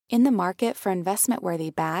In the market for investment-worthy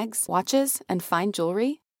bags, watches, and fine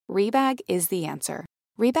jewelry, Rebag is the answer.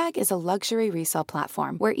 Rebag is a luxury resale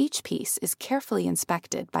platform where each piece is carefully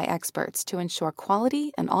inspected by experts to ensure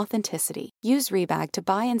quality and authenticity. Use Rebag to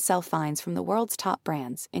buy and sell finds from the world's top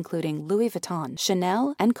brands, including Louis Vuitton,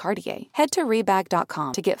 Chanel, and Cartier. Head to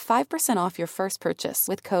Rebag.com to get 5% off your first purchase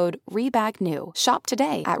with code REBAGNEW. Shop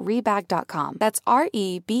today at Rebag.com. That's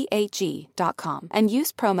REBAG.com. And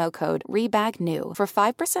use promo code REBAGNEW for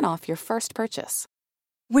 5% off your first purchase.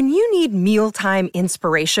 When you need mealtime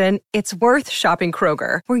inspiration, it's worth shopping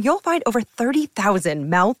Kroger, where you'll find over 30,000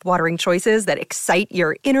 mouth-watering choices that excite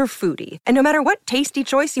your inner foodie. And no matter what tasty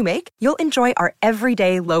choice you make, you'll enjoy our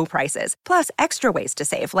everyday low prices, plus extra ways to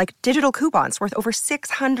save, like digital coupons worth over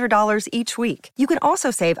 $600 each week. You can also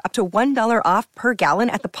save up to $1 off per gallon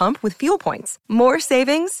at the pump with fuel points. More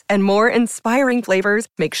savings and more inspiring flavors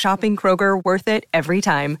make shopping Kroger worth it every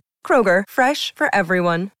time. Kroger, fresh for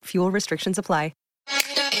everyone. Fuel restrictions apply.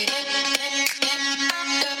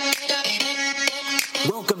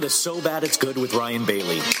 Welcome to So Bad It's Good with Ryan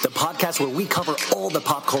Bailey, the podcast where we cover all the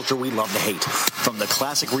pop culture we love to hate, from the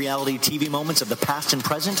classic reality TV moments of the past and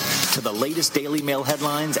present to the latest Daily Mail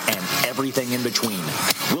headlines and everything in between.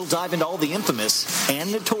 We'll dive into all the infamous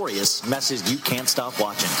and notorious messes you can't stop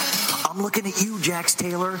watching. I'm looking at you, Jax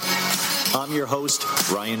Taylor. I'm your host,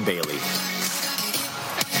 Ryan Bailey.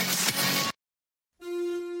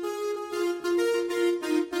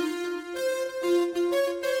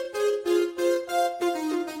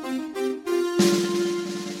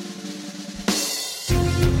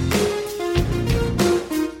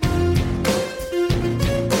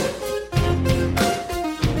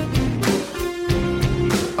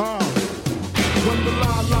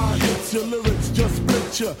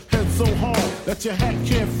 Head so hard that your hat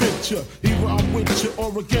can't fit you. Either I'm with you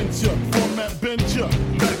or against you. Format bent you.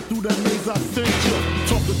 Back through that maze I sent you.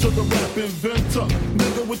 Talking to the rap inventor.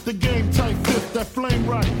 Nigga with the game type fifth, that flame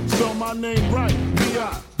right. Spell my name right.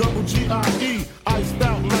 B-I-double-G-I-E. Iced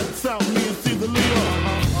out, lights out, me and see the Leo.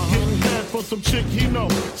 Getting head for some chick he know.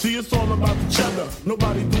 See, it's all about the cheddar.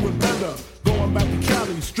 Nobody do it better. Going back to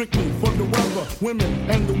Cali, strictly for the weather.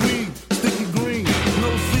 Women and the weed. Sticky green.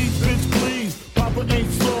 No seeds, bitch, please. Papa ain't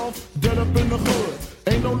soft, dead up in the hood.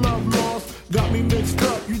 Ain't no love lost, got me mixed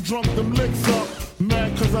up. You drunk them licks up,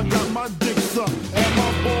 mad cause I got my dick sucked. And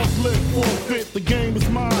my balls lit, forfeit, the game is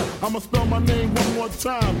mine. I'ma spell my name one more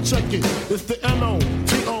time, check it. It's the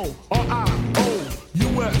N-O-T-O-R-I-O-U-S.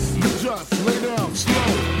 You just lay down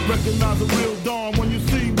slow. Recognize the real dawn when you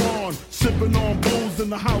see one. Sipping on booze in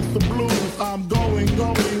the house of blues. I'm going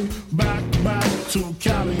back to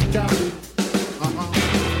Cali.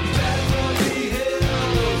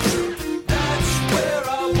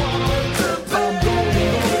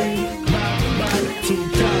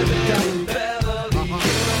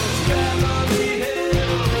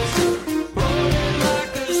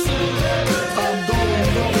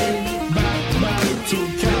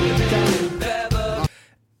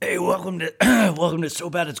 Welcome to So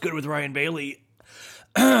Bad It's Good with Ryan Bailey.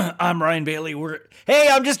 I'm Ryan Bailey. Hey,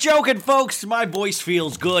 I'm just joking, folks. My voice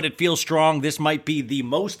feels good. It feels strong. This might be the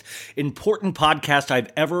most important podcast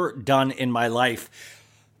I've ever done in my life.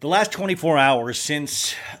 The last 24 hours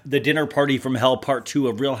since the Dinner Party from Hell Part 2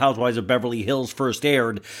 of Real Housewives of Beverly Hills first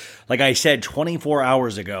aired, like I said, 24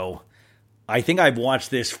 hours ago, I think I've watched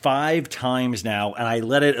this 5 times now, and I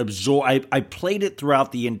let it absorb. I played it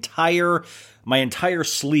throughout my entire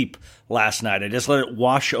sleep last night. I just let it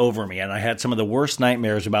wash over me, and I had some of the worst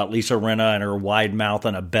nightmares about Lisa Rinna and her wide mouth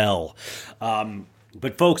on a bell.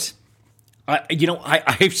 But folks,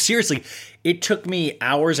 I seriously, it took me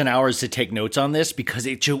hours and hours to take notes on this because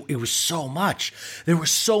it was so much. There were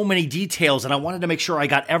so many details, and I wanted to make sure I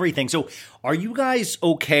got everything. So are you guys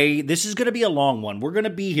okay? This is going to be a long one. We're going to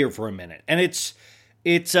be here for a minute, and it's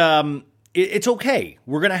okay.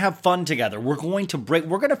 We're going to have fun together. We're going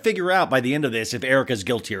to figure out by the end of this if Erika's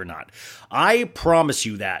guilty or not. I promise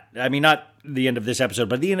you that. I mean, not the end of this episode,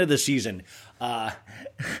 but the end of the season.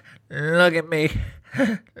 Look at me.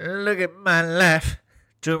 Look at my life.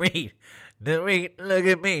 Dorit, look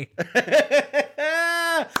at me.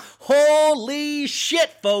 Holy shit,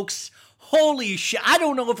 folks. Holy shit. I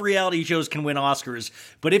don't know if reality shows can win Oscars,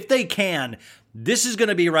 but if they can, this is going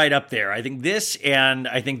to be right up there. I think this, and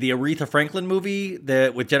I think the Aretha Franklin movie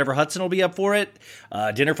with Jennifer Hudson will be up for it.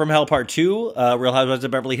 Dinner from Hell Part 2, Real Housewives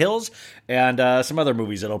of Beverly Hills, and some other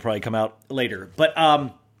movies that'll probably come out later. But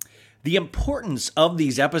the importance of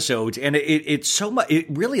these episodes, and it's so much. It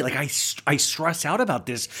really, like, I stress out about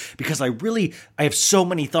this because I have so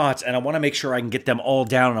many thoughts, and I want to make sure I can get them all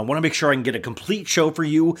down. And I want to make sure I can get a complete show for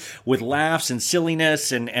you with laughs and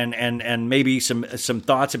silliness, and maybe some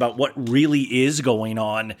thoughts about what really is going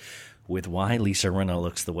on with why Lisa Rinna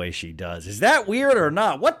looks the way she does. Is that weird or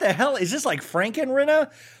not? What the hell? Is this like Franken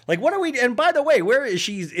Rinna? Like, what are we... And by the way, where is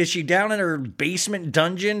she? Is she down in her basement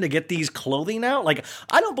dungeon to get these clothing out? Like,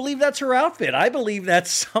 I don't believe that's her outfit. I believe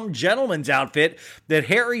that's some gentleman's outfit that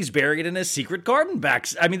Harry's buried in his secret garden back.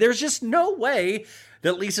 I mean, there's just no way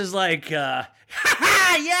that Lisa's like, yeah,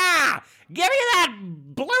 give me that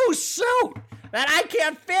blue suit that I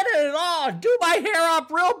can't fit it at all. Do my hair up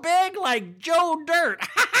real big like Joe Dirt.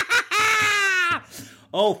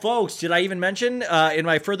 Oh, folks, did I even mention, in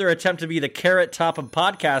my further attempt to be the carrot top of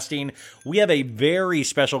podcasting, we have a very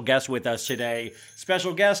special guest with us today.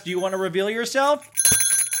 Special guest, do you want to reveal yourself?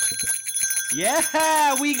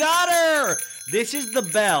 Yeah, we got her. This is the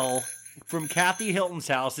Belle from Kathy Hilton's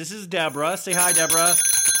house. This is Deborah. Say hi, Deborah.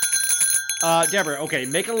 Deborah, okay,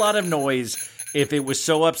 make a lot of noise if it was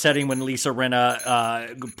so upsetting when Lisa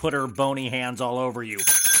Rinna put her bony hands all over you.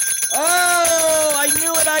 Oh, I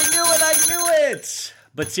knew it.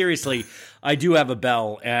 But seriously, I do have a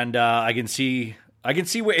bell, and I can see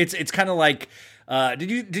where it's kind of like.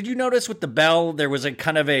 Did you notice with the bell there was a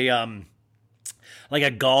kind of a like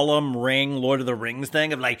a Gollum ring, Lord of the Rings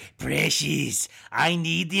thing of like, precious, I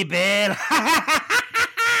need the bell.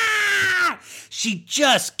 She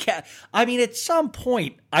just can't. I mean, at some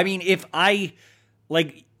point, if I,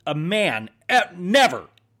 like, a man never,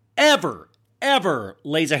 ever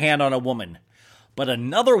lays a hand on a woman, but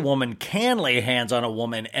another woman can lay hands on a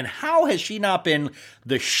woman, and how has she not been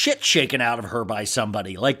the shit shaken out of her by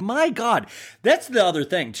somebody? Like, my God, that's the other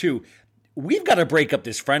thing, too. We've got to break up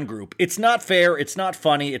this friend group. It's not fair. It's not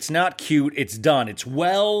funny. It's not cute. It's done.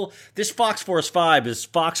 This Fox Force 5 is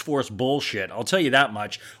Fox Force bullshit. I'll tell you that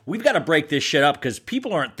much. We've got to break this shit up because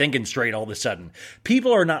people aren't thinking straight all of a sudden.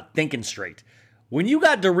 People are not thinking straight. When you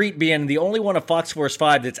got Dorit being the only one of Fox Force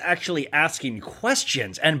 5 that's actually asking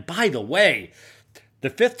questions, and by the way, the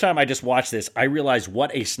fifth time I just watched this, I realized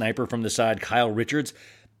what a sniper from the side Kyle Richards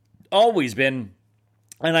always been.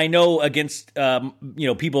 And I know against,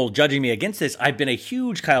 people judging me against this, I've been a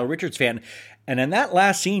huge Kyle Richards fan. And in that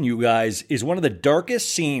last scene, you guys, is one of the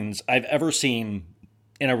darkest scenes I've ever seen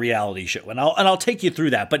in a reality show. And I'll take you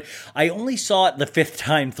through that. But I only saw it the fifth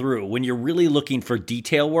time through. When you're really looking for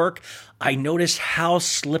detail work, I noticed how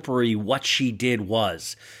slippery what she did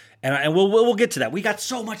was. And we'll get to that. We got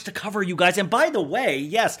so much to cover, you guys. And by the way,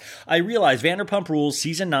 yes, I realize Vanderpump Rules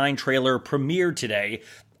Season 9 trailer premiered today.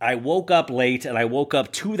 I woke up late, and I woke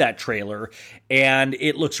up to that trailer, and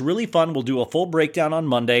it looks really fun. We'll do a full breakdown on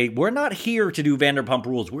Monday. We're not here to do Vanderpump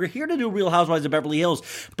Rules. We're here to do Real Housewives of Beverly Hills.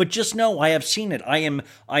 But just know I have seen it. I am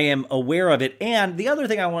aware of it. And the other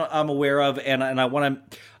thing I'm aware of, and I want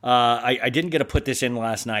to... I didn't get to put this in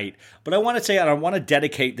last night, but I want to say I want to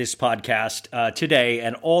dedicate this podcast today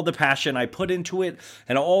and all the passion I put into it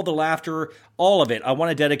and all the laughter, all of it, I want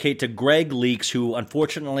to dedicate to Greg Leakes, who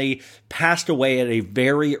unfortunately passed away at a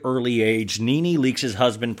very early age. Nene Leakes'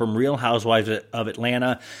 husband from Real Housewives of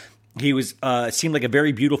Atlanta. He was seemed like a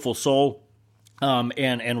very beautiful soul.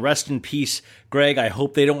 And rest in peace, Greg. I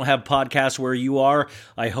hope they don't have podcasts where you are.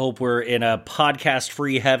 I hope we're in a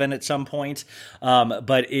podcast-free heaven at some point.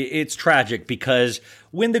 But it's tragic because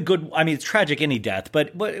when it's tragic any death,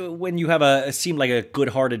 but when you have seemed like a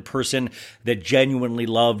good-hearted person that genuinely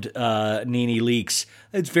loved Nene Leakes,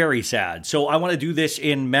 it's very sad. So I want to do this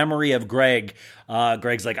in memory of Greg.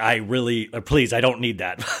 Greg's like, please, I don't need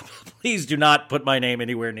that. Please do not put my name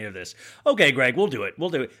anywhere near this. Okay, Greg, we'll do it.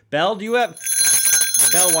 Belle, do you have...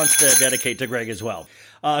 Belle wants to dedicate to Greg as well.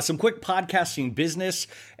 Some quick podcasting business.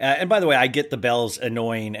 And by the way, I get the Belle's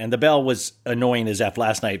annoying, and the Belle was annoying as F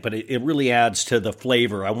last night, but it really adds to the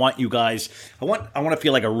flavor. I want you guys, I want to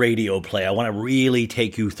feel like a radio play. I want to really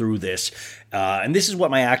take you through this. And this is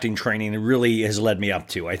what my acting training really has led me up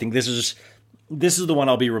to. I think this is the one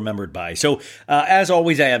I'll be remembered by. So, as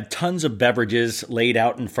always, I have tons of beverages laid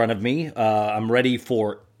out in front of me. I'm ready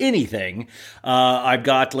for anything. I've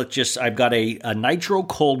got a nitro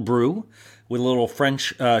cold brew with a little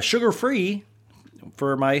French sugar-free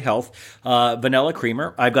for my health vanilla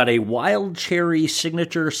creamer. I've got a wild cherry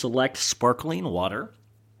signature select sparkling water.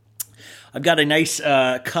 I've got a nice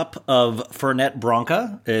cup of Fernet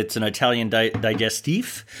Branca. It's an Italian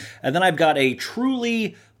digestif. And then I've got a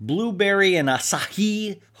truly blueberry and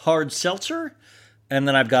acai hard seltzer. And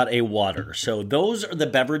then I've got a water. So those are the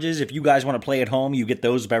beverages. If you guys want to play at home, you get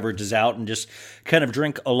those beverages out and just kind of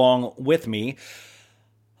drink along with me.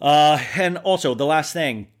 And also, the last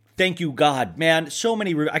thing, thank you, God, man. So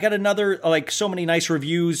many, I got another, so many nice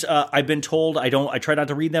reviews. I've been told, I try not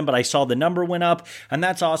to read them, but I saw the number went up, and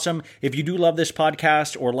that's awesome. If you do love this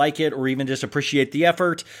podcast or like it, or even just appreciate the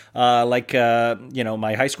effort,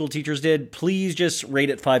 my high school teachers did, please just rate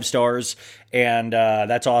it 5 stars. And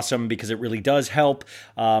that's awesome because it really does help.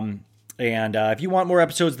 And if you want more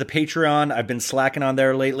episodes, the Patreon, I've been slacking on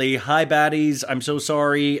there lately. Hi, baddies. I'm so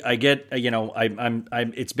sorry. I get,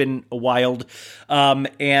 it's been wild.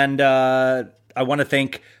 And I want to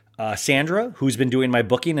thank Sandra, who's been doing my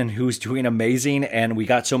booking and who's doing amazing. And we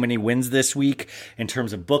got so many wins this week in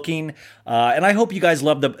terms of booking. And I hope you guys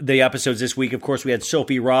loved the episodes this week. Of course, we had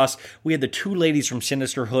Sophie Ross. We had the 2 ladies from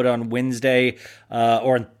Sinisterhood on Wednesday,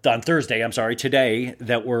 or on Thursday, today,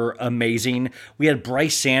 that were amazing. We had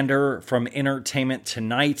Bryce Sander from Entertainment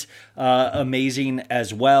Tonight, amazing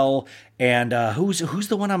as well. And who's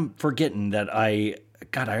the one I'm forgetting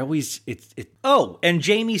and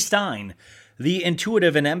Jamie Stein, the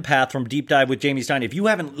intuitive and empath from Deep Dive with Jamie Stein. If you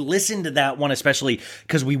haven't listened to that one, especially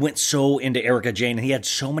because we went so into Erika Jane, and he had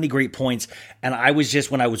so many great points. And I was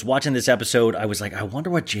just, when I was watching this episode, I was like, I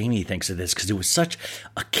wonder what Jamie thinks of this, because it was such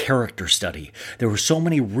a character study. There were so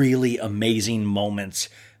many really amazing moments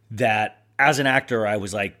that, as an actor, I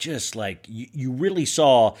was like, you really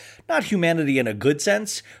saw not humanity in a good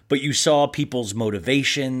sense, but you saw people's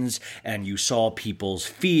motivations, and you saw people's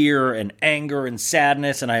fear and anger and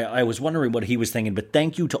sadness. And I was wondering what he was thinking. But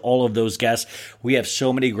thank you to all of those guests. We have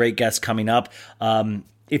so many great guests coming up.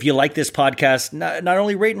 If you like this podcast, not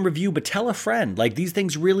only rate and review, but tell a friend. These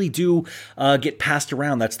things really do get passed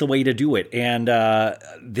around. That's the way to do it. And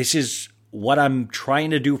this is what I'm trying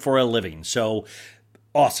to do for a living. So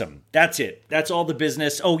awesome. That's it. That's all the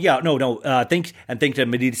business. Oh, yeah. No. Thank to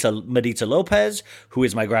Mediza Lopez, who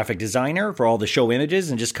is my graphic designer for all the show images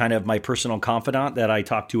and just kind of my personal confidant that I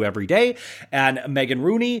talk to every day. And Megan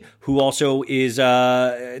Rooney, who also is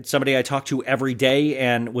somebody I talk to every day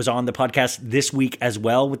and was on the podcast this week as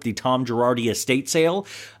well with the Tom Girardi estate sale.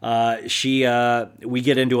 We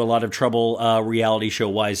get into a lot of trouble reality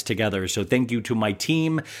show-wise together. So thank you to my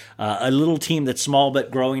team, a little team that's small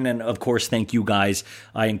but growing. And, of course, thank you guys.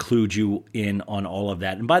 I include you in on all of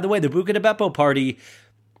that. And by the way, the Buca de Beppo party,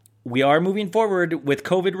 we are moving forward with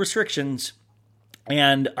COVID restrictions.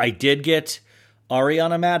 And I did get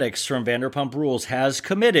Ariana Maddox from Vanderpump Rules has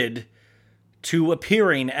committed to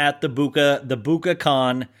appearing at the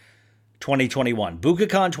BucaCon 2021.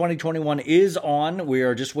 BucaCon 2021 is on. We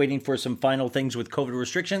are just waiting for some final things with COVID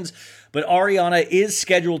restrictions. But Ariana is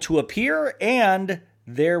scheduled to appear, and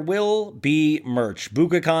there will be merch.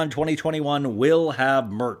 BucaCon 2021 will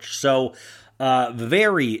have merch. So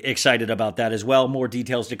very excited about that as well. More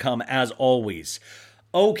details to come as always.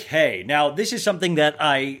 Okay, now this is something that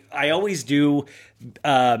I always do.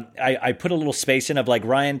 I put a little space in of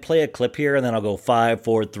Ryan, play a clip here, and then I'll go 5,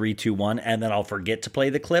 4, 3, 2, 1, and then I'll forget to play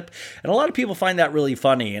the clip. And a lot of people find that really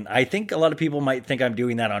funny, and I think a lot of people might think I'm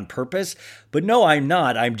doing that on purpose, but no, I'm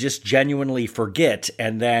not. I'm just genuinely forget,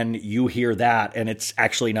 and then you hear that, and it's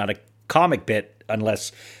actually not a comic bit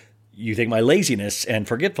unless you think my laziness and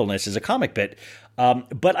forgetfulness is a comic bit.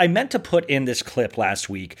 But I meant to put in this clip last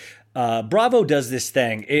week. Bravo does this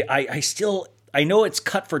thing. I know it's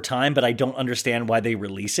cut for time, but I don't understand why they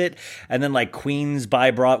release it. And then Queens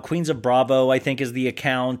of Bravo, I think, is the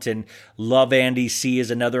account, and Love Andy C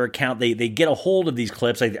is another account. They get a hold of these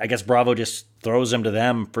clips. I guess Bravo just throws them to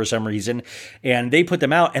them for some reason, and they put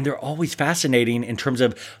them out, and they're always fascinating in terms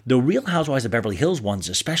of the Real Housewives of Beverly Hills ones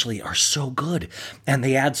especially are so good, and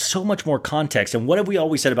they add so much more context. And what have we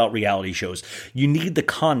always said about reality shows? You need the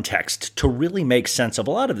context to really make sense of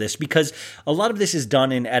a lot of this, because a lot of this is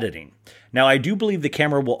done in editing. Now, I do believe the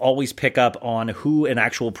camera will always pick up on who an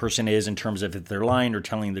actual person is in terms of if they're lying or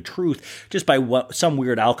telling the truth. Just by some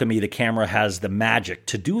weird alchemy, the camera has the magic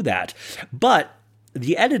to do that. But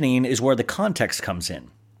the editing is where the context comes in.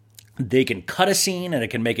 They can cut a scene and it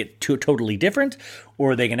can make it totally different,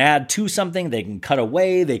 or they can add to something, they can cut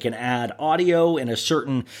away, they can add audio in a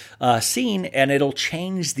certain scene, and it'll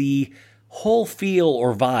change the whole feel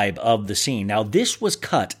or vibe of the scene. Now, this was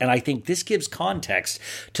cut, and I think this gives context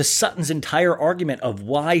to Sutton's entire argument of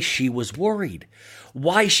why she was worried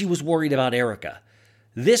about Erika.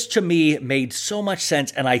 This, to me, made so much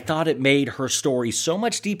sense, and I thought it made her story so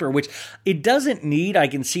much deeper, which it doesn't need. I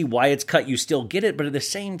can see why it's cut. You still get it, but at the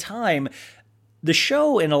same time, the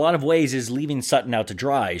show, in a lot of ways, is leaving Sutton out to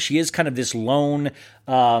dry. She is kind of this lone,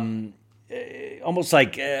 almost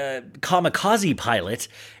like kamikaze pilot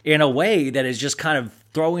in a way that is just kind of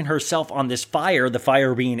throwing herself on this fire, the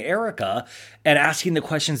fire being Erika, and asking the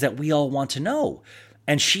questions that we all want to know.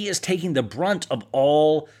 And she is taking the brunt of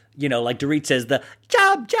all, like Dorit says, the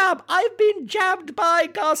jab, I've been jabbed by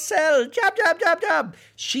Garcelle, jab.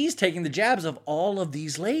 She's taking the jabs of all of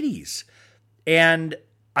these ladies. And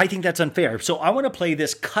I think that's unfair. So I want to play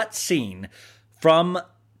this cut scene from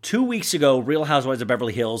 2 weeks ago, Real Housewives of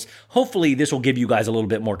Beverly Hills. Hopefully this will give you guys a little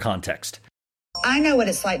bit more context. I know what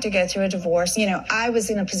it's like to go through a divorce. I was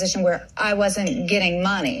in a position where I wasn't getting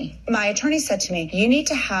money. My attorney said to me, you need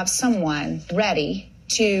to have someone ready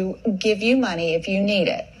to give you money if you need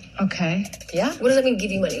it. Okay. Yeah. What does that mean,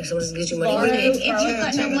 give you money? So what does it give you money? If you've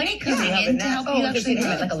got no money coming in to help you actually do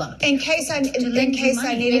it, like a loan. In case I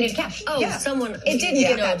needed cash. Oh, yeah. Someone. It didn't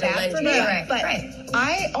get that bad for me. Right. But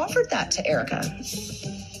I offered that to Erika.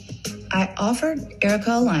 I offered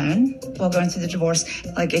Erika a loan while going through the divorce.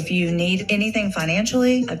 Like, if you need anything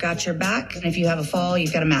financially, I've got your back. And if you have a fall,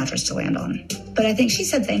 you've got a mattress to land on. But I think she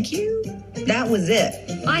said thank you. That was it.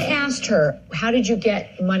 I asked her, how did you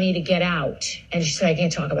get money to get out? And she said, I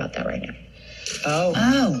can't talk about that right now.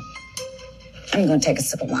 Oh. I'm going to take a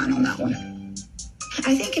sip of wine on that one.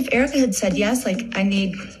 I think if Erika had said yes, like, I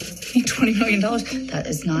need $20 million, that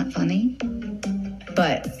is not funny.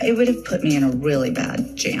 But it would have put me in a really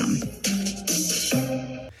bad jam.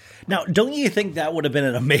 Now, don't you think that would have been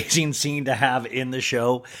an amazing scene to have in the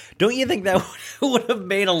show? Don't you think that would have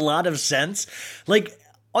made a lot of sense? Like,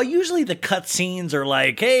 usually the cut scenes are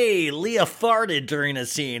like, hey, Leah farted during a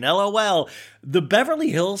scene, LOL. The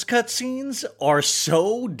Beverly Hills cut scenes are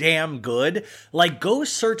so damn good. Like, go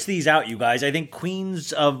search these out, you guys. I think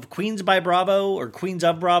Queens by Bravo or Queens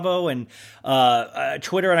of Bravo and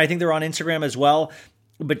Twitter, and I think they're on Instagram as well.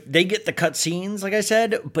 But they get the cut scenes, like I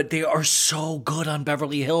said, but they are so good on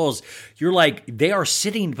Beverly Hills. You're like, they are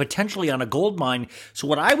sitting potentially on a gold mine. So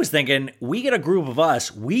what I was thinking, we get a group of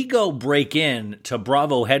us, we go break in to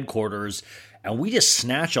Bravo headquarters, and we just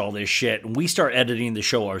snatch all this shit, and we start editing the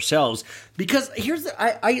show ourselves. Because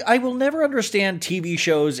I will never understand TV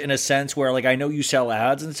shows in a sense where, like, I know you sell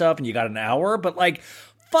ads and stuff, and you got an hour, but, like,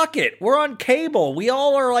 fuck it. We're on cable. We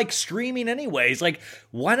all are like streaming anyways. Like,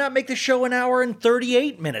 why not make the show an hour and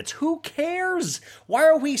 38 minutes? Who cares? Why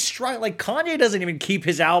are we like, Kanye doesn't even keep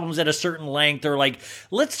his albums at a certain length, or like,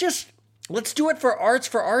 let's do it for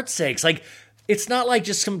art's sakes. Like, it's not like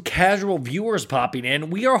just some casual viewers popping in.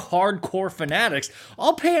 We are hardcore fanatics.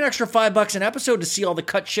 I'll pay an extra $5 an episode to see all the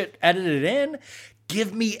cut shit edited in.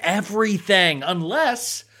 Give me everything.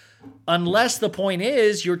 Unless the point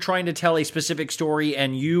is you're trying to tell a specific story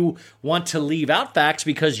and you want to leave out facts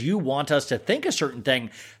because you want us to think a certain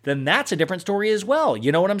thing, then that's a different story as well.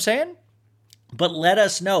 You know what I'm saying? But let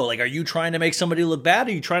us know. Like, are you trying to make somebody look bad?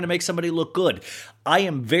 Or are you trying to make somebody look good? I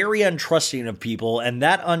am very untrusting of people, and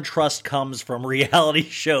that untrust comes from reality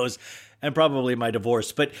shows. And probably my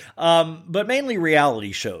divorce, but mainly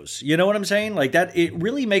reality shows. You know what I'm saying? Like, that, it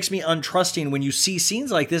really makes me untrusting when you see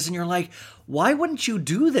scenes like this and you're like, why wouldn't you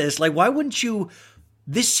do this? Like, why wouldn't you?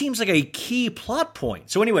 This seems like a key plot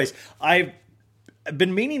point. So anyways, I've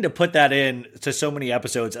been meaning to put that in to so many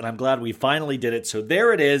episodes, and I'm glad we finally did it. So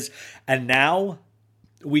there it is. And now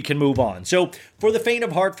we can move on. So for the faint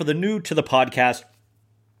of heart, for the new to the podcast,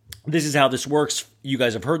 this is how this works. You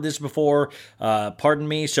guys have heard this before. Pardon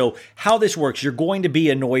me. So how this works, you're going to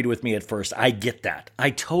be annoyed with me at first. I get that.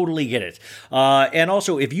 I totally get it. And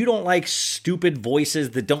also, if you don't like stupid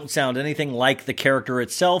voices that don't sound anything like the character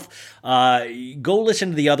itself, go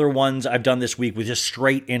listen to the other ones I've done this week with just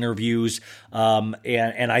straight interviews.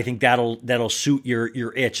 And I think that'll suit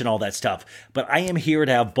your itch and all that stuff. But I am here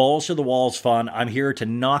to have balls to the walls fun. I'm here to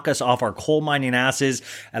knock us off our coal mining asses,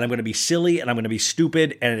 and I'm going to be silly and I'm going to be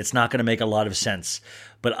stupid, and it's not going to make a lot of sense.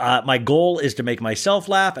 But my goal is to make myself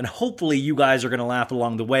laugh, and hopefully you guys are going to laugh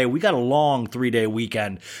along the way. We got a long 3-day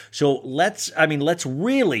weekend. So let's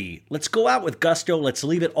go out with gusto. Let's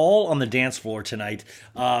leave it all on the dance floor tonight,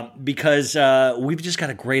 because we've just got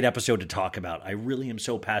a great episode to talk about. I really am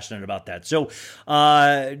so passionate about that. So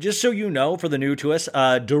just so you know, for the new to us,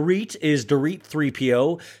 Dorit is Dorit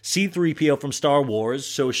 3PO, C-3PO from Star Wars.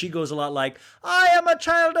 So she goes a lot like, I am a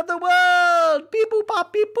child of the world, beep boop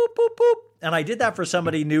pop, beep boop boop boop. And I did that for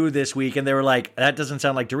somebody new this week, and they were like, that doesn't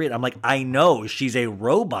sound like Dorit. I'm like, I know, she's a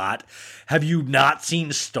robot. Have you not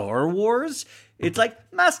seen Star Wars? It's like,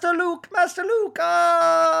 Master Luke,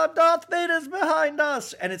 Darth Vader's behind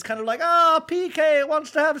us. And it's kind of like, PK wants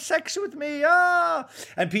to have sex with me,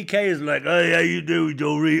 And PK is like, hey, how you doing,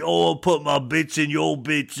 Dorit? Oh, I'll put my bits in your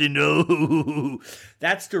bits, you know.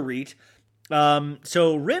 That's Dorit.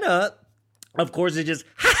 So Rinna, of course, is just,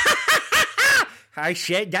 I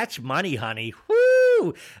said, that's money, honey.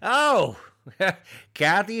 Woo! Oh,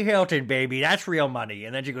 Kathy Hilton, baby, that's real money.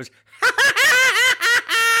 And then she goes,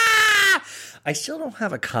 I still don't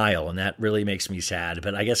have a Kyle, and that really makes me sad.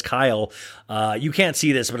 But I guess Kyle, you can't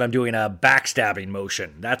see this, but I'm doing a backstabbing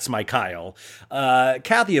motion. That's my Kyle.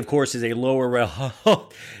 Kathy, of course, is a lower. I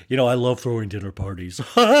love throwing dinner parties.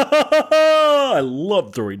 I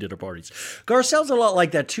love throwing dinner parties. Garcelle's a lot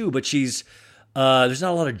like that too, but she's there's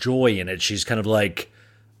not a lot of joy in it. She's kind of like,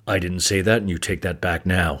 I didn't say that, and you take that back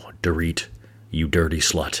now, Dorit. You dirty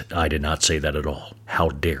slut. I did not say that at all. How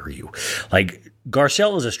dare you? Like,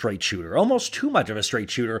 Garcelle is a straight shooter, almost too much of a straight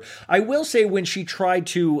shooter. I will say when she tried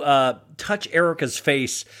to touch Erika's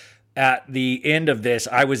face at the end of this,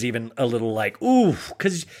 I was even a little like, ooh,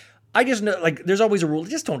 because I just know, like, there's always a rule,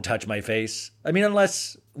 just don't touch my face. I mean,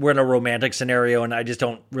 unless we're in a romantic scenario, and I just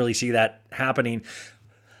don't really see that happening.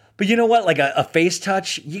 But you know what? Like a face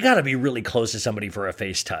touch, you got to be really close to somebody for a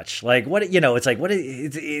face touch. Like what, it's like,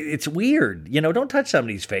 it's weird. Don't touch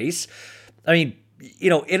somebody's face. I mean,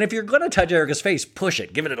 and if you're going to touch Erika's face, push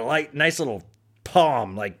it. Give it a nice little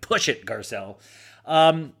palm, like push it, Garcelle.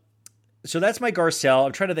 So that's my Garcelle.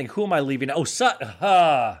 I'm trying to think, who am I leaving? Oh, Sutton.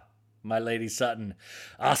 My lady Sutton.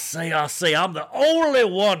 I say, I'm the only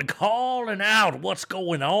one calling out what's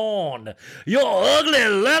going on. Your ugly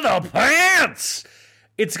leather pants.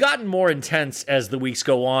 It's gotten more intense as the weeks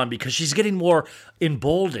go on because she's getting more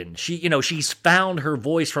emboldened. She's found her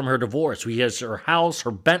voice from her divorce. She has her house,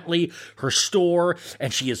 her Bentley, her store,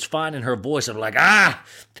 and she is finding her voice of like, I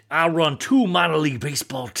run 2 minor league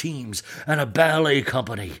baseball teams and a ballet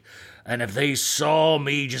company. And if they saw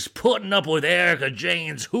me just putting up with Erika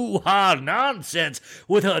Jane's hoo-ha nonsense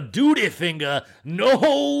with her duty finger,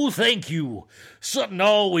 no thank you. Sutton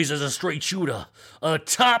always is a straight shooter, a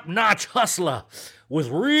top-notch hustler with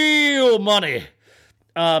real money.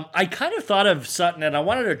 I kind of thought of Sutton, and I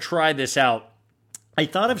wanted to try this out. I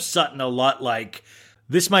thought of Sutton a lot like,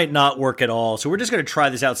 this might not work at all, so we're just going to try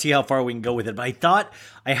this out, see how far we can go with it. But I thought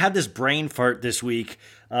I had this brain fart this week.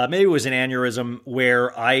 Maybe it was an aneurysm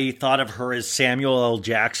where I thought of her as Samuel L.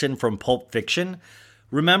 Jackson from Pulp Fiction.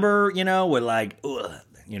 Remember, with like, ugh,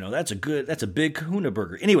 that's a big kahuna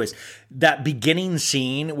burger. Anyways, that beginning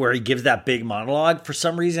scene where he gives that big monologue, for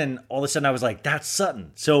some reason, all of a sudden I was like, that's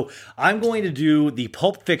Sutton. So I'm going to do the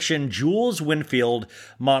Pulp Fiction Jules Winfield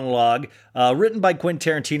monologue, written by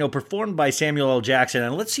Quentin Tarantino, performed by Samuel L. Jackson,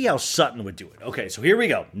 and let's see how Sutton would do it. Okay, so here we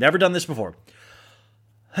go. Never done this before.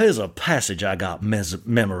 Here's a passage I got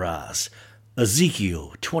memorized.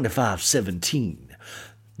 Ezekiel 25:17.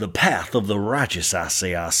 The path of the righteous, I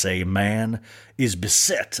say, man, is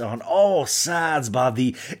beset on all sides by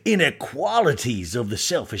the inequalities of the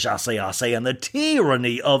selfish, I say, and the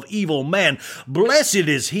tyranny of evil man. Blessed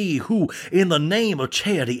is he who, in the name of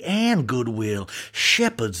charity and goodwill,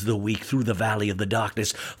 shepherds the weak through the valley of the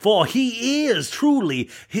darkness, for he is truly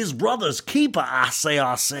his brother's keeper, I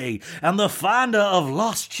say, and the finder of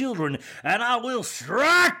lost children, and I will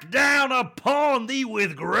strike down upon thee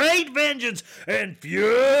with great vengeance and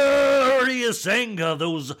furious anger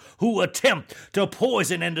those who attempt to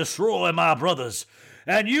poison and destroy my brothers.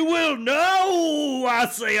 And you will know, I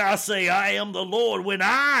say, I am the Lord when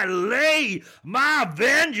I lay my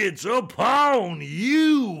vengeance upon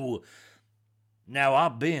you. Now,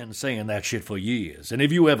 I've been saying that shit for years, and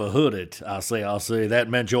if you ever heard it, I say, that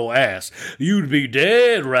meant your ass. You'd be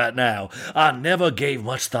dead right now. I never gave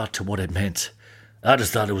much thought to what it meant. I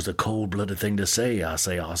just thought it was a cold-blooded thing to say, I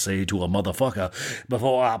say to a motherfucker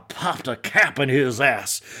before I popped a cap in his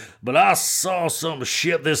ass. But I saw some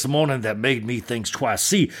shit this morning that made me think twice.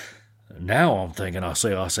 See, now I'm thinking, I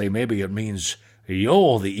say, maybe it means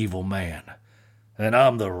you're the evil man, and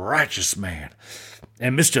I'm the righteous man.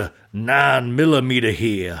 And Mr. 9mm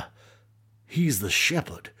here, he's the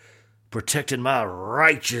shepherd, protecting my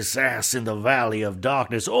righteous ass in the valley of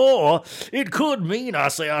darkness. Or it could mean, I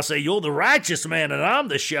say, you're the righteous man and I'm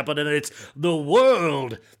the shepherd, and it's the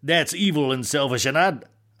world that's evil and selfish, and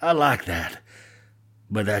I like that.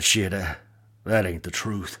 But that shit, that ain't the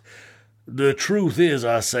truth. The truth is,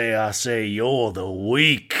 I say, you're the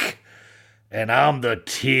weak, and I'm the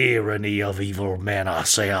tyranny of evil men, I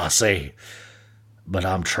say. But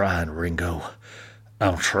I'm trying, Ringo.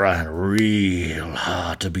 I'm trying real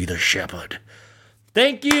hard to be the shepherd.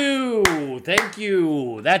 Thank you.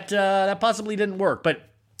 That possibly didn't work, but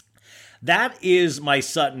that is my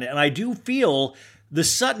Sutton, and I do feel the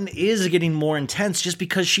Sutton is getting more intense just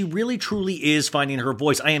because she really truly is finding her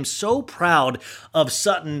voice. I am so proud of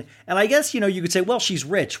Sutton, and I guess, you could say, well, she's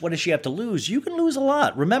rich. What does she have to lose? You can lose a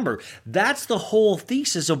lot. Remember, that's the whole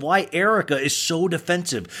thesis of why Erika is so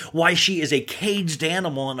defensive, why she is a caged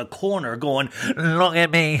animal in a corner going, look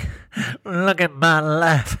at me, look at my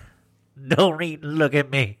life, don't even look at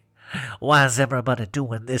me. Why is everybody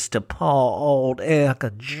doing this to poor old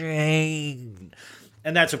Erika Jane?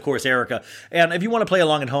 And that's, of course, Erika. And if you want to play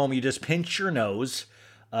along at home, you just pinch your nose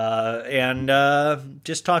and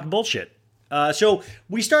just talk bullshit. So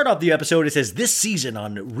we start off the episode, it says, this season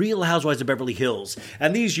on Real Housewives of Beverly Hills.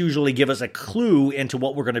 And these usually give us a clue into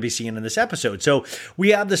what we're going to be seeing in this episode. So we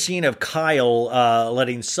have the scene of Kyle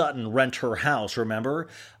letting Sutton rent her house, remember?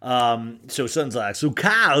 So Sutton's like, so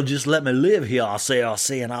Kyle, just let me live here, I'll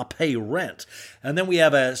say, and I'll pay rent. And then we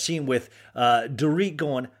have a scene with Dorit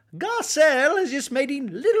going, Garcelle is just making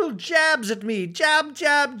little jabs at me. Jab,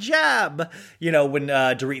 jab, jab. You know, when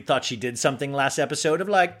Dorit thought she did something last episode of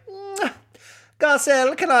like,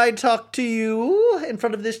 Garcelle, can I talk to you in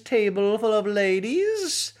front of this table full of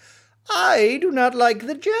ladies? I do not like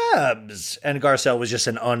the jabs. And Garcelle was just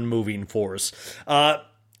an unmoving force.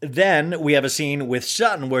 Then we have a scene with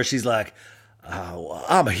Sutton where she's like, oh,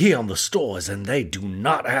 I'm here on the stores and they do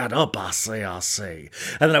not add up, I say.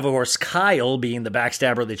 And then, of course, Kyle, being the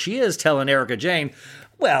backstabber that she is, telling Erika Jane,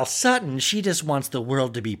 well, Sutton, she just wants the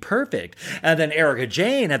world to be perfect. And then Erika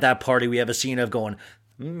Jane, at that party, we have a scene of going,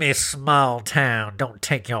 Miss Small Town, don't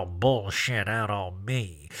take your bullshit out on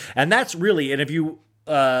me. And that's really, and if you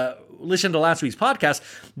listen to last week's podcast,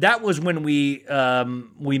 that was when we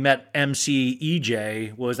met MC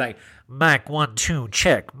EJ, was like, Mike 1 2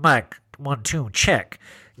 check, Mike 1 2 check.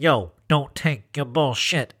 Yo, don't take your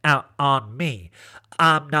bullshit out on me.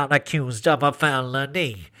 I'm not accused of a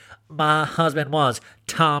felony. My husband was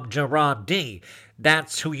Tom Girardi.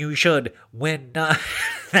 That's who you should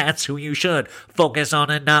that's who you should focus on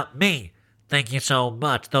and not me. Thank you so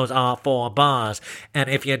much. Those are 4 bars. And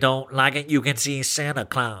if you don't like it, you can see Santa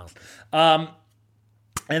Claus. And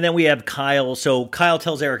then we have Kyle. So Kyle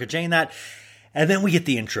tells Erika Jane that. And then we get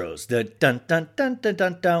the intros. The dun dun dun dun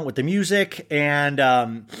dun dun with the music. And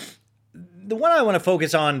the one I want to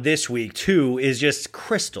focus on this week, too, is just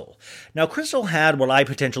Crystal. Now, Crystal had what I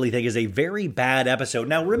potentially think is a very bad episode.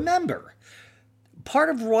 Now, remember, part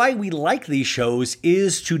of why we like these shows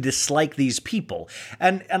is to dislike these people.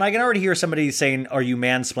 And I can already hear somebody saying, are you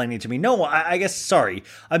mansplaining to me? No, I guess, sorry.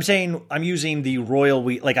 I'm saying I'm using the royal,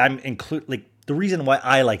 the reason why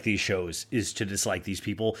I like these shows is to dislike these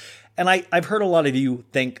people. And I've heard a lot of you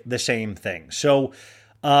think the same thing. So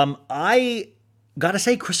I gotta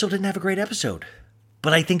say, Crystal didn't have a great episode.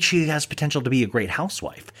 But I think she has potential to be a great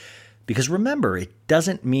housewife. Because remember, it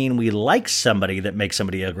doesn't mean we like somebody that makes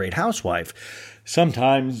somebody a great housewife.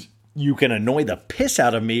 Sometimes you can annoy the piss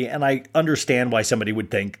out of me, and I understand why somebody would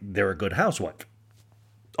think they're a good housewife.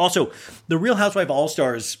 Also, the Real Housewife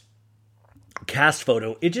All-Stars cast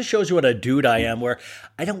photo, it just shows you what a dude I am, where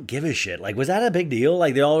I don't give a shit. Like, was that a big deal?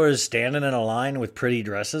 Like, they all were standing in a line with pretty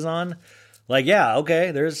dresses on? Like, yeah,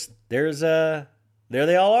 okay, there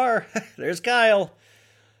they all are. There's Kyle.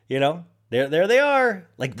 You know, there they are.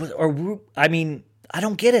 Like, I mean, I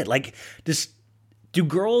don't get it. Like, do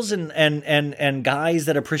girls and guys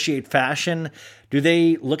that appreciate fashion, do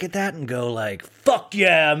they look at that and go like, fuck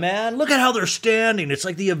yeah, man, look at how they're standing. It's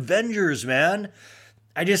like the Avengers, man.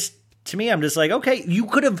 To me, I'm just like, okay, you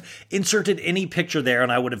could have inserted any picture there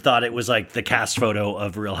and I would have thought it was like the cast photo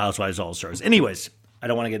of Real Housewives All-Stars. Anyways, I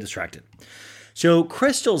don't want to get distracted. So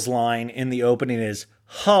Crystal's line in the opening is,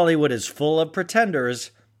 Hollywood is full of pretenders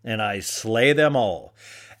and I slay them all.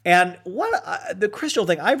 And the Crystal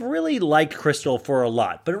thing, I've really liked Crystal for a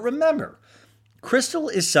lot. But remember, Crystal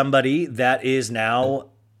is somebody that is now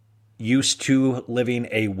used to living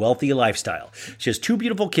a wealthy lifestyle. She has 2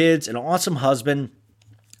 beautiful kids, an awesome husband.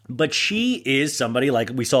 But she is somebody, like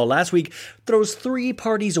we saw last week, throws 3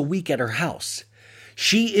 parties a week at her house.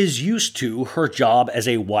 She is used to her job as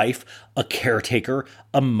a wife, a caretaker,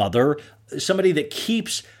 a mother, somebody that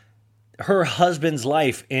keeps her husband's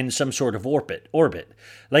life in some sort of orbit.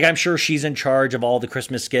 Like, I'm sure she's in charge of all the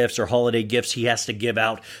Christmas gifts or holiday gifts he has to give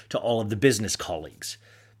out to all of the business colleagues.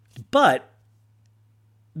 But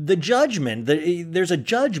the judgment, there's a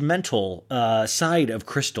judgmental side of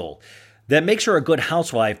Crystal that makes her a good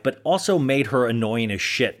housewife, but also made her annoying as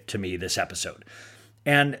shit to me this episode.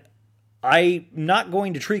 And I'm not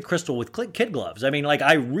going to treat Crystal with kid gloves. I mean, like,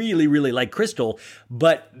 I really, really like Crystal,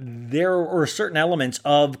 but there were certain elements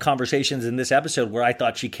of conversations in this episode where I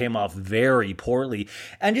thought she came off very poorly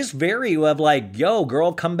and just very of like, yo,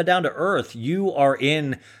 girl, come down to earth. You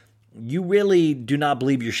really do not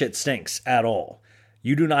believe your shit stinks at all.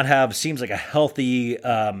 You do not have, seems like a healthy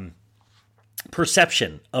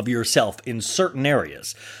perception of yourself in certain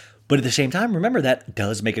areas. But at the same time, remember, that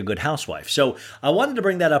does make a good housewife. So I wanted to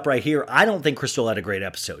bring that up right here. I don't think Crystal had a great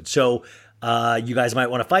episode. So you guys might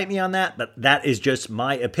want to fight me on that, but that is just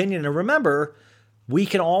my opinion. And remember, We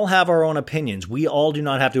can all have our own opinions. We all do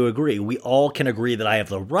not have to agree. We all can agree that I have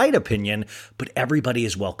the right opinion, but everybody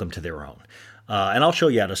is welcome to their own. And I'll show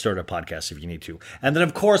you how to start a podcast if you need to. And then,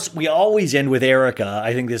 of course, we always end with Erika.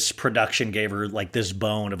 I think this production gave her like this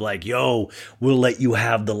bone of like, yo, we'll let you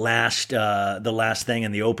have the last thing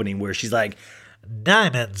in the opening where she's like,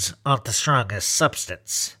 diamonds aren't the strongest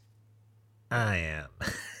substance. I am.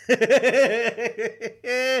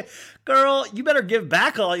 Girl, you better give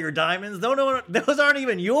back all your diamonds. No, those aren't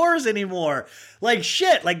even yours anymore. Like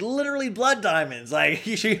shit, like literally blood diamonds. Like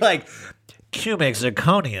you should be like, cubic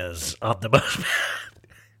zirconias are the most.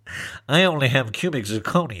 I only have cubic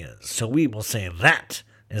zirconias, so we will say that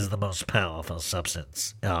is the most powerful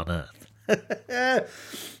substance on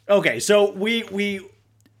Earth. Okay, so we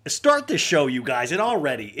start the show, you guys, and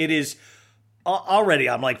already it is. Already,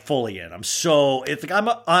 I'm like fully in. It's like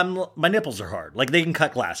I'm my nipples are hard. Like they can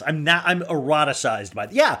cut glass. I'm eroticized by.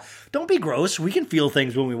 Yeah, don't be gross. We can feel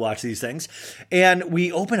things when we watch these things. And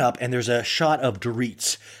we open up, and there's a shot of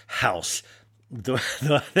Dorit's house.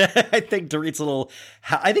 I think Dorit's little.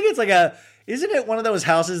 I think it's like a. Isn't it one of those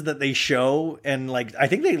houses that they show and like I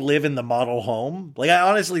think they live in the model home? Like I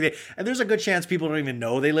honestly, and there's a good chance people don't even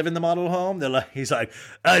know they live in the model home. They're like, he's like,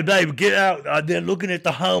 "Hey babe, get out! They're looking at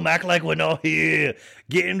the home. Act like we're not here.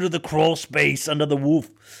 Get into the crawl space under the roof."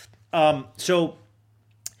 So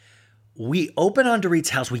we open on Dorit's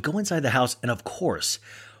house. We go inside the house, and of course,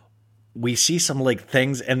 we see some like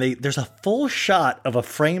things, and there's a full shot of a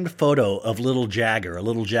framed photo of little Jagger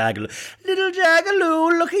Lou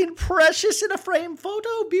looking precious in a framed photo.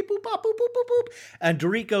 Beep boop bop boop boop boop boop. And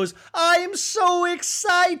Dorit goes, "I'm so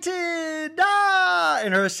excited!" Ah!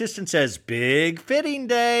 And her assistant says, "Big fitting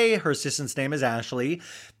day." Her assistant's name is Ashley,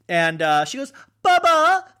 and she goes,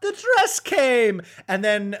 "Bubba, the dress came." And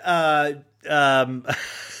then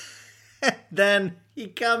then he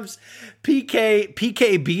comes, PK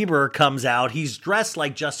Bieber comes out. He's dressed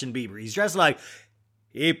like Justin Bieber. He's dressed like,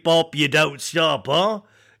 "Hip hop, you don't stop, huh?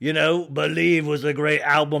 You know, Believe was a great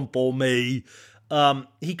album for me."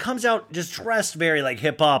 He comes out just dressed very like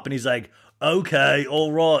hip hop, and he's like, "Okay,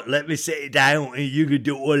 all right, let me sit down and you can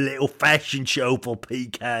do a little fashion show for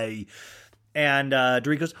PK." And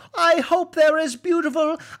Dorit goes, "I hope they're as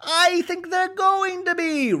beautiful. I think they're going to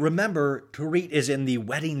be." Remember, Dorit is in the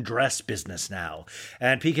wedding dress business now.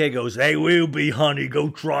 And PK goes, "They will be, honey. Go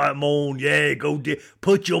try them on. Yeah, go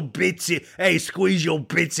put your bits in. Hey, squeeze your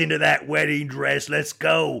bits into that wedding dress. Let's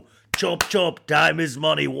go. Chop, chop. Time is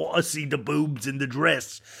money. Want to see the boobs in the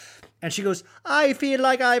dress." And she goes, "I feel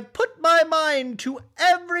like I've put my mind to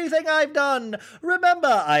everything I've done. Remember,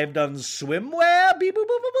 I've done swimwear, beep, boop, boop,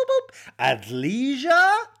 boop, boop, boop,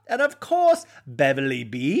 athleisure, and of course, Beverly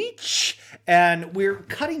Beach." And we're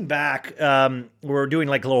cutting back. We're doing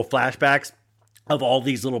like little flashbacks of all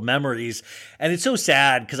these little memories. And it's so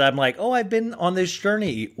sad because I'm like, oh, I've been on this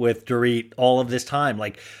journey with Dorit all of this time.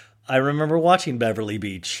 Like, I remember watching Beverly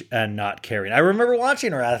Beach and not caring. I remember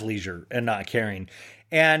watching her athleisure and not caring.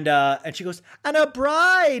 And she goes, "And a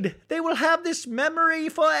bride, they will have this memory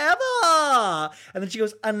forever." And then she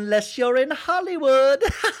goes, "Unless you're in Hollywood."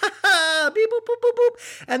 Beep, boop, boop, boop, boop.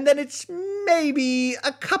 And then it's maybe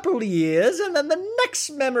a couple of years, and then the next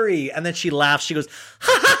memory. And then she laughs. She goes,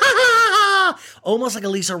 "Ha ha ha ha ha," almost like a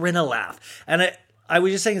Lisa Rinna laugh. And I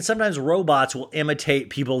was just saying, sometimes robots will imitate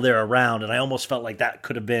people they're around, and I almost felt like that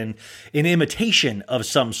could have been an imitation of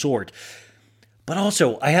some sort. But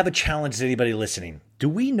also, I have a challenge to anybody listening. Do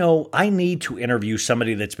we know I need to interview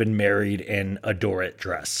somebody that's been married in a Dorit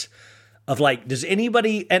dress? Of like, does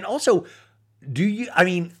anybody, and also,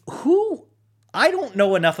 I don't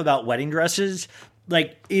know enough about wedding dresses.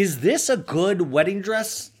 Like, is this a good wedding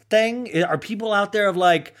dress thing? Are people out there of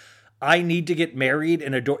like, I need to get married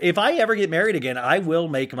in a Dorit? If I ever get married again, I will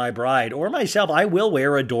make my bride or myself, I will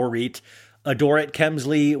wear a Dorit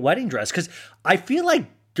Kemsley wedding dress. Because I feel like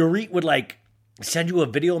Dorit would like, send you a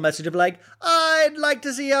video message of like, "I'd like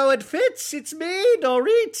to see how it fits. It's me,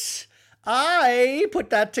 Dorit. I put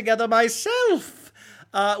that together myself.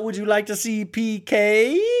 Would you like to see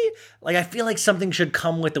PK?" Like, I feel like something should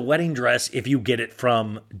come with the wedding dress if you get it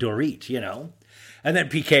from Dorit, you know? And then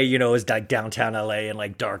PK, you know, is like downtown LA and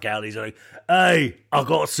like dark alleys. Like, "Hey, I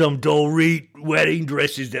got some Dorit wedding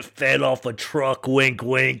dresses that fell off a truck. Wink,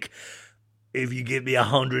 wink. If you give me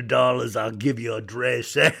 $100, I'll give you a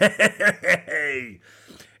dress." Hey,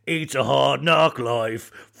 it's a hard knock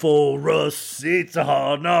life for us. It's a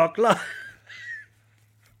hard knock life.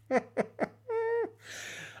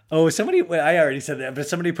 Oh, I already said that, but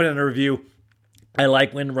somebody put in a review. I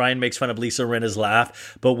like when Ryan makes fun of Lisa Rinna's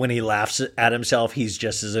laugh, but when he laughs at himself, he's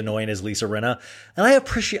just as annoying as Lisa Rinna. And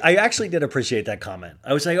I actually did appreciate that comment.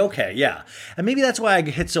 I was like, okay, yeah. And maybe that's why I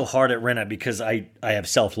hit so hard at Rinna, because I have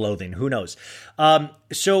self-loathing. Who knows?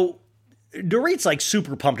 So Dorit's like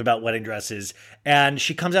super pumped about wedding dresses, and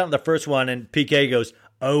she comes out in the first one, and PK goes,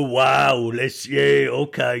 oh, wow,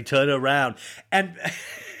 okay, turn around. And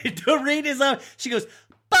Dorit is up, she goes,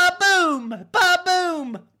 ba-boom,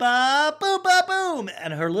 ba-boom, ba-boom, ba-boom.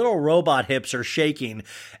 And her little robot hips are shaking,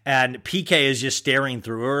 and PK is just staring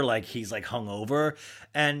through her like he's like hungover.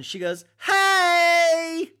 And she goes,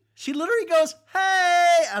 hey! She literally goes,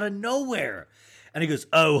 hey! Out of nowhere. And he goes,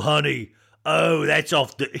 oh, honey, oh,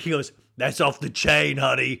 he goes, that's off the chain,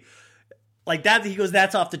 honey. Like that, he goes,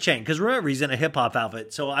 that's off the chain. Because remember, he's in a hip-hop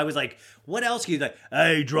outfit. So I was like, what else? He's like,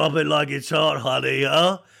 hey, drop it like it's hot, honey,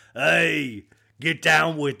 huh? Hey, get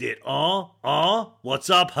down with it, what's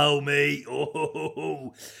up, homie?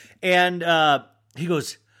 Oh. And he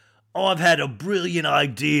goes, oh, I've had a brilliant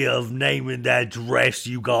idea of naming that dress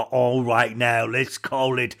you got on right now. Let's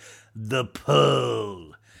call it the Pearl.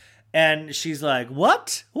 And she's like,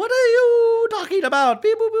 what? What are you talking about?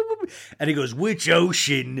 Beep, boop, boop, boop. And he goes, which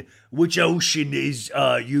ocean is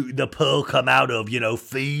the pearl come out of,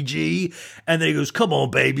 Fiji? And then he goes, come on,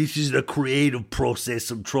 baby, this is the creative process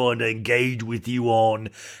I'm trying to engage with you on.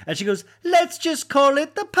 And she goes, let's just call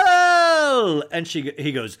it the Pearl. And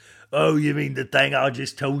he goes, oh, you mean the thing I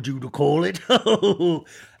just told you to call it?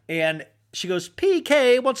 And she goes,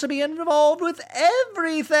 PK wants to be involved with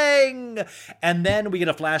everything. And then we get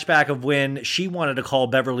a flashback of when she wanted to call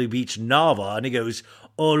Beverly Beach Nava. And he goes,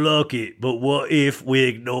 oh, look it, but what if we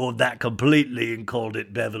ignored that completely and called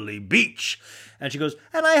it Beverly Beach? And she goes,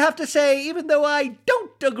 and I have to say, even though I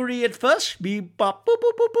don't agree at first, beep, bop, boop,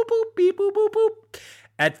 boop, boop, boop, boop, beep, boop, boop, boop.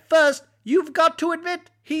 At first, you've got to admit,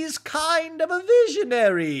 he's kind of a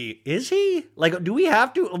visionary. Is he? Like, do we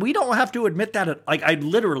have to? We don't have to admit that. Like,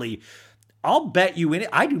 I'll bet you in it.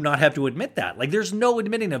 I do not have to admit that. Like, there's no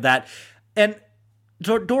admitting of that. And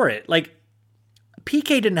Dorit, like, PK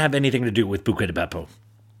didn't have anything to do with Buca de Beppo.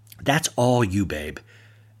 That's all you, babe.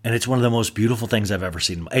 And it's one of the most beautiful things I've ever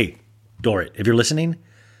seen. Hey, Dorit, if you're listening,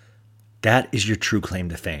 that is your true claim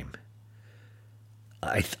to fame.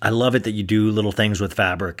 I love it that you do little things with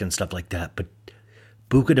fabric and stuff like that. But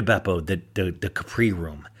Buca de Beppo, the Capri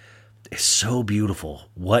room, is so beautiful.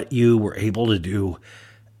 What you were able to do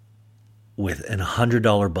with an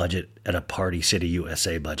 $100 budget at a Party City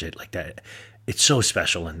USA budget like that. It's so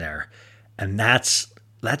special in there. And that's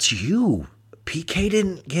you. PK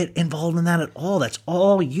didn't get involved in that at all. That's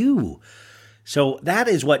all you. So that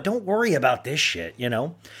is don't worry about this shit,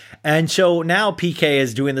 And so now PK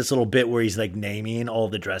is doing this little bit where he's like naming all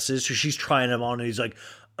the dresses. So she's trying them on and he's like,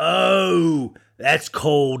 oh, that's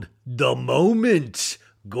called The Moment.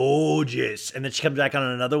 Gorgeous. And then she comes back on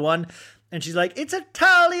another one. And she's like, it's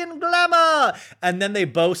Italian glamour. And then they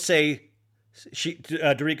both say,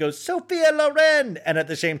 Dorit goes, Sophia Loren. And at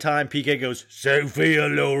the same time, PK goes, Sophia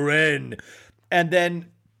Loren. And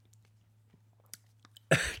then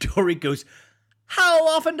Dorit goes, how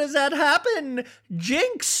often does that happen?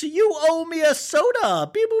 Jinx, you owe me a soda.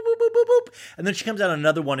 Beep, boop, boop, boop, boop, boop. And then she comes out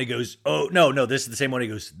another one. He goes, oh, no, this is the same one. He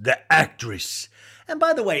goes, the actress. And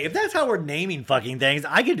by the way, if that's how we're naming fucking things,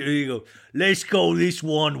 I could do, you go, let's call this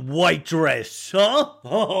one white dress, huh?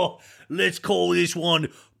 Oh, let's call this one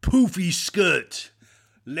poofy skirt.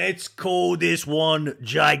 Let's call this one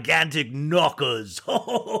gigantic knockers.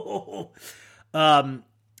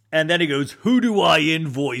 And then he goes, who do I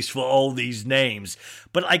invoice for all these names?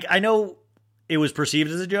 But I know it was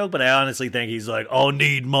perceived as a joke, but I honestly think he's like, I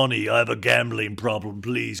need money. I have a gambling problem.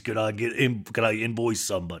 Please, could I invoice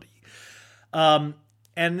somebody? And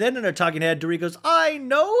then in a talking head, Dorit goes, I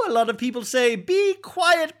know a lot of people say, be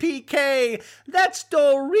quiet, PK. That's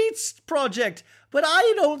Dorit's project, but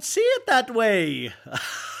I don't see it that way.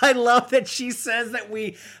 I love that she says that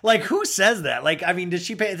who says that? Like, I mean, does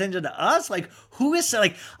she pay attention to us? Like, who is,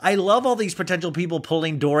 I love all these potential people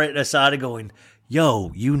pulling Dorit aside and going,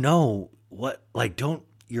 yo, what,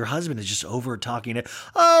 your husband is just over talking it.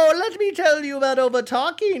 Oh, let me tell you about over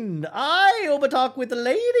talking. I over talk with the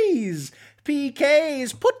ladies. PK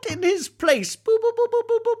is put in his place. Boop, boop, boop, boop,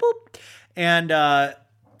 boop, boop, boop. And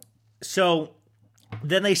so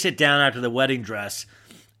then they sit down after the wedding dress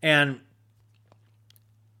and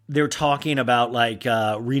they're talking about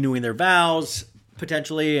renewing their vows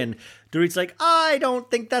potentially. And Dorit's like, I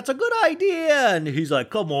don't think that's a good idea. And he's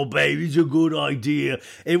like, come on, baby, it's a good idea.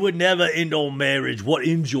 It would never end on marriage. What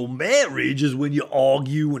ends your marriage is when you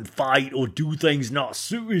argue and fight or do things not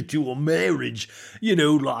suited to a marriage,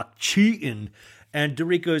 like cheating. And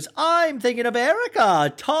Dorit goes, I'm thinking of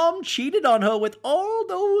Erika. Tom cheated on her with all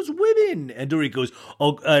those women. And Dorit goes,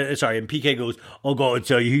 and PK goes, oh, God, I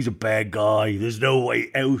tell you, he's a bad guy. There's no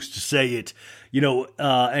way else to say it.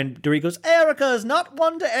 And Dorit goes, Erika is not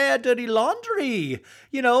one to air dirty laundry.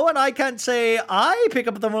 And I can't say I pick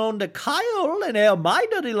up the phone to Kyle and air my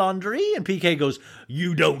dirty laundry. And PK goes,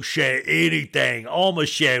 you don't share anything. I'm a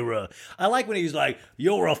sharer. I like when he's like,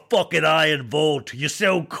 you're a fucking iron vault. You're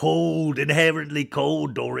so cold, inherently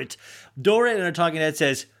cold, Dorit. Dorit in her talking head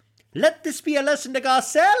says, let this be a lesson to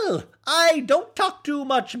Garcelle. I don't talk too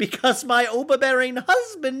much because my overbearing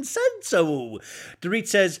husband said so. Dorit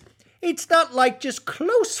says, it's not like just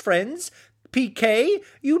close friends. PK,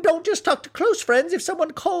 you don't just talk to close friends. If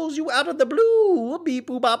someone calls you out of the blue, beep,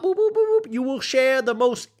 boop, bop, boop, boop, boop, you will share the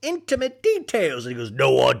most intimate details. And he goes,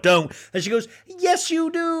 no, I don't. And she goes, yes,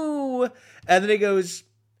 you do. And then he goes,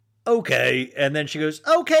 okay. And then she goes,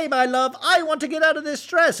 okay, my love, I want to get out of this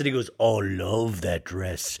dress. And he goes, I love that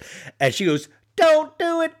dress. And she goes, don't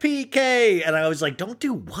do it, PK. And I was like, don't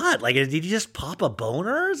do what? Like, did you just pop a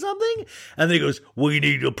boner or something? And then he goes, we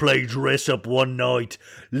need to play dress up one night.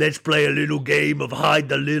 Let's play a little game of hide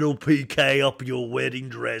the little PK up your wedding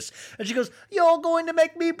dress. And she goes, you're going to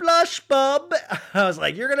make me blush, bub. I was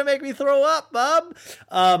like, you're going to make me throw up, bub.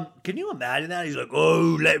 Can you imagine that? He's like,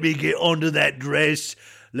 oh, let me get onto that dress.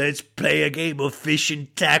 Let's play a game of fish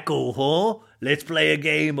and tackle, huh? Let's play a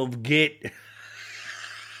game of get...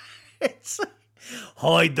 It's...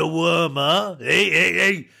 hide the worm, huh?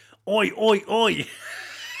 Hey. Oi, oi, oi.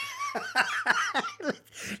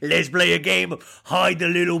 Let's play a game of hide the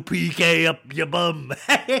little PK up your bum.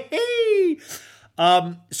 Hey.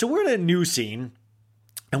 So we're in a new scene,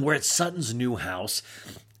 and we're at Sutton's new house.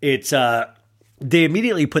 It's, they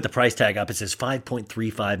immediately put the price tag up. It says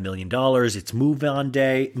 $5.35 million. It's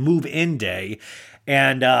move-in day.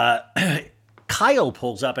 And, Kyle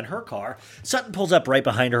pulls up in her car. Sutton pulls up right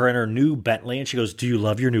behind her in her new Bentley, and she goes, do you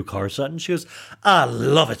love your new car, Sutton? She goes, I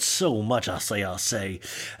love it so much, I'll say.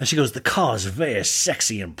 And she goes, the car's very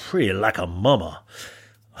sexy and pretty like a mama.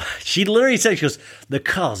 She literally said, she goes, the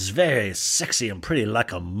car's very sexy and pretty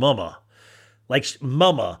like a mama. Like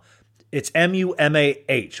mama. It's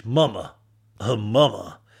M-U-M-A-H. Mama. Her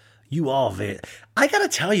mama. You are very... I gotta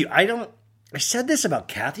tell you, I said this about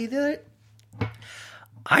Kathy the other day.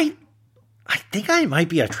 I think I might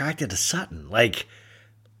be attracted to Sutton. Like,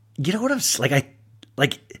 you know what I'm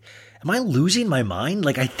am I losing my mind?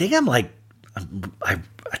 Like, I think I think I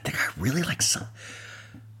really like Sutton.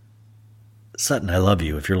 Sutton, I love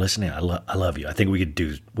you. If you're listening, I love you. I think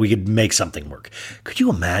we could make something work. Could you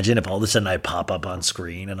imagine if all of a sudden I pop up on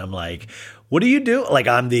screen and I'm like, what do you do? Like,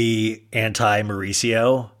 I'm the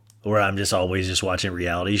anti-Mauricio, where I'm just always just watching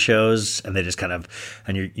reality shows, and they just kind of,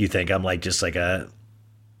 and you think I'm like, just like a,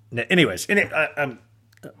 anyways, I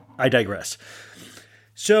digress.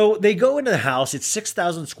 So they go into the house. It's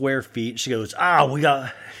 6,000 square feet. She goes, we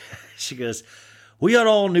got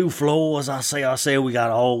all new floors. We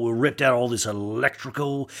ripped out all this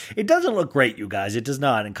electrical. It doesn't look great, you guys. It does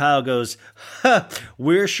not. And Kyle goes,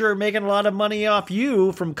 we're sure making a lot of money off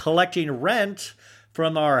you from collecting rent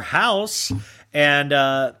from our house. And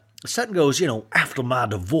Sutton goes, after my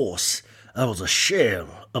divorce, I was a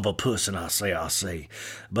shell of a person, I say.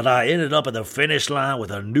 But I ended up at the finish line with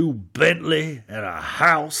a new Bentley and a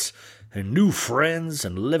house and new friends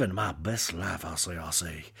and living my best life, I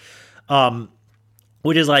say.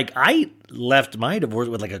 Which is like, I left my divorce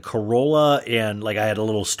with like a Corolla, and like I had a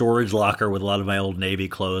little storage locker with a lot of my old Navy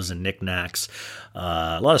clothes and knickknacks.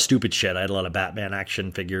 A lot of stupid shit. I had a lot of Batman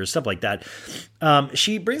action figures, stuff like that.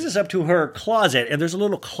 She brings us up to her closet, and there's a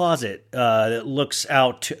little closet that looks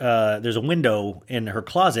out. There's a window in her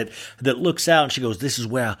closet that looks out, and she goes, this is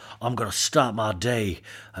where I'm going to start my day.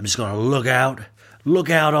 I'm just going to look out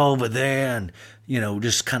over there and,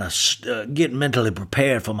 just kind of get mentally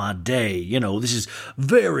prepared for my day. This is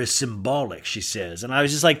very symbolic, she says. And I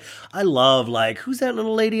was just like, I love, like, who's that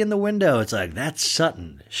little lady in the window? It's like, that's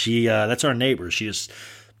Sutton. That's our neighbor. She just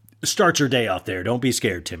starts her day off there. Don't be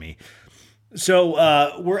scared, Timmy.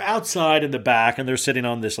 So we're outside in the back, and they're sitting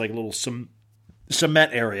on this, like, little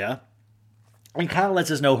cement area. And Kyle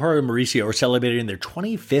lets us know her and Mauricio are celebrating their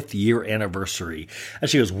 25th year anniversary. And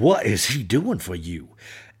she goes, what is he doing for you?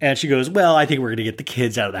 And she goes, well, I think we're going to get the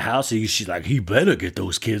kids out of the house. And she's like, he better run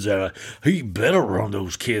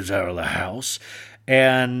those kids out of the house.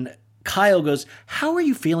 And Kyle goes, how are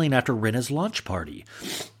you feeling after Rinna's lunch party?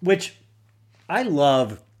 Which I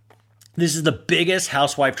love. This is the biggest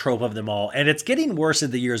housewife trope of them all. And it's getting worse as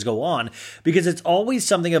the years go on, because it's always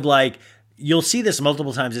something of like, you'll see this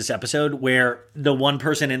multiple times this episode where the one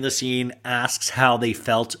person in the scene asks how they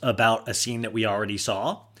felt about a scene that we already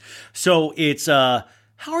saw. So it's, how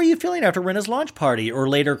are you feeling after Rinna's launch party? Or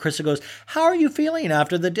later, Krista goes, how are you feeling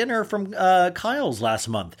after the dinner from Kyle's last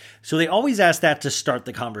month? So they always ask that to start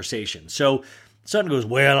the conversation. So Sutton goes,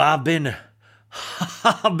 well, I've been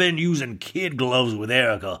using kid gloves with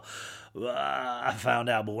Erika. I found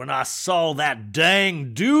out, but when I saw that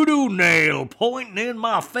dang Doodoo nail pointing in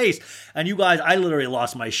my face, and you guys, I literally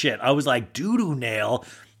lost my shit. I was like, Doodoo nail?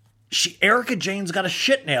 Erika Jane's got a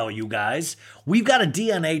shit nail, you guys. We've got to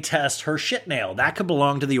DNA test her shit nail. That could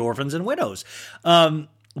belong to the orphans and widows. But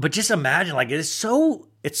just imagine, like, it's so,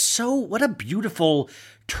 what a beautiful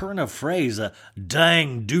turn of phrase, a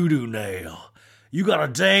dang Doodoo nail. You got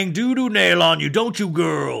a dang Doodoo nail on you, don't you,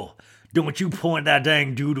 girl? Don't you point that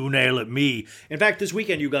dang doodoo nail at me. In fact, this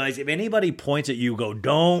weekend, you guys, if anybody points at you, go,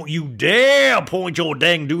 don't you dare point your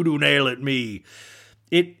dang doodoo nail at me.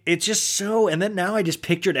 It's just so, and then now I just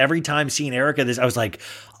pictured every time seeing Erika this, I was like,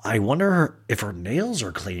 I wonder if her nails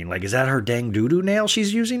are clean. Like, is that her dang doodoo nail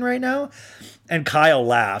she's using right now? And Kyle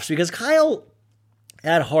laughs because Kyle,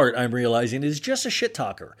 at heart, I'm realizing, is just a shit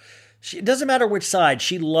talker. It doesn't matter which side,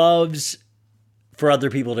 she loves for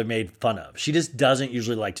other people to be made fun of. She just doesn't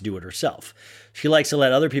usually like to do it herself. She likes to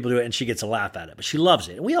let other people do it and she gets a laugh at it, but she loves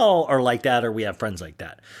it. And we all are like that, or we have friends like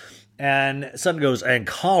that. And Sutton goes, and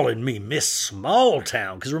calling me Miss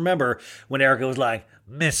Smalltown. Because remember when Erika was like,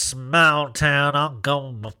 Miss Smalltown, I'm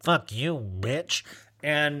gonna fuck you, bitch.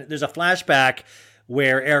 And there's a flashback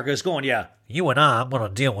where Erika's going, yeah, you and I'm gonna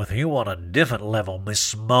deal with you on a different level,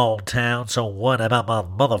 Miss Smalltown. So what about my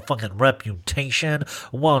motherfucking reputation?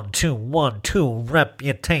 1, 2, 1, 2,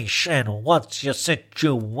 reputation. What's your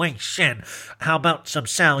situation? How about some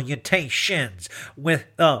salutations with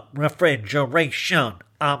a refrigeration?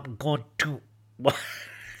 I'm going to...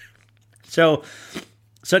 So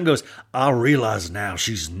Sutton goes, I realize now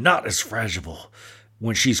she's not as fragile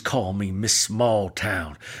when she's called me Miss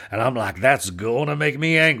Smalltown. And I'm like, that's going to make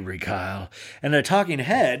me angry, Kyle. And the talking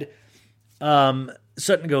head,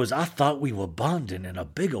 Sutton goes, I thought we were bonding in a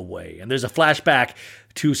bigger way. And there's a flashback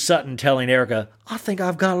to Sutton telling Erika, I think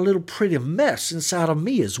I've got a little pretty mess inside of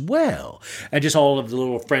me as well. And just all of the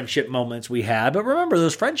little friendship moments we had. But remember,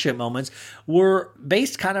 those friendship moments were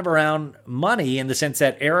based kind of around money in the sense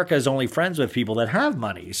that Erika is only friends with people that have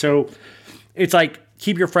money. So it's like,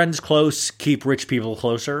 keep your friends close, keep rich people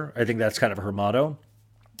closer. I think that's kind of her motto.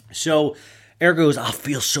 So Erika goes,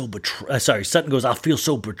 Sutton goes, I feel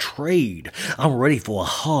so betrayed. I'm ready for a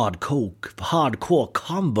hardcore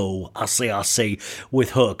combo, I say,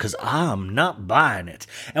 with her, because I'm not buying it.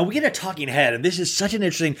 And we get a talking head, and this is such an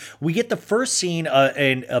interesting, we get the first scene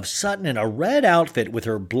of Sutton in a red outfit with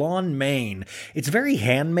her blonde mane. It's very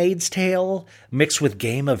Handmaid's Tale mixed with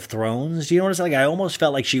Game of Thrones. Do you know what it's like? I almost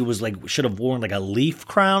felt like she was like, should have worn like a leaf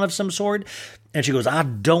crown of some sort. And she goes, I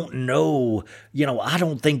don't know, I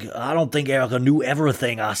don't think Erika knew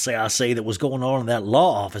everything I say that was going on in that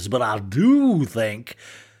law office, but I do think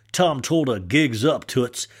Tom told her, gigs up,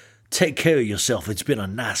 toots, take care of yourself. It's been a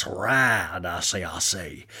nice ride, I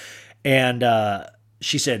say. And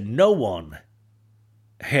she said, no one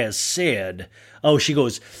has said, she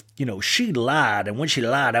goes, she lied, and when she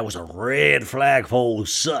lied, that was a red flag for old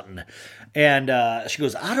Sutton. And she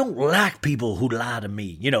goes, I don't like people who lie to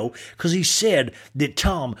me, because he said that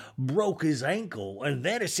Tom broke his ankle, and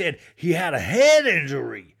then it said he had a head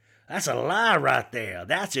injury. That's a lie right there.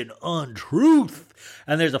 That's an untruth.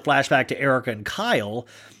 And there's a flashback to Erika and Kyle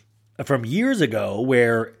from years ago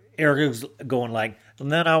where Erika's going like,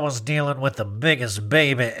 and then I was dealing with the biggest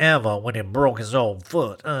baby ever when he broke his old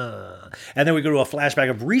foot. And then we go to a flashback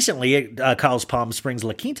of recently at Kyle's Palm Springs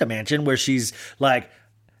La Quinta mansion where she's like,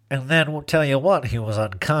 and then we'll tell you what, he was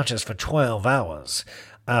unconscious for 12 hours.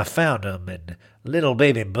 I found him, and little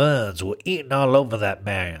baby birds were eating all over that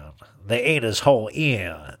man. They ate his whole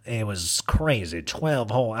ear. It was crazy. 12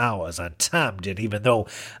 whole hours. I timed it, even though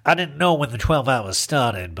I didn't know when the 12 hours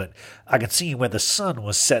started, but I could see where the sun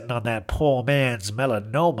was setting on that poor man's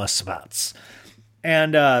melanoma spots.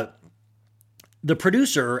 And the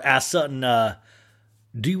producer asked Sutton,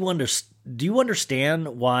 do you understand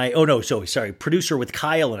why... Oh, no, sorry. Producer with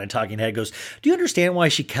Kyle and a talking head goes, do you understand why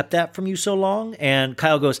she kept that from you so long? And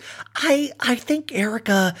Kyle goes, I think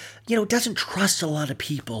Erika, doesn't trust a lot of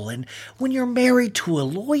people. And when you're married to a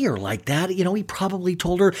lawyer like that, he probably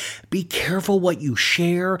told her, be careful what you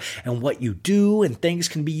share and what you do, and things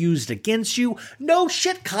can be used against you. No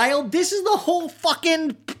shit, Kyle. This is the whole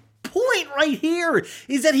fucking point right here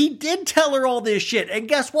is that he did tell her all this shit. And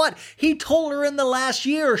guess what? He told her in the last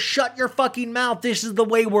year, shut your fucking mouth. This is the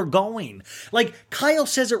way we're going. Like, Kyle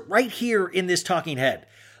says it right here in this talking head.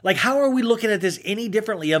 Like, how are we looking at this any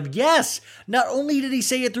differently? Of yes, not only did he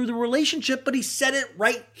say it through the relationship, but he said it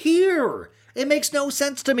right here. It makes no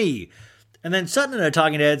sense to me. And then Sutton in a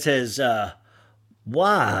talking head says,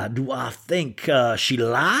 why do I think she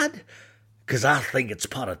lied? Because I think it's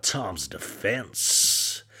part of Tom's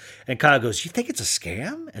defense. And Kyle goes, you think it's a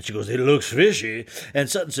scam? And she goes, it looks fishy. And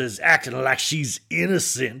Sutton says, acting like she's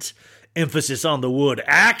innocent. Emphasis on the word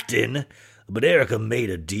acting. But Erika made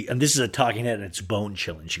a deal. And this is a talking head and it's bone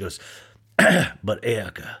chilling. She goes, but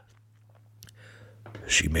Erika,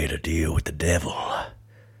 she made a deal with the devil.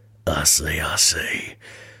 I say.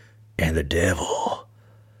 And the devil.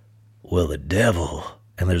 Well, the devil.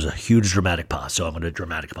 And there's a huge dramatic pause. So I'm going to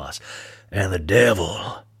dramatic pause. And the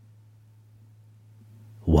devil.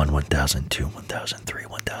 1, 1,000, 2, 1,000, 3,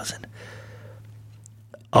 1,000.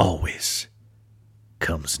 Always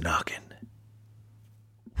comes knocking.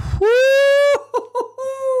 Woo!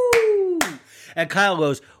 And Kyle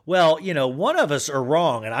goes, well, one of us are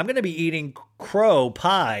wrong, and I'm going to be eating crow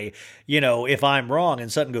pie, if I'm wrong.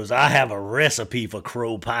 And Sutton goes, I have a recipe for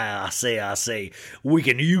crow pie. I say, we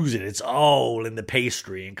can use it. It's all in the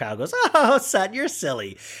pastry. And Kyle goes, oh, Sutton, you're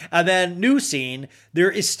silly. And then new scene, there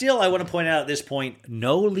is still, I want to point out at this point,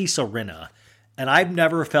 no Lisa Rinna. And I've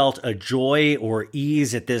never felt a joy or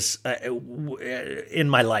ease at this in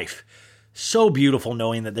my life. So beautiful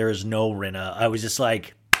knowing that there is no Rinna. I was just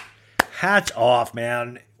like, hats off,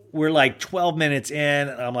 man. We're like 12 minutes in,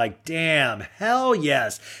 and I'm like, damn, hell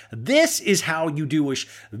yes. This is how you do it.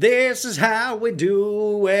 This is how we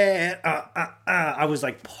do it. I was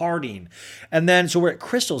like partying. And then, so we're at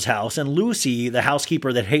Crystal's house, and Lucy, the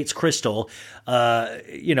housekeeper that hates Crystal,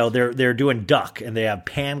 they're doing duck, and they have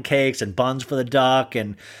pancakes and buns for the duck,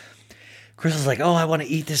 and Crystal's like, oh, I want to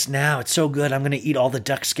eat this now. It's so good. I'm going to eat all the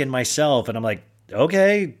duck skin myself. And I'm like,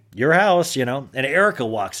 okay, your house, And Erika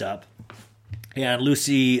walks up. And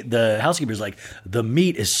Lucy, the housekeeper's like, the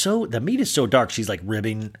meat is so dark. She's like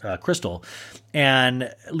ribbing Crystal.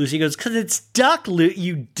 And Lucy goes, because it's duck,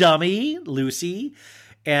 you dummy, Lucy.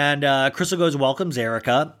 And Crystal goes, welcomes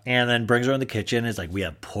Erika, and then brings her in the kitchen. It's like, we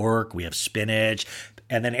have pork, we have spinach.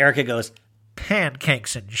 And then Erika goes,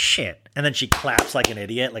 pancakes and shit. And then she claps like an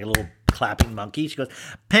idiot, like a little clapping monkey. She goes,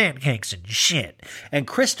 pancakes and shit. And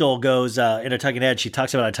Crystal goes, in a talking head, she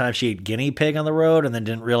talks about a time she ate guinea pig on the road and then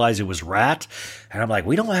didn't realize it was rat. And I'm like,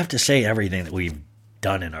 we don't have to say everything that we've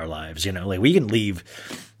done in our lives, like we can leave.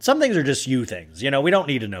 Some things are just you things, we don't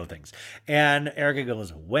need to know things. And Erika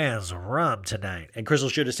goes, where's Rum tonight? And Crystal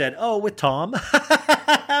should have said, oh, with Tom.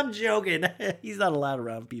 I'm joking. He's not allowed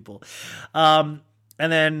around people. And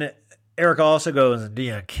then Erika also goes, do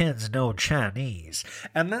your kids know Chinese?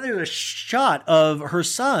 And then there's a shot of her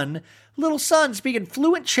little son speaking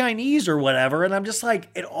fluent Chinese or whatever. And I'm just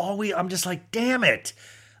like, damn it.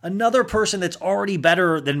 Another person that's already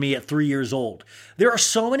better than me at 3 years old. There are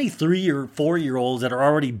so many 3 or 4 year olds that are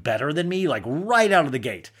already better than me, like right out of the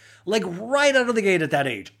gate. Like right out of the gate at that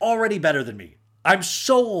age, already better than me. I'm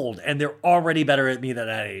so old and they're already better at me than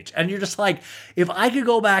that age. And you're just like, if I could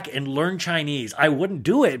go back and learn Chinese, I wouldn't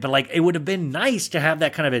do it. But like, it would have been nice to have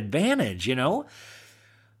that kind of advantage,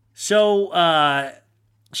 So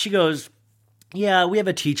she goes, yeah, we have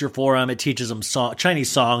a teacher for them. It teaches them Chinese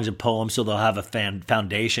songs and poems so they'll have a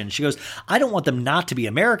foundation. She goes, I don't want them not to be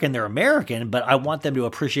American. They're American, but I want them to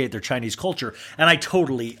appreciate their Chinese culture. And I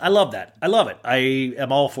love that. I love it. I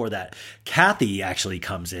am all for that. Kathy actually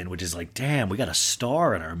comes in, which is like, damn, we got a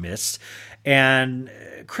star in our midst. And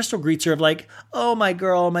Crystal greets her of like, oh, my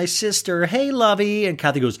girl, my sister. Hey, lovey. And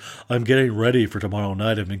Kathy goes, I'm getting ready for tomorrow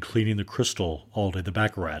night. I've been cleaning the crystal all day. The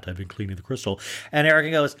baccarat. I've been cleaning the crystal. And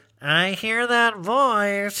Erika goes, I hear that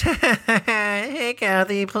voice. Hey,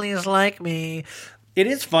 Kathy, please like me. It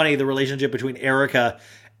is funny, the relationship between Erika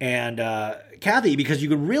and Kathy, because you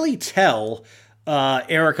can really tell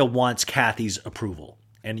Erika wants Kathy's approval.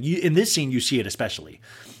 And in this scene, you see it especially.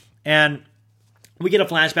 And we get a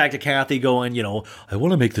flashback to Kathy going, I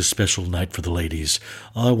want to make this special night for the ladies.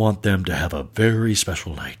 I want them to have a very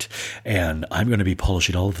special night. And I'm going to be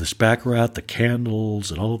polishing all of this baccarat, the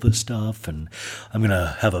candles, and all of this stuff. And I'm going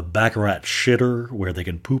to have a baccarat shitter where they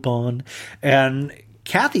can poop on. And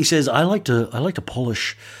Kathy says, I like to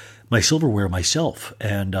polish my silverware myself.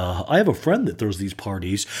 And I have a friend that throws these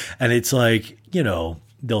parties. And it's like,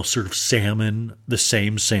 they'll serve the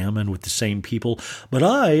same salmon with the same people. But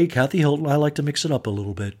Kathy Hilton, I like to mix it up a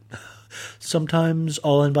little bit. sometimes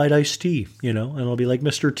I'll invite iced tea, and I'll be like,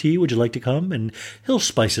 Mr. T, would you like to come? And he'll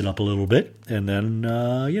spice it up a little bit. And then,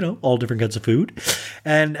 all different kinds of food.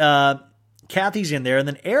 And Kathy's in there. And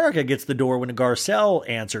then Erika gets the door when Garcelle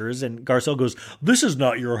answers. And Garcelle goes, this is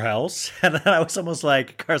not your house. And then I was almost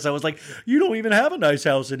like, Garcelle was like, you don't even have a nice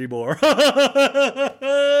house anymore.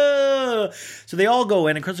 So they all go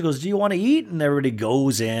in. And Crystal goes, do you want to eat? And everybody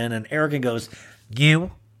goes in. And Erika goes,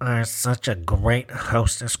 you are such a great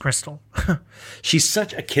hostess, Crystal. She's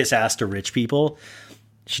such a kiss ass to rich people.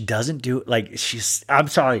 She doesn't do I'm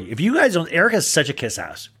sorry. If you guys don't, Erika's such a kiss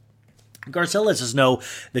ass. Garcelle lets us know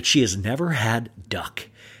that she has never had duck.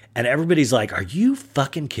 And everybody's like, are you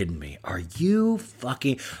fucking kidding me? Are you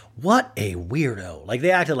fucking, what a weirdo. Like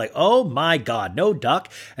they acted like, oh my God, no duck.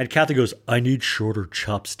 And Kathy goes, I need shorter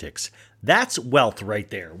chopsticks. That's wealth right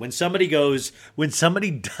there. When somebody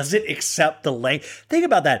doesn't accept the length, think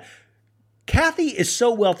about that. Kathy is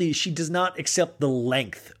so wealthy, she does not accept the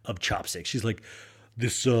length of chopsticks. She's like,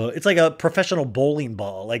 it's like a professional bowling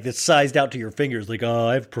ball, like that's sized out to your fingers. Like,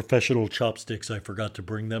 I have professional chopsticks. I forgot to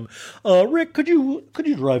bring them. Rick, could you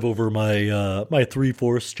drive over my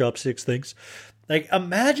 3/4 chopsticks things? Like,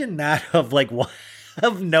 imagine that of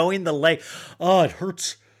knowing the length. Oh, it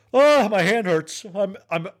hurts. Oh, my hand hurts.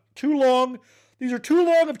 I'm too long. These are too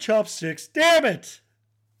long of chopsticks. Damn it.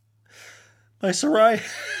 My psoriasis.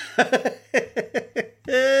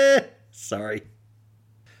 Sorry.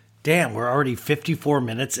 Damn, we're already 54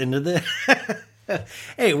 minutes into this.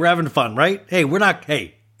 Hey, we're having fun, right? Hey, we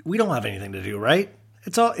don't have anything to do, right?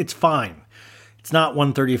 It's fine. It's not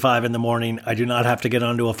 1:35 in the morning. I do not have to get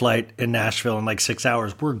onto a flight in Nashville in like 6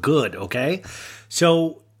 hours. We're good, okay?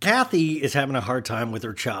 So Kathy is having a hard time with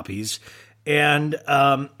her choppies, and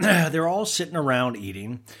they're all sitting around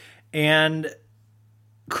eating, and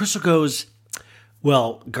Crystal goes,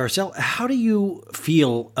 well, Garcelle, how do you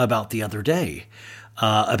feel about the other day?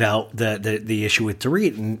 About the issue with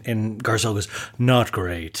Dorit, and Garcelle goes, not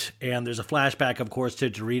great. And there's a flashback, of course, to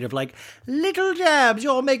Dorit of like, little jabs,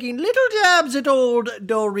 you're making little jabs at old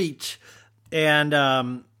Dorit.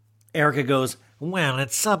 And Erika goes, well,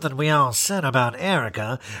 it's something we all said about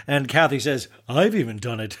Erika. And Kathy says, I've even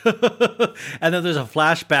done it. And then there's a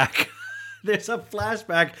flashback. There's a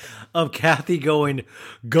flashback of Kathy going,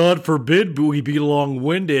 God forbid we be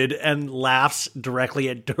long-winded, and laughs directly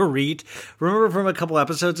at Dorit. Remember from a couple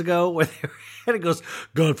episodes ago where and it goes,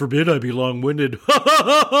 God forbid I be long-winded.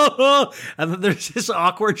 And then there's this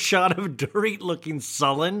awkward shot of Dorit looking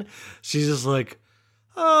sullen. She's just like,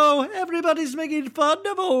 oh, everybody's making fun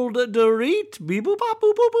of old Dorit. Beep, boop, bop,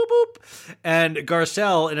 boop, boop, boop, boop. And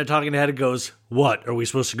Garcelle, in a talking head, goes, what, are we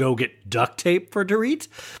supposed to go get duct tape for Dorit?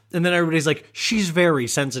 And then everybody's like, she's very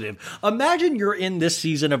sensitive. Imagine you're in this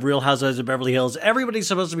season of Real Housewives of Beverly Hills. Everybody's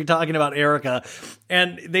supposed to be talking about Erika,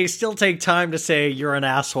 and they still take time to say you're an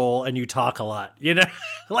asshole and you talk a lot.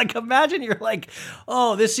 Like, imagine you're like,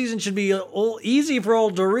 oh, this season should be easy for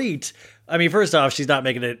old Dorit. I mean, first off, she's not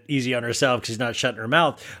making it easy on herself because she's not shutting her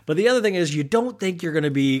mouth. But the other thing is, you don't think you're going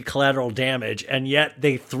to be collateral damage, and yet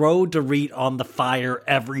they throw Dorit on the fire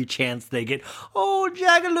every chance they get. Oh,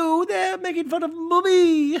 Jagaloo, they're making fun of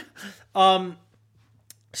Mummy.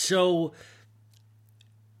 So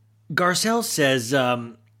Garcelle says,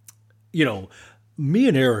 me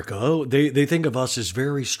and Erika, they think of us as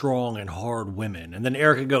very strong and hard women. And then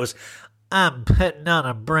Erika goes, I'm putting on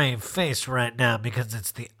a brave face right now because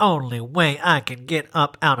it's the only way I can get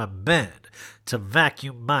up out of bed to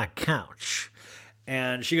vacuum my couch.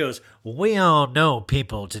 And she goes, we all know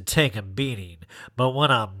people to take a beating, but what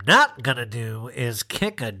I'm not gonna do is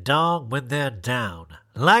kick a dog when they're down.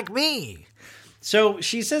 Like me. So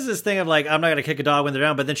she says this thing of like, I'm not going to kick a dog when they're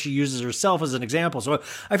down, but then she uses herself as an example. So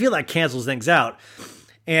I feel that cancels things out.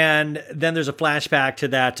 And then there's a flashback to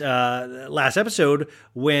that last episode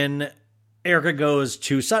when Erika goes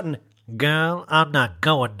to Sutton. Girl, I'm not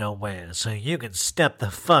going nowhere, so you can step the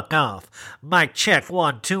fuck off. Mic check,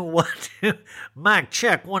 1, 2, 1, 2. Mic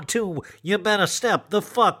check, 1, 2. You better step the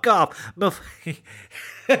fuck off.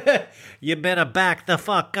 You better back the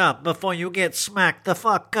fuck up before you get smacked the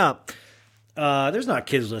fuck up. There's not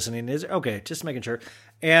kids listening, is there? Okay, just making sure.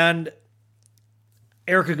 And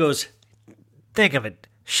Erika goes, think of it.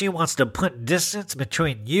 She wants to put distance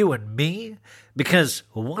between you and me? Because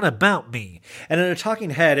what about me? And in a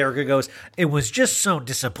talking head, Erika goes, it was just so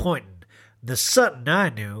disappointing. The Sutton I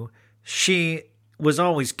knew, she was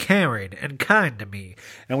always caring and kind to me.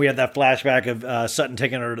 And we had that flashback of Sutton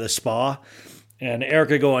taking her to the spa. And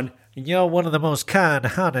Erika going, you're one of the most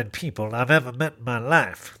kind-hearted people I've ever met in my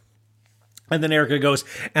life. And then Erika goes,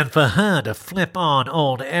 and for her to flip on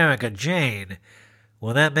old Erika Jane,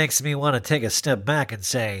 well, that makes me want to take a step back and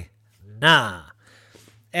say, Nah.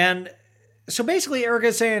 And so basically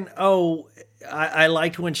Erika's saying, oh, I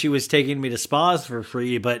liked when she was taking me to spas for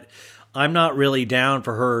free, but I'm not really down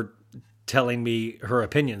for her telling me her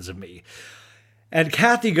opinions of me. And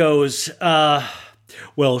Kathy goes,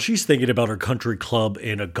 well, she's thinking about her country club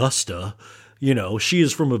in Augusta. You know, she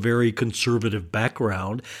is from a very conservative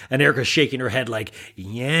background. And Erika's shaking her head like,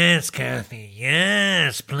 yes, Kathy,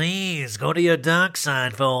 yes, please, go to your dark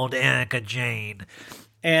side for old Erika Jane.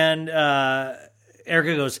 And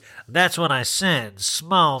Erika goes, that's what I said,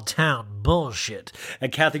 small town bullshit.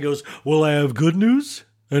 And Kathy goes, well, I have good news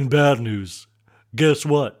and bad news. Guess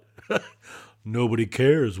what? Nobody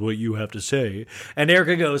cares what you have to say. And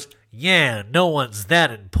Erika goes, yeah, no one's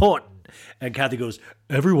that important. And Kathy goes,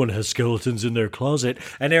 everyone has skeletons in their closet.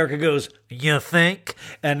 And Erika goes, you think?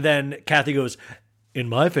 And then Kathy goes, in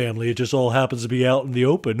my family, it just all happens to be out in the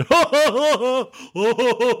open.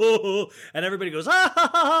 And everybody goes, ha ha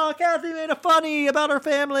ha, Kathy made a funny about her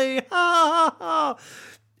family. Ha ha ha.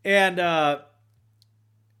 And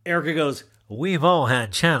Erika goes, we've all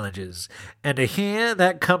had challenges. And to hear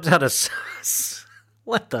that comes out of...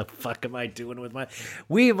 what the fuck am I doing with my...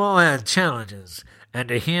 We've all had challenges. And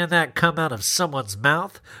to hear that come out of someone's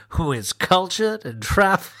mouth who is cultured and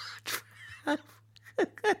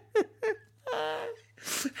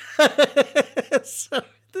so,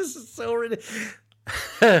 this is so ridiculous.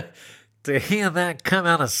 To hear that come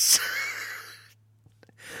out of...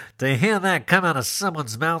 to hear that come out of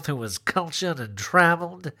someone's mouth who is cultured and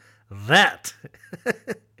traveled, that...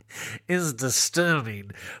 is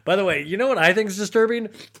disturbing. By the way, you know what I think is disturbing?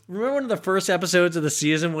 Remember one of the first episodes of the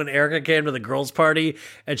season when Erika came to the girls' party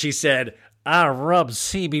and she said, I rub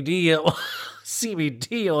CBD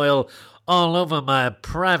oil all over my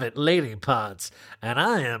private lady parts, and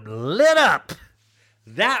I am lit up.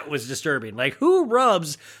 That was disturbing. Like, who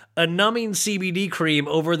rubs a numbing CBD cream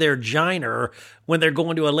over their giner when they're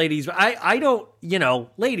going to a ladies? I don't,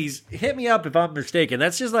 ladies, hit me up if I'm mistaken.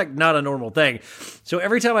 That's just like not a normal thing. So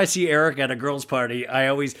every time I see Erika at a girl's party,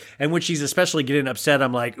 and when she's especially getting upset,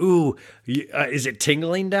 I'm like, ooh, is it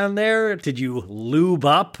tingling down there? Did you lube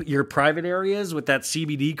up your private areas with that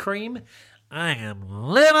CBD cream? I am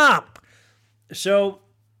lit up. So,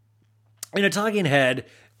 in a talking head,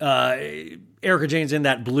 Erika Jane's in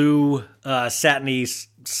that blue, satiny,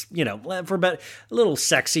 for about a little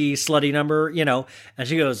sexy, slutty number, and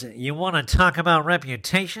she goes, you want to talk about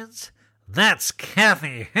reputations? That's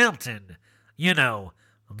Kathy Hilton.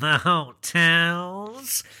 The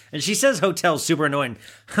hotels. And she says hotels super annoying.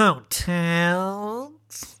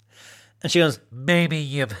 Hotels? And she goes, maybe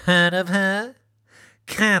you've heard of her?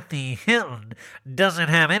 Kathy Hilton doesn't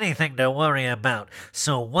have anything to worry about,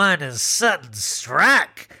 so why does Sutton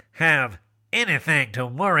Strike have anything to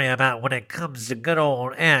worry about when it comes to good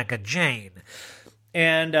old Erika Jane?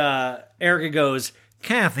 And Erika goes,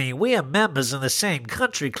 Kathy, we are members of the same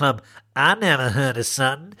country club. I never heard of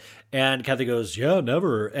Sutton. And Kathy goes, yeah,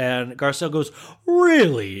 never. And Garcelle goes,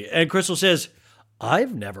 really? And Crystal says,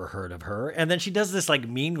 I've never heard of her. And then she does this like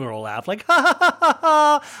mean girl laugh, like, ha ha ha ha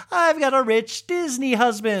ha, I've got a rich Disney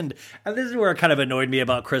husband. And this is where it kind of annoyed me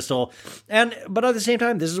about Crystal. But at the same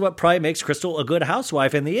time, this is what probably makes Crystal a good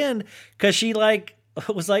housewife in the end, because she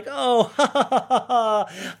was like, oh, ha ha ha ha,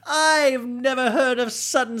 I've never heard of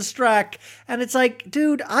Sutton Stracke. And it's like,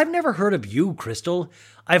 dude, I've never heard of you, Crystal.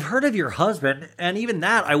 I've heard of your husband, and even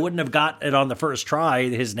that, I wouldn't have got it on the first try,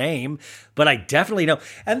 his name, but I definitely know.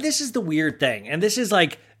 And this is the weird thing, and this is I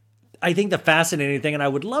think the fascinating thing, and I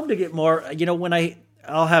would love to get more, when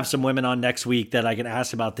I'll have some women on next week that I can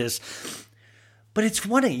ask about this, but it's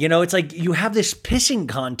funny, it's like you have this pissing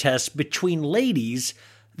contest between ladies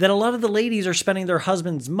that a lot of the ladies are spending their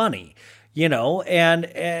husband's money. And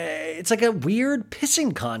it's like a weird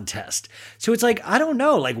pissing contest. So it's like, I don't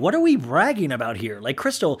know, what are we bragging about here? Like,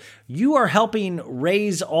 Crystal, you are helping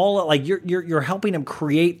raise you're helping him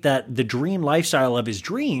create the dream lifestyle of his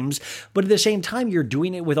dreams, but at the same time, you're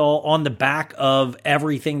doing it with all on the back of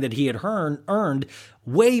everything that he had earned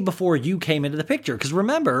way before you came into the picture. Because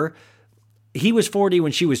remember, he was 40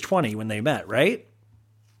 when she was 20 when they met, right?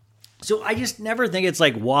 So I just never think it's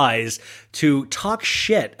wise to talk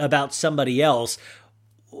shit about somebody else.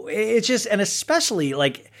 It's just, and especially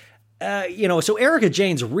so Erika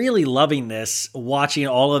Jane's really loving this, watching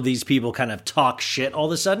all of these people kind of talk shit all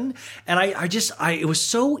of a sudden. And it was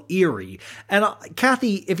so eerie. And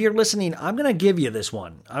Kathy, if you're listening, I'm going to give you this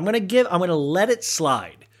one. I'm going to let it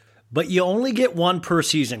slide, but you only get one per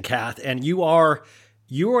season, Kath. And you're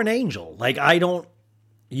an angel.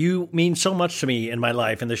 You mean so much to me in my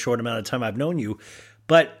life in the short amount of time I've known you,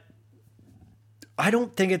 but I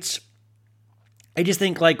don't think I just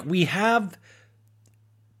think we have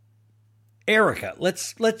Erika.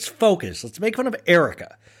 Let's focus. Let's make fun of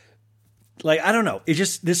Erika. Like, I don't know. It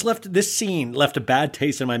just, this scene left a bad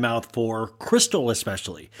taste in my mouth for Crystal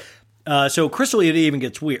especially. So Crystal, it even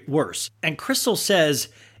gets worse. And Crystal says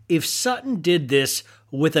if Sutton did this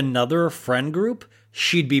with another friend group,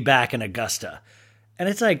 she'd be back in Augusta. And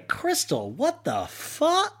it's like, Crystal, what the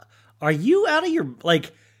fuck? Are you out of your,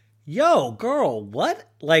 like, yo, girl, what?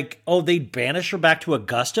 Like, oh, they'd banish her back to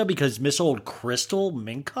Augusta because Miss Old Crystal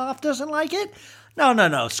Minkoff doesn't like it?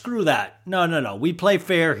 No, screw that. No, we play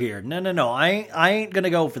fair here. No, I ain't gonna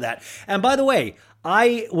go for that. And by the way,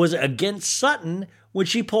 I was against Sutton when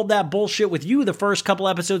she pulled that bullshit with you the first couple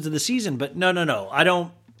episodes of the season, but no, I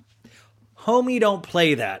don't, homie, don't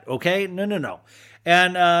play that, okay? No.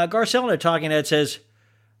 And Garcelle in a talking head says,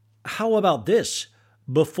 how about this?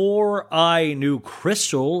 Before I knew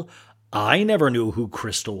Crystal, I never knew who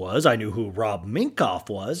Crystal was. I knew who Rob Minkoff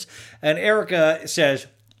was. And Erika says,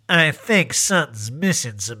 I think Sutton's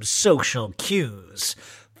missing some social cues.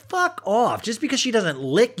 Fuck off. Just because she doesn't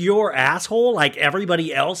lick your asshole like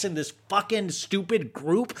everybody else in this fucking stupid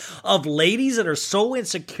group of ladies that are so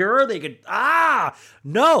insecure they could...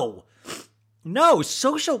 No,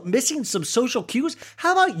 missing some social cues?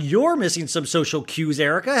 How about you're missing some social cues,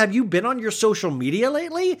 Erika? Have you been on your social media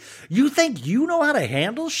lately? You think you know how to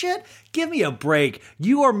handle shit? Give me a break.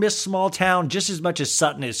 You are Miss Small Town just as much as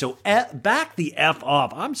Sutton is, so back the F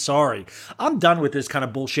off. I'm sorry. I'm done with this kind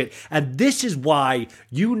of bullshit, and this is why,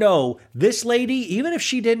 you know, this lady, even if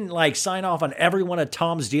she didn't, like, sign off on every one of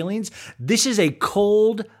Tom's dealings, this is a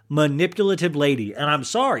cold, manipulative lady, and I'm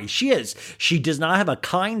sorry, she is. She does not have a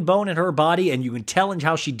kind bone in her body, and you can tell in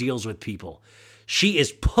how she deals with people. She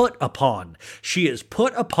is put upon. She is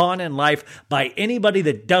put upon in life by anybody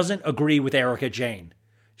that doesn't agree with Erika Jayne.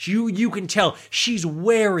 You can tell she's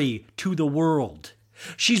wary to the world.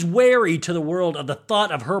 She's wary to the world of the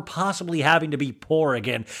thought of her possibly having to be poor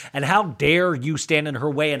again. And how dare you stand in her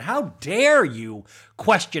way, and how dare you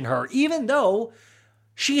question her, even though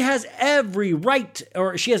she has every right,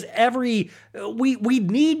 or she has every... We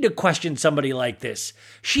need to question somebody like this.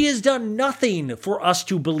 She has done nothing for us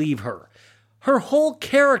to believe her. Her whole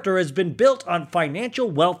character has been built on financial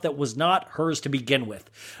wealth that was not hers to begin with.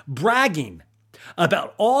 Bragging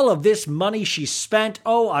about all of this money she spent.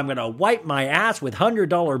 Oh, I'm going to wipe my ass with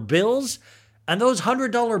 $100 bills. And those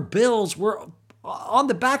 $100 bills were on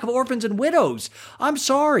the back of orphans and widows. I'm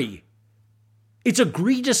sorry. It's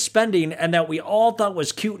egregious spending, and that we all thought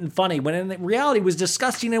was cute and funny, when in reality it was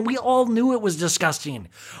disgusting, and we all knew it was disgusting.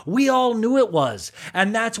 We all knew it was.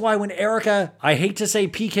 And that's why when Erika, I hate to say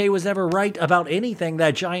PK was never right about anything,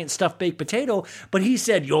 that giant stuffed baked potato, but he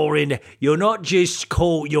said, you're not just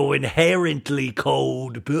cold, you're inherently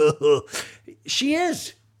cold. She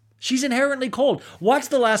is. She's inherently cold. Watch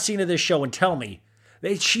the last scene of this show and tell me.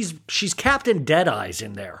 She's Captain Deadeyes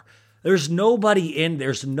in there. There's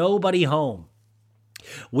nobody home.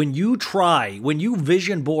 When you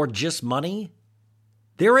vision board just money,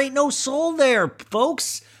 there ain't no soul there,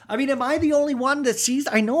 folks. I mean, am I the only one that sees?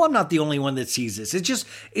 I know I'm not the only one that sees this.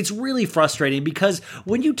 It's really frustrating, because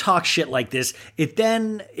when you talk shit like this, it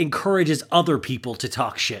then encourages other people to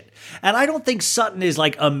talk shit. And I don't think Sutton is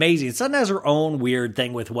like amazing. Sutton has her own weird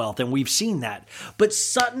thing with wealth, and we've seen that. But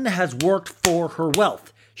Sutton has worked for her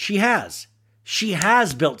wealth. She has. She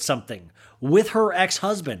has built something with her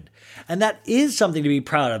ex-husband. And that is something to be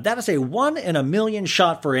proud of. That is a 1 in a million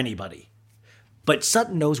shot for anybody. But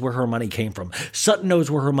Sutton knows where her money came from. Sutton knows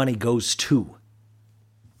where her money goes to.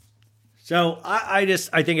 So I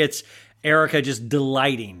think it's Erika just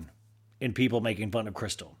delighting in people making fun of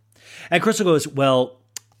Crystal. And Crystal goes, well,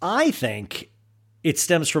 I think it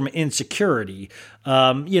stems from insecurity.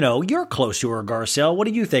 You're close to her, Garcelle. What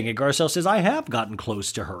do you think? And Garcelle says, I have gotten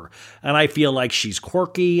close to her. And I feel like she's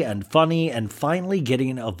quirky and funny and finally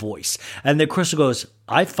getting a voice. And then Crystal goes,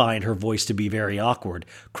 I find her voice to be very awkward.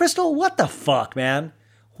 Crystal, what the fuck, man?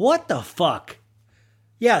 What the fuck?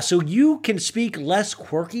 Yeah, so you can speak less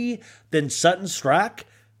quirky than Sutton Strack,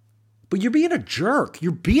 but you're being a jerk.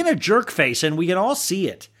 You're being a jerk face, and we can all see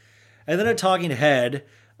it. And then a talking head...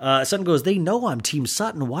 Sutton goes, they know I'm Team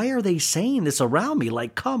Sutton. Why are they saying this around me?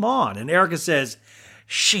 Like, come on. And Erika says,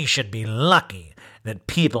 she should be lucky that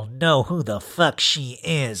people know who the fuck she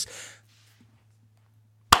is.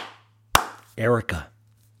 Erika,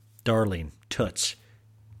 darling, toots.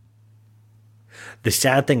 The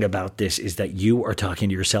sad thing about this is that you are talking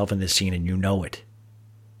to yourself in this scene, and you know it.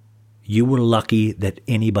 You were lucky that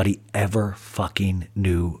anybody ever fucking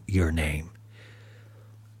knew your name.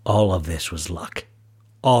 All of this was luck.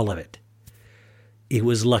 All of it. It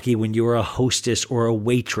was lucky when you were a hostess or a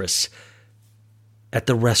waitress at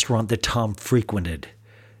the restaurant that Tom frequented,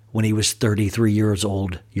 when he was 33 years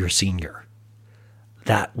old, your senior.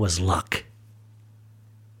 That was luck.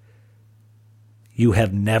 You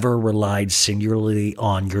have never relied singularly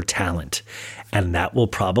on your talent, and that will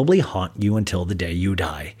probably haunt you until the day you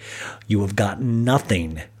die. You have got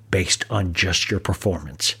nothing based on just your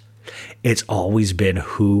performance. It's always been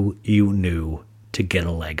who you knew to get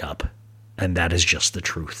a leg up, and that is just the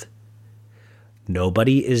truth.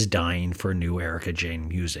 Nobody is dying for new Erika Jayne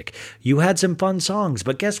music. You had some fun songs,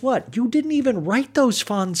 but guess what? You didn't even write those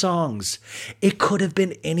fun songs. It could have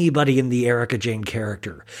been anybody in the Erika Jayne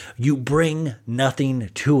character. You bring nothing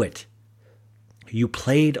to it. You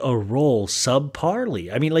played a role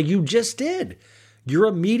subparly. I mean, like you just did. You're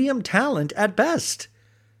a medium talent at best.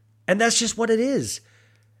 And that's just what it is.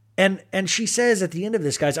 And she says at the end of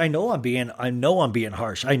this, guys, I know I'm being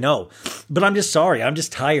harsh. I know. But I'm just sorry. I'm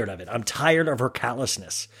just tired of it. I'm tired of her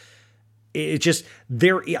callousness.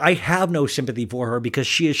 I have no sympathy for her because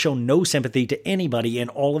she has shown no sympathy to anybody in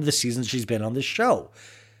all of the seasons she's been on this show.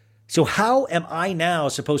 So how am I now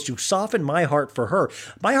supposed to soften my heart for her?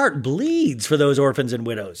 My heart bleeds for those orphans and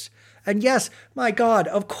widows. And yes, my God,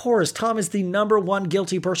 of course, Tom is the number one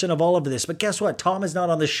guilty person of all of this. But guess what? Tom is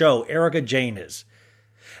not on the show. Erika Jayne is.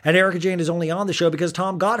 And Erika Jayne is only on the show because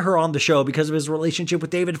Tom got her on the show because of his relationship with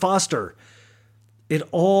David Foster. It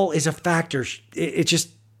all is a factor.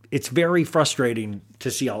 It's very frustrating to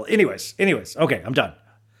see all. Anyways, okay, I'm done.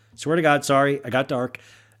 Swear to God, sorry, I got dark.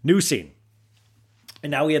 New scene. And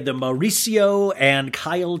now we have the Mauricio and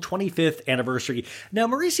Kyle 25th anniversary. Now,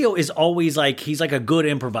 Mauricio is always he's like a good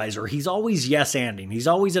improviser. He's always yes-anding. He's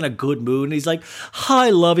always in a good mood. And he's like, hi,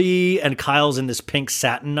 lovey. And Kyle's in this pink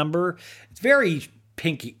satin number. It's very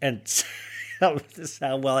pinky, and this is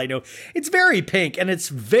how well I know. It's very pink, and it's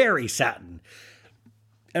very satin.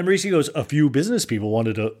 And Mauricio goes, a few business people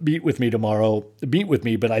wanted to meet with me,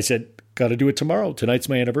 but I said, got to do it tomorrow. Tonight's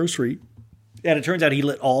my anniversary. And it turns out he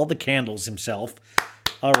lit all the candles himself.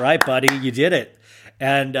 All right, buddy, you did it.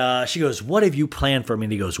 And she goes, what have you planned for me?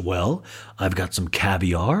 And he goes, well, I've got some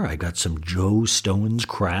caviar. I got some Joe Stone's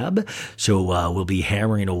crab. So we'll be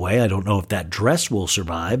hammering away. I don't know if that dress will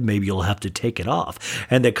survive. Maybe you'll have to take it off.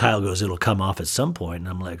 And then Kyle goes, it'll come off at some point. And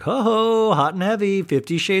I'm like, ho, hot and heavy,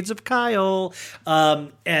 50 Shades of Kyle.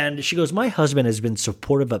 And she goes, my husband has been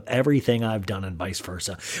supportive of everything I've done and vice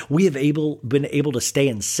versa. We have been able to stay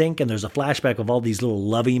in sync. And there's a flashback of all these little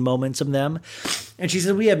lovey moments of them. And she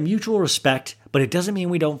said, we have mutual respect. But it doesn't mean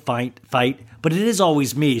we don't fight, but it is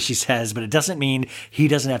always me, she says, but it doesn't mean he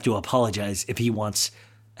doesn't have to apologize if he wants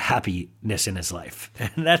happiness in his life.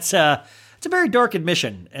 And it's a very dark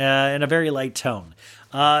admission in a very light tone.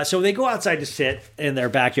 So they go outside to sit in their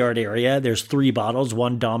backyard area. There's 3 bottles,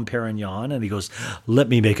 1 Dom Perignon, and he goes, let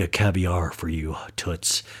me make a caviar for you,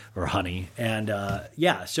 toots, or honey. And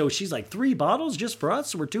so she's like, 3 bottles just for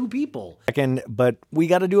us? We're 2 people. But we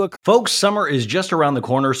got to do Folks, summer is just around the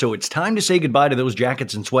corner, so it's time to say goodbye to those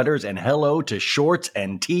jackets and sweaters and hello to shorts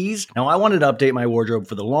and tees. Now, I wanted to update my wardrobe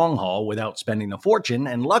for the long haul without spending a fortune,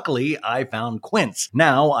 and luckily, I found Quince.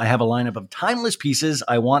 Now, I have a lineup of timeless pieces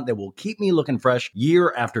I want that will keep me looking fresh year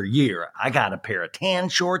after year. I got a pair of tan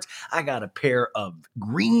shorts. I got a pair of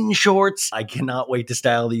green shorts. I cannot wait to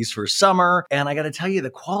style these for summer. And I got to tell you, the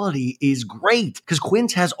quality is great because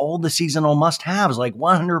Quince has all the seasonal must-haves like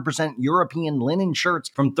 100% European linen shirts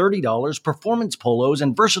from $30, performance polos,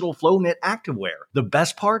 and versatile flow knit activewear. The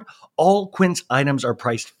best part? All Quince items are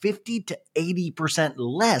priced 50 to 80%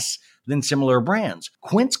 less than similar brands.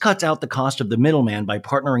 Quince cuts out the cost of the middleman by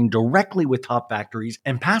partnering directly with top factories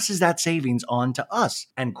and passes that savings on to us.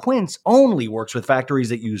 And Quince only works with factories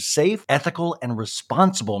that use safe, ethical, and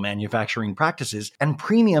responsible manufacturing practices and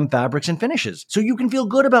premium fabrics and finishes, so you can feel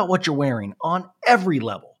good about what you're wearing on every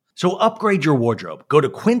level. So upgrade your wardrobe. Go to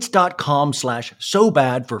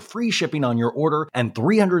quince.com/sobad for free shipping on your order and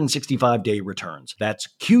 365-day returns. That's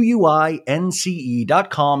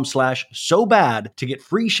QUINCE.com/sobad to get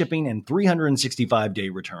free shipping and 365-day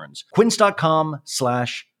returns.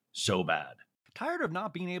 Quince.com/sobad. Tired of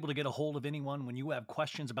not being able to get a hold of anyone when you have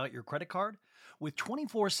questions about your credit card? With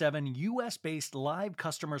 24/7 US-based live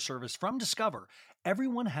customer service from Discover,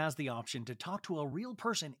 everyone has the option to talk to a real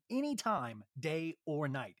person anytime, day or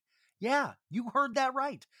night. Yeah, you heard that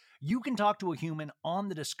right. You can talk to a human on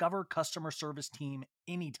the Discover customer service team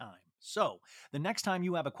anytime. So, the next time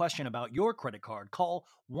you have a question about your credit card, call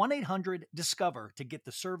 1-800-DISCOVER to get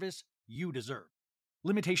the service you deserve.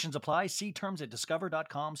 Limitations apply. See terms at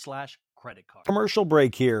discover.com/credit card. Commercial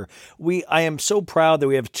break here. I am so proud that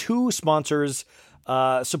we have 2 sponsors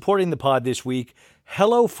supporting the pod this week.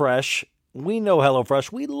 HelloFresh. We know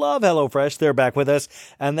HelloFresh. We love HelloFresh. They're back with us.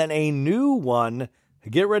 And then a new one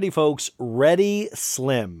Get ready, folks. Ready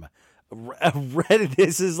Slim.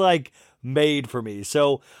 This is like made for me.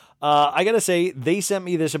 So I got to say, they sent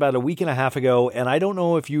me this about a week and a half ago, and I don't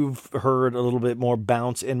know if you've heard a little bit more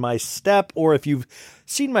bounce in my step or if you've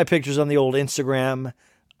seen my pictures on the old Instagram.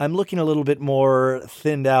 I'm looking a little bit more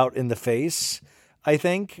thinned out in the face, I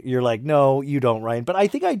think. You're like, no, you don't, Ryan. But I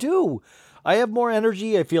think I do. I have more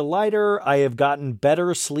energy. I feel lighter. I have gotten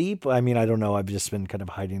better sleep. I mean, I don't know. I've just been kind of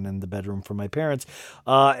hiding in the bedroom from my parents.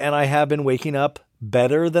 And I have been waking up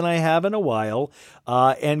better than I have in a while.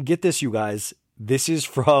 And get this, you guys. This is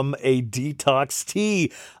from a detox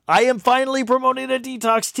tea. I am finally promoting a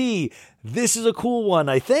detox tea. This is a cool one,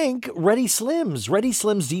 I think. Ready Slims. Ready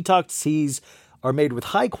Slims detox teas are made with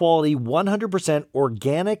high quality, 100%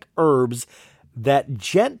 organic herbs that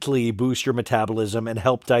gently boost your metabolism and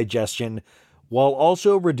help digestion while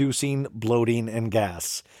also reducing bloating and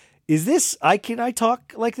gas. Is this, can I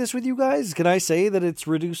talk like this with you guys? Can I say that it's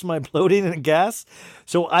reduced my bloating and gas?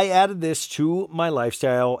 So I added this to my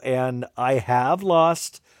lifestyle and I have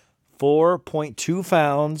lost 4.2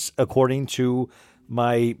 pounds according to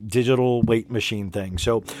my digital weight machine thing.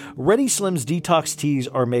 So Ready Slim's detox teas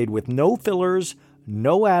are made with no fillers,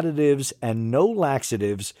 no additives, and no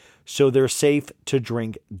laxatives, so they're safe to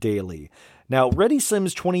drink daily. Now, Ready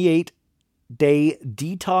Slim's 28-day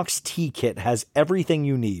detox tea kit has everything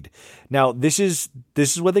you need. Now, this is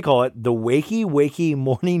what they call it. The Wakey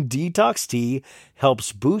Morning Detox Tea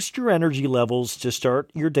helps boost your energy levels to start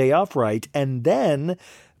your day off right, and then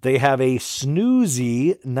they have a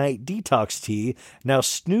Snoozy Night Detox Tea. Now,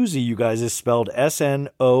 Snoozy, you guys, is spelled SNOOZZY,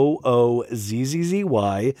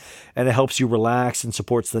 and it helps you relax and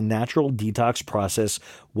supports the natural detox process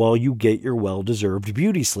while you get your well-deserved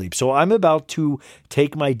beauty sleep. So I'm about to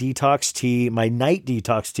take my detox tea, my night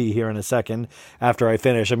detox tea here in a second after I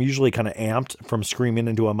finish. I'm usually kind of amped from screaming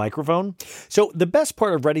into a microphone. So the best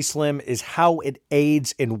part of Ready Slim is how it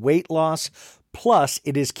aids in weight loss, plus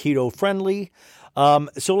it is keto friendly.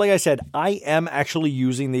 So like I said, I am actually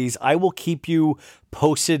using these. I will keep you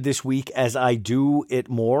posted this week as I do it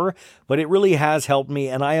more, but it really has helped me.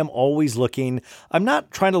 And I am always looking, I'm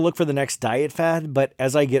not trying to look for the next diet fad, but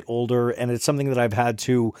as I get older, and it's something that I've had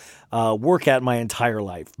to work at my entire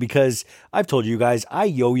life, because I've told you guys, I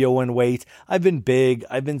yo-yo in weight. I've been big,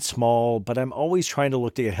 I've been small, but I'm always trying to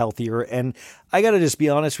look to get healthier. And I got to just be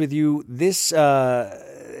honest with you, this,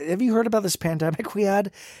 have you heard about this pandemic we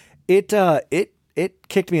had? It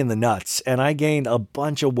kicked me in the nuts, and I gained a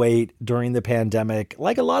bunch of weight during the pandemic,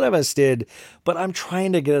 like a lot of us did, but I'm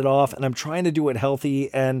trying to get it off, and I'm trying to do it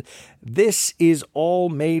healthy, and this is all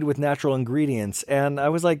made with natural ingredients, and I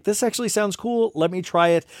was like, this actually sounds cool, let me try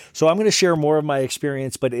it. So I'm going to share more of my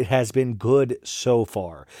experience, but it has been good so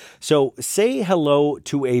far. So say hello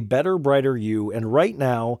to a better, brighter you, and right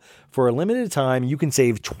now, for a limited time, you can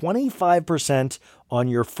save 25% on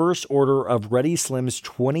your first order of Ready Slim's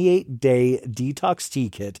 28-day detox tea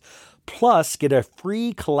kit, plus get a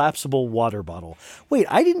free collapsible water bottle. Wait,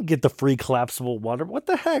 I didn't get the free collapsible water. What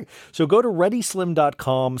the heck? So go to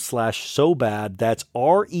readyslim.com/sobad. That's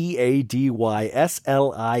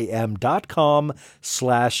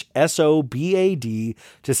readyslim.com/SOBAD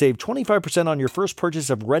to save 25% on your first purchase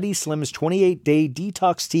of Ready Slim's 28-day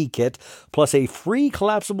detox tea kit, plus a free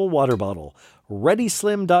collapsible water bottle.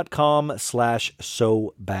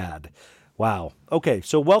 readyslim.com/sobad. Wow. Okay,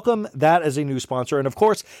 so welcome that as a new sponsor. And of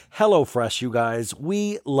course, HelloFresh, you guys.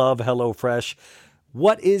 We love HelloFresh.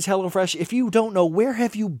 What is HelloFresh? If you don't know, where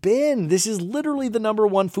have you been? This is literally the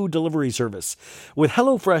 #1 food delivery service. With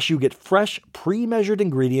HelloFresh, you get fresh, pre-measured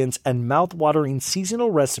ingredients and mouth-watering seasonal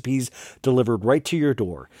recipes delivered right to your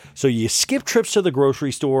door. So you skip trips to the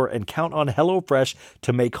grocery store and count on HelloFresh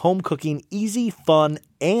to make home cooking easy, fun,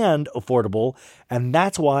 and affordable. And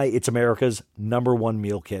that's why it's America's #1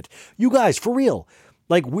 meal kit. You guys, for real,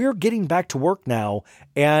 like, we're getting back to work now,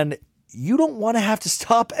 and you don't want to have to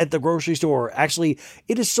stop at the grocery store. Actually,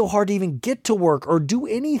 it is so hard to even get to work or do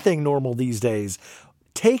anything normal these days.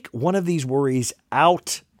 Take one of these worries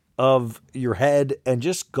out of your head and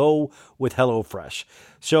just go with HelloFresh.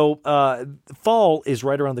 So fall is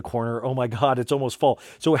right around the corner. Oh my God, it's almost fall.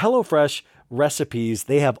 So HelloFresh recipes,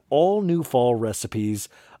 they have all new fall recipes.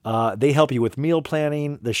 They help you with meal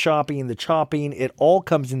planning, the shopping, the chopping. It all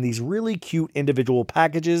comes in these really cute individual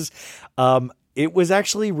packages. It was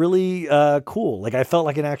actually really cool. Like, I felt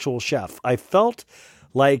like an actual chef. I felt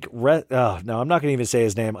like, no, I'm not going to even say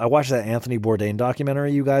his name. I watched that Anthony Bourdain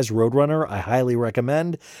documentary, you guys, Roadrunner. I highly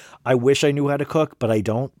recommend. I wish I knew how to cook, but I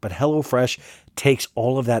don't. But HelloFresh takes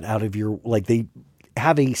all of that out of your, like, they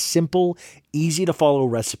have a simple, easy to follow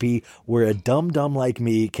recipe where a dumb like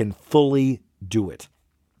me can fully do it.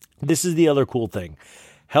 This is the other cool thing.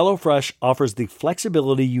 HelloFresh offers the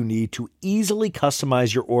flexibility you need to easily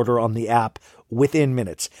customize your order on the app within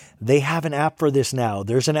minutes. They have an app for this now.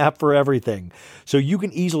 There's an app for everything. So you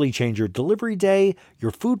can easily change your delivery day,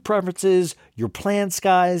 your food preferences, your plan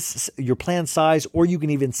size, or you can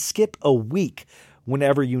even skip a week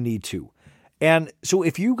whenever you need to. And so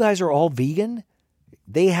if you guys are all vegan,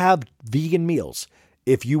 they have vegan meals.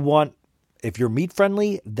 If you're meat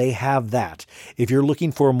friendly, they have that. If you're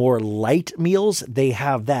looking for more light meals, they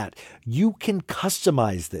have that. You can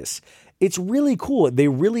customize this. It's really cool. They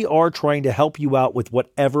really are trying to help you out with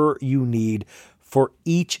whatever you need for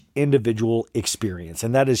each individual experience.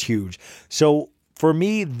 And that is huge. So for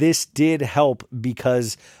me, this did help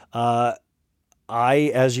because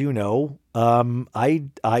as you know, I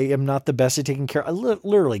am not the best at taking care.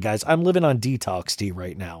 Literally, guys, I'm living on detox tea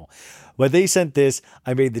right now. But they sent this.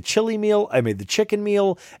 I made the chili meal. I made the chicken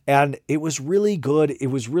meal, and it was really good. It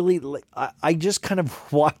was really. I just kind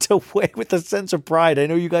of walked away with a sense of pride. I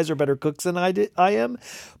know you guys are better cooks than I am,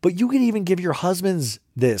 but you can even give your husbands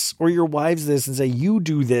this or your wives this and say, "You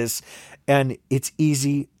do this," and it's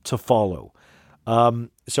easy to follow.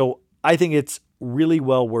 So I think it's really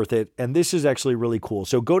well worth it. And this is actually really cool.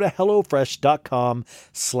 So go to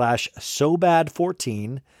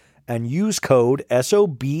HelloFresh.com/SoBad14 and use code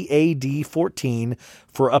SOBAD14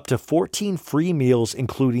 for up to 14 free meals,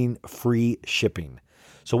 including free shipping.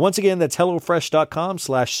 So once again, that's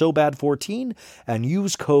HelloFresh.com/SoBad14 and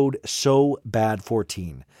use code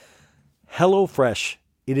SOBAD14. HelloFresh,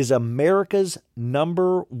 it is America's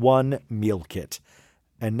 #1 meal kit.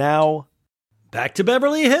 And now, back to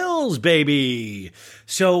Beverly Hills, baby.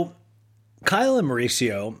 So Kyle and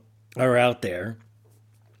Mauricio are out there,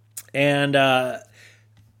 and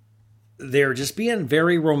they're just being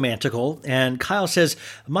very romantical. And Kyle says,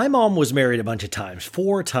 my mom was married a bunch of times,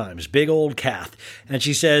 4 times, big old Kath. And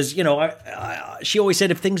she says, she always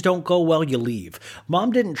said, if things don't go well, you leave.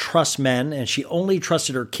 Mom didn't trust men, and she only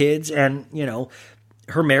trusted her kids. And,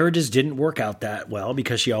 her marriages didn't work out that well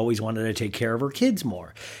because she always wanted to take care of her kids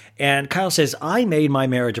more. And Kyle says, I made my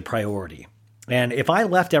marriage a priority. And if I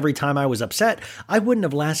left every time I was upset, I wouldn't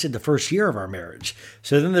have lasted the first year of our marriage.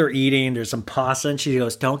 So then they're eating, there's some pasta, and she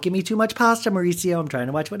goes, don't give me too much pasta, Mauricio. I'm trying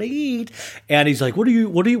to watch what I eat. And he's like,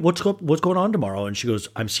 what's going on tomorrow? And she goes,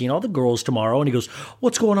 I'm seeing all the girls tomorrow. And he goes,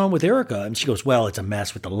 what's going on with Erika? And she goes, well, it's a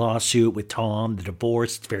mess with the lawsuit with Tom, the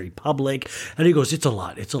divorce. It's very public. And he goes, it's a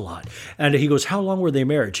lot. And he goes, how long were they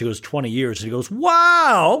married? She goes, 20 years. And he goes,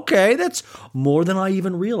 wow, okay, that's more than I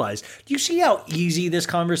even realized. Do you see how easy this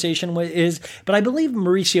conversation is? But I believe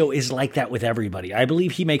Mauricio is like that with everybody. I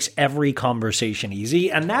believe he makes every conversation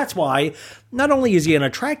easy. And that's why not only is he an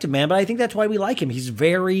attractive man, but I think that's why we like him. He's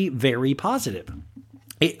very, very positive.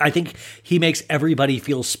 I think he makes everybody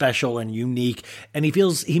feel special and unique. And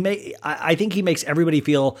I think he makes everybody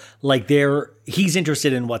feel like he's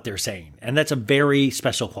interested in what they're saying. And that's a very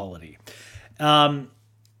special quality.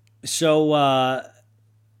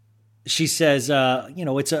 She says,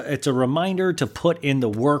 it's a reminder to put in the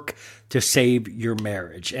work to save your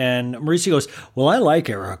marriage. And Mauricio goes, well, I like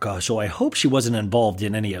Erika, so I hope she wasn't involved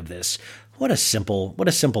in any of this. What a simple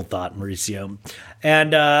thought, Mauricio.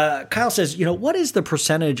 And Kyle says, what is the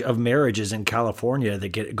percentage of marriages in California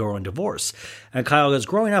that go in divorce? And Kyle goes,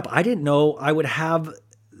 growing up, I didn't know I would have,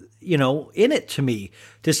 in it to me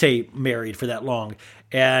to stay married for that long.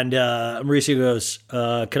 And Mauricio goes,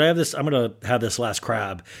 could I have this? I'm going to have this last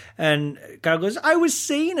crab. And Kyle goes, I was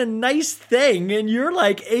saying a nice thing, and you're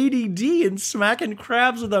like ADD and smacking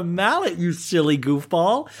crabs with a mallet, you silly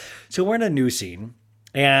goofball. So we're in a new scene.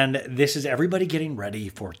 And this is everybody getting ready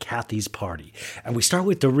for Kathy's party. And we start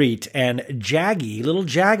with Dorit and Jaggy, little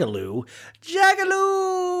Jagaloo.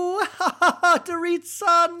 Jagaloo! Dorit's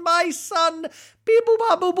son, my son. Beep,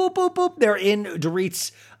 boop, boop, boop, boop, boop, boop. They're in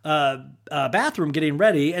Dorit's bathroom getting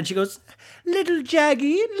ready. And she goes, little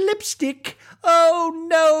Jaggy, lipstick. Oh,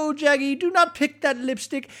 no, Jaggy, do not pick that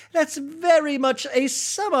lipstick. That's very much a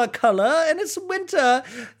summer color, and it's winter.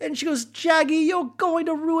 And she goes, Jaggy, you're going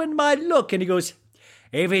to ruin my look. And he goes,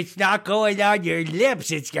 if it's not going on your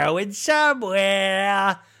lips, it's going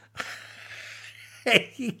somewhere.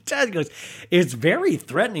 He does. He goes, it's very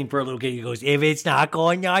threatening for a little kid. He goes, if it's not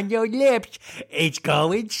going on your lips, it's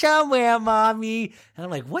going somewhere, Mommy. And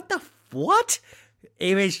I'm like, what?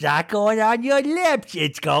 If it's not going on your lips,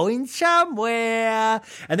 it's going somewhere.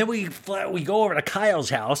 And then we go over to Kyle's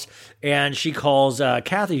house, and she calls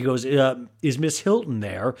Kathy. He goes, is Miss Hilton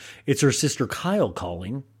there? It's her sister Kyle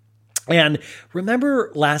calling. And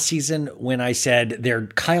remember last season when I said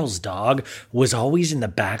Kyle's dog was always in the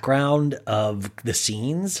background of the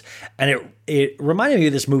scenes? And it reminded me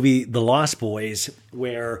of this movie, The Lost Boys,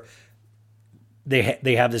 where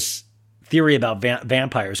they have this theory about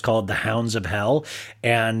vampires called the Hounds of Hell.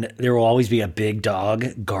 And there will always be a big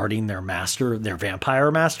dog guarding their master, their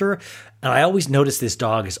vampire master. And I always notice this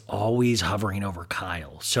dog is always hovering over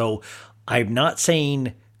Kyle. So I'm not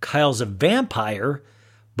saying Kyle's a vampire,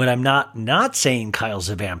 but I'm not saying Kyle's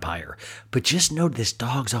a vampire. But just know this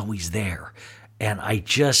dog's always there. And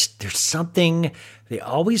there's something, they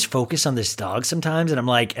always focus on this dog sometimes. And I'm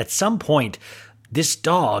like, at some point, this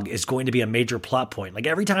dog is going to be a major plot point. Like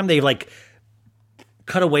every time they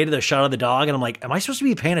cut away to the shot of the dog, and I'm like, am I supposed to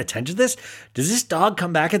be paying attention to this? Does this dog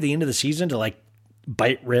come back at the end of the season to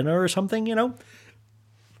bite Rinna or something,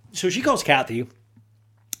 So she calls Kathy.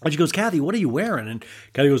 And she goes, Kathy, what are you wearing? And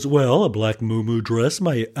Kathy goes, well, a black muumuu dress,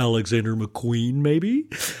 my Alexander McQueen, maybe.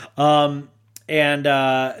 And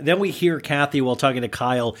then we hear Kathy, while talking to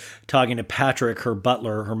Kyle, talking to Patrick, her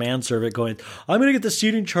butler, her manservant, going, I'm going to get the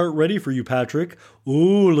seating chart ready for you, Patrick.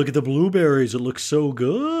 Ooh, look at the blueberries. It looks so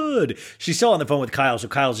good. She's still on the phone with Kyle, so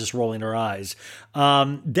Kyle's just rolling her eyes.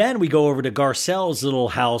 Then we go over to Garcelle's little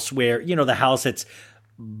house where, the house that's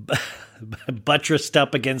buttressed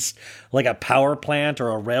up against a power plant or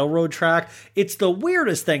a railroad track. It's the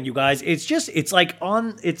weirdest thing, you guys. It's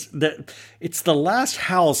the last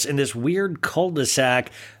house in this weird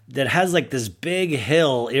cul-de-sac that has this big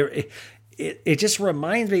hill. It just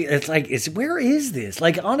reminds me, where is this?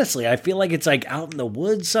 Honestly, I feel like it's out in the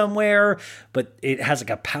woods somewhere, but it has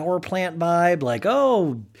a power plant vibe.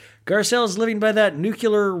 Oh, Garcelle's living by that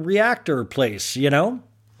nuclear reactor place,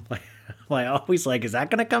 I always is that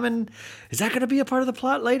going to come in? Is that going to be a part of the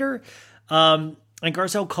plot later? And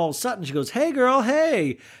Garcelle calls Sutton. She goes, hey, girl,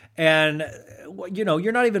 hey. And,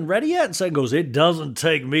 you're not even ready yet? And Sutton goes, it doesn't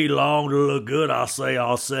take me long to look good, I'll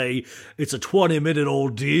say. It's a 20-minute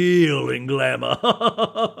ordeal in glamour.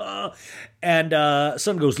 And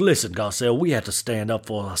Sutton goes, listen, Garcelle, we have to stand up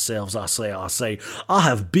for ourselves, I say. I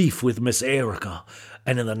have beef with Miss Erika,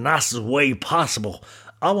 and in the nicest way possible.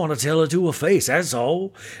 I want to tell her to her face, that's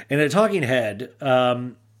all. And a talking head,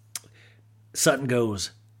 Sutton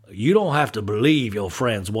goes, you don't have to believe your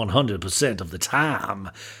friends 100% of the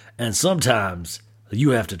time. And sometimes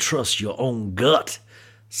you have to trust your own gut.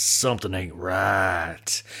 Something ain't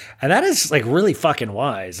right. And that is really fucking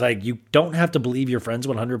wise. You don't have to believe your friends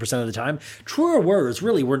 100% of the time. Truer words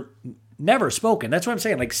really were never spoken. That's what I'm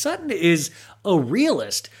saying. Sutton is a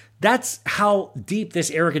realist. That's how deep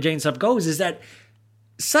this Erika Jayne stuff goes, is that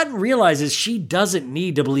Sutton realizes she doesn't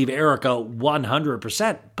need to believe Erika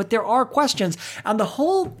 100%, but there are questions. And the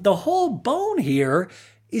whole bone here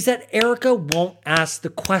is that Erika won't ask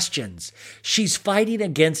the questions. She's fighting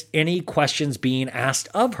against any questions being asked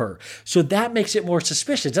of her. So that makes it more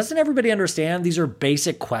suspicious. Doesn't everybody understand these are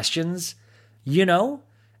basic questions, And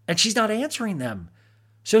she's not answering them.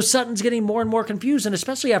 So Sutton's getting more and more confused, and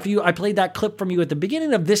especially after I played that clip from you at the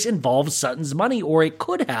beginning of this involves Sutton's money, or it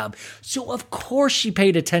could have. So of course she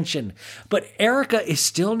paid attention. But Erika is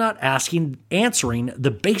still not answering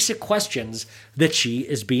the basic questions that she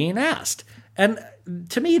is being asked. And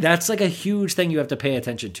to me, that's a huge thing you have to pay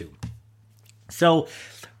attention to. So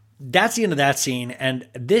that's the end of that scene, and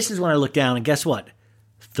this is when I look down, and guess what?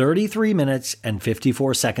 33 minutes and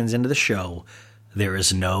 54 seconds into the show, there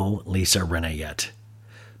is no Lisa Rinna yet.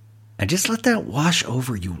 And just let that wash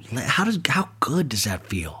over you. How good does that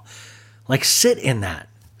feel? Sit in that.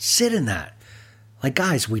 Sit in that.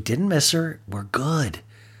 Guys, we didn't miss her. We're good.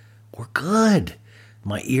 We're good.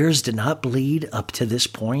 My ears did not bleed up to this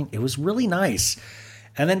point. It was really nice.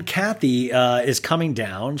 And then Kathy is coming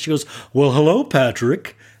down. She goes, well, hello,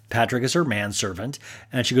 Patrick. Patrick is her manservant.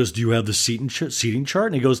 And she goes, do you have the seating chart?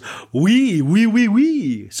 And he goes,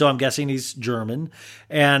 oui. So I'm guessing he's German.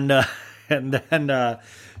 And then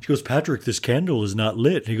she goes, Patrick, this candle is not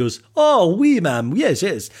lit. And he goes, oh, oui, ma'am.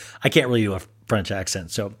 Yes. I can't really do a French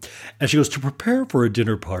accent. And she goes, to prepare for a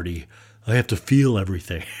dinner party, I have to feel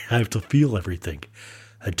everything. I have to feel everything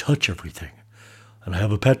and touch everything. And I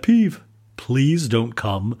have a pet peeve. Please don't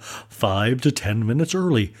come 5 to 10 minutes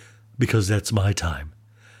early, because that's my time.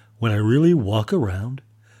 When I really walk around,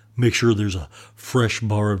 make sure there's a fresh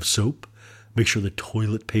bar of soap, make sure the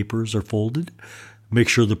toilet papers are folded, make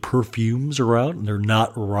sure the perfumes are out and they're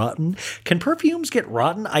not rotten. Can perfumes get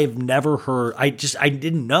rotten? I've never heard. I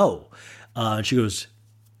didn't know. She goes,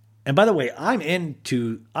 and by the way, I'm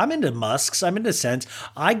into musks. I'm into scents.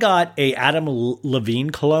 I got a Adam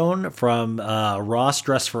Levine cologne from Ross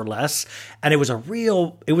Dress for Less, and it was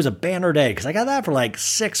a banner day because I got that for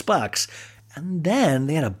 $6. And then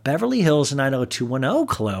they had a Beverly Hills 90210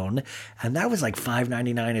 cologne, and that was like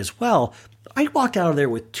 $5.99 as well. I walked out of there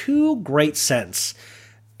with 2 great scents,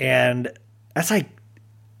 and that's like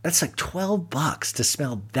 $12 to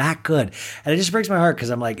smell that good. And it just breaks my heart because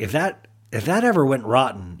I'm like, if that ever went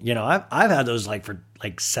rotten, I've had those like for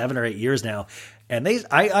like 7 or 8 years now, and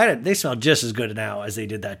they smell just as good now as they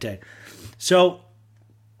did that day. So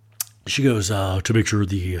she goes, to make sure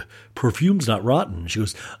the perfume's not rotten, she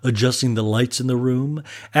goes, adjusting the lights in the room.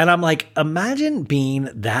 And I'm like, imagine being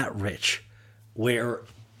that rich where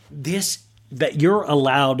that you're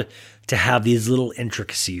allowed to have these little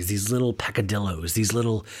intricacies, these little peccadillos,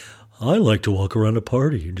 I like to walk around a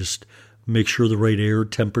party and just make sure the right air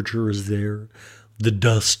temperature is there, the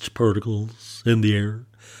dust particles in the air.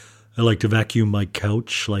 I like to vacuum my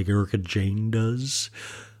couch like Erika Jane does.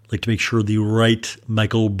 Like to make sure the right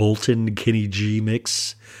Michael Bolton Kenny G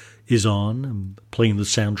mix is on. I'm playing the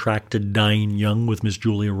soundtrack to Dying Young with Miss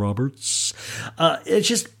Julia Roberts.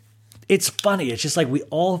 It's funny. It's just like we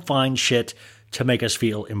all find shit to make us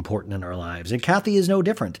feel important in our lives. And Kathy is no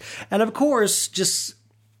different. And of course,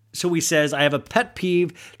 so he says, I have a pet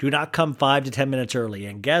peeve. Do not come 5 to 10 minutes early.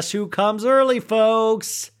 And guess who comes early,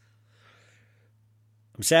 folks?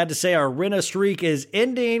 I'm sad to say our Rinna streak is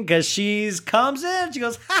ending because she comes in. She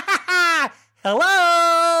goes, ha ha ha,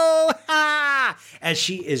 hello, ha. And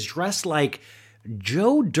she is dressed like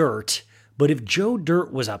Joe Dirt, but if Joe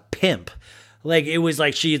Dirt was a pimp. Like, it was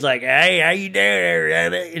like, she's like, hey, how you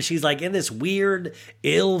doing? And she's like in this weird,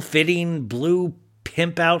 ill-fitting blue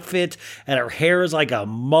pimp outfit, and her hair is like a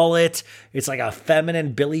mullet. It's like a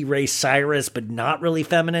feminine Billy Ray Cyrus, but not really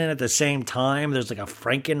feminine at the same time. There's like a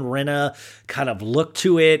Franken Rinna kind of look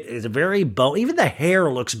to it. It's a very even the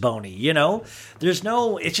hair looks bony,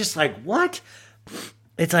 it's just like, what?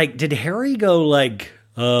 It's like, did Harry go like,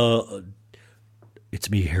 it's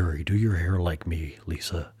me, Harry. Do your hair like me,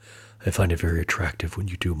 Lisa. I find it very attractive when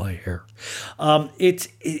you do my hair. It's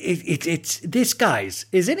this, guys.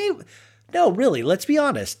 No, really, let's be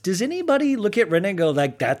honest. Does anybody look at Rinna and go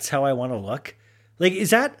like, that's how I want to look? Like,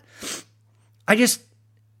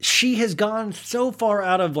 she has gone so far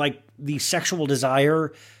out of like the sexual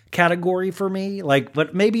desire category for me. Like,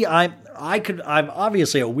 but maybe I'm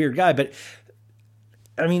obviously a weird guy, but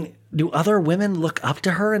I mean, do other women look up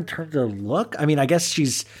to her in terms of look? I mean, I guess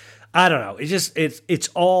I don't know. It's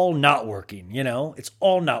all not working, It's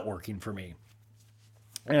all not working for me.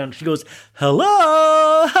 And she goes,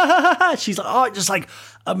 hello. She's just like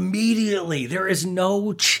immediately. There is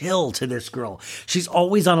no chill to this girl. She's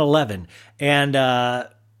always on 11. And I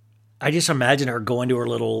just imagine her going to her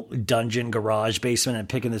little dungeon garage basement and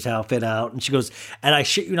picking this outfit out. And she goes, and I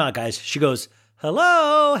shit you not, guys. She goes,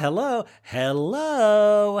 hello, hello,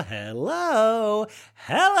 hello, hello,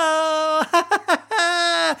 hello.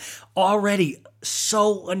 Already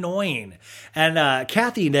so annoying. And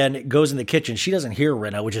Kathy then goes in the kitchen. She doesn't hear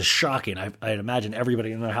Rinna, which is shocking. I'd imagine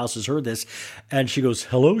everybody in the house has heard this. And she goes,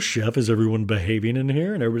 hello, chef. Is everyone behaving in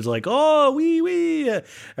here? And everybody's like, oh, wee. And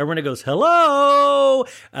Rinna goes, hello.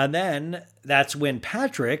 And then that's when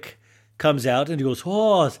Patrick comes out and he goes,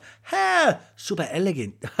 oh, super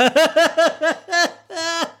elegant.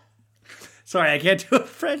 Sorry, I can't do a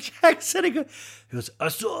French accent. He goes,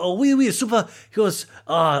 oui, super. He goes,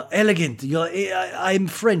 elegant. I'm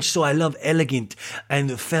French, so I love elegant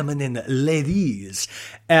and feminine ladies.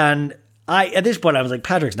 And at this point, I was like,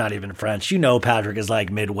 Patrick's not even French. Patrick is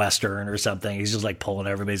like Midwestern or something. He's just like pulling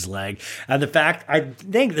everybody's leg. And the fact, I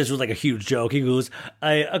think this was like a huge joke. He goes,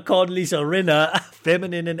 I called Lisa Rinna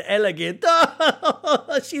feminine and elegant.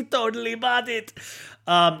 She totally bought it.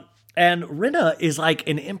 And Rinna is like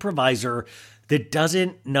an improviser that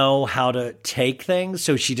doesn't know how to take things,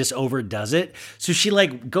 so she just overdoes it. So she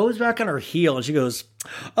like goes back on her heel and she goes,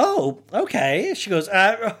 oh, okay. She goes,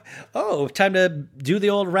 time to do the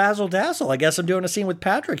old razzle dazzle. I guess I'm doing a scene with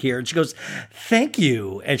Patrick here. And she goes, thank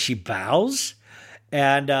you. And she bows.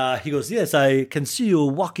 And he goes, yes, I can see you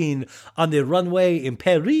walking on the runway in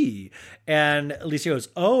Paris. And Lisa goes,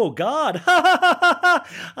 oh, God,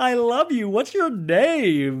 I love you. What's your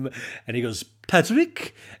name? And he goes,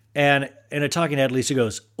 Patrick. And in a talking head, Lisa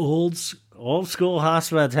goes, old school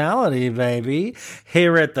hospitality, baby,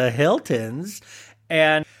 here at the Hiltons.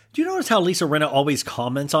 And do you notice how Lisa Rinna always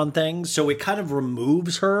comments on things? So it kind of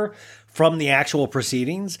removes her from the actual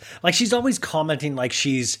proceedings. Like, she's always commenting like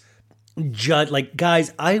she's like,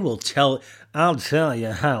 guys, I'll tell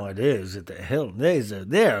you how it is at the Hilton.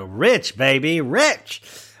 They're rich, baby, rich.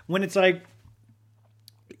 When it's like,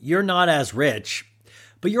 you're not as rich,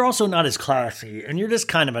 but you're also not as classy, and you're just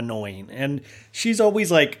kind of annoying. And she's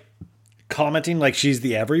always like commenting like she's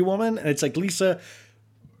the every woman. And it's like, Lisa,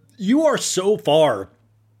 you are so far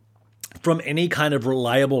from any kind of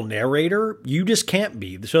reliable narrator, you just can't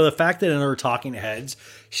be. So the fact that in her talking heads,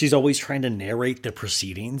 she's always trying to narrate the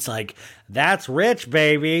proceedings, like, that's rich,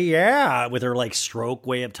 baby, yeah, with her, like, stroke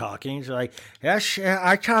way of talking. She's like, yes,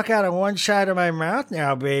 I talk out of one side of my mouth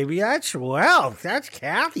now, baby. That's wealth. That's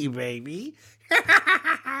Kathy, baby.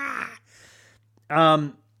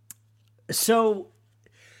 So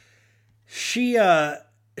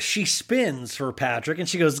she spins for Patrick and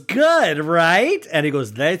she goes, good, right? And he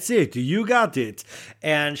goes, that's it. You got it.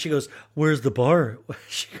 And she goes, where's the bar?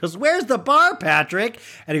 She goes, where's the bar, Patrick?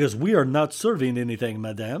 And he goes, we are not serving anything,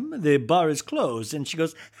 madame. The bar is closed. And she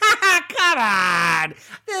goes, come on.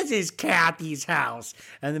 This is Kathy's house.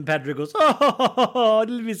 And then Patrick goes, oh,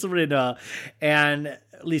 Miss Rinna. And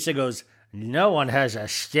Lisa goes, no one has a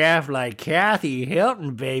staff like Kathy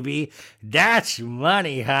Hilton, baby. That's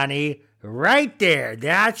money, honey. Right there.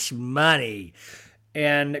 That's money.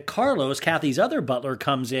 And Carlos, Kathy's other butler,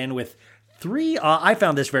 comes in with three, I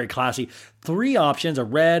found this very classy, 3 options, a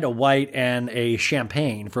red, a white, and a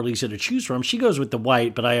champagne for Lisa to choose from. She goes with the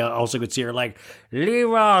white, but I also could see her like,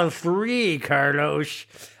 leave all 3, Carlos.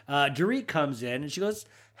 Dorit comes in and she goes,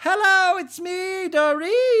 hello, it's me,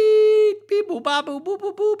 Dorit. Beep, boop, bop, boop, boop,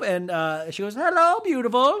 boop, boop. And she goes, hello,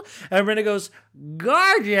 beautiful. And Rinna goes,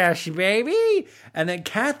 gorgeous, baby. And then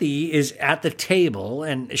Kathy is at the table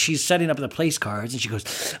and she's setting up the place cards. And she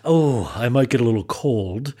goes, oh, I might get a little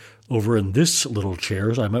cold over in this little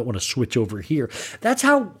chair, so I might want to switch over here. That's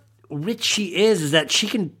how rich she is that she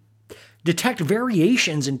can detect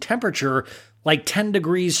variations in temperature like 10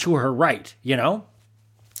 degrees to her right, you know?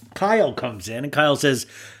 Kyle comes in and Kyle says,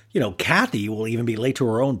 you know, Kathy will even be late to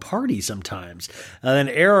her own party sometimes. And then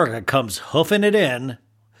Erika comes hoofing it in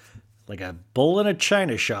like a bull in a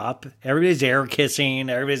china shop. Everybody's air kissing.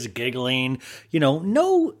 Everybody's giggling. You know,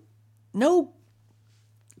 no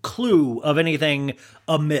clue of anything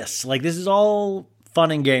amiss. Like, this is all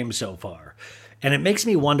fun and games so far. And it makes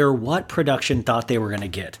me wonder what production thought they were going to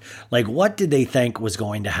get. Like, what did they think was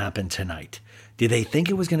going to happen tonight? Did they think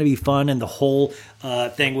it was going to be fun and the whole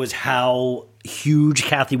thing was how huge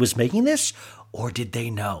Kathy was making this? Or did they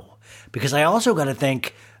know? Because I also got to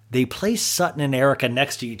think they placed Sutton and Erika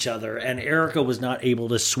next to each other and Erika was not able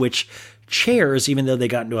to switch chairs even though they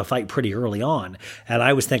got into a fight pretty early on. And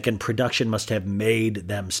I was thinking production must have made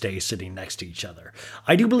them stay sitting next to each other.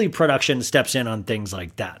 I do believe production steps in on things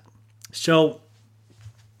like that. So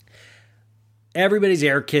everybody's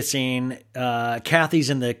air kissing. Kathy's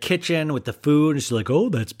in the kitchen with the food. And she's like, oh,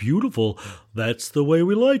 that's beautiful. That's the way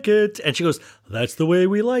we like it. And she goes, that's the way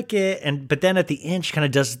we like it. But then at the end, she kind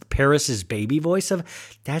of does Paris's baby voice of,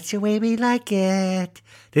 that's the way we like it.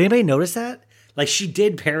 Did anybody notice that? Like, she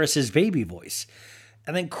did Paris's baby voice.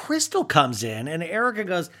 And then Crystal comes in and Erika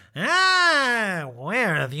goes,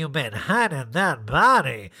 where have you been hiding that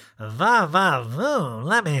body? Va va voom,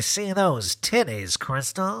 let me see those titties,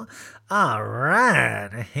 Crystal. All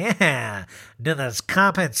right, yeah. Do those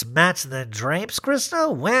carpets match the drapes,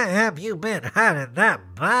 Crystal? Where have you been hiding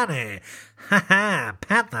that body? Ha ha,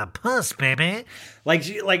 pat the puss, baby. Like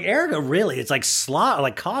Erika, really, it's like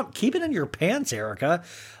keep it in your pants, Erika.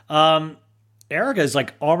 Erika is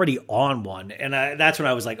like already on one. And that's when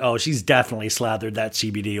I was like, oh, she's definitely slathered that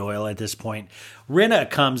CBD oil at this point. Rinna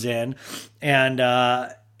comes in and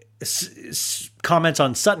comments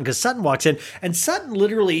on Sutton because Sutton walks in. And Sutton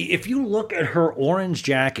literally, if you look at her orange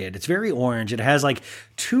jacket, it's very orange. It has like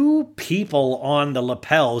 2 people on the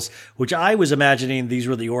lapels, which I was imagining these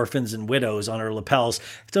were the orphans and widows on her lapels.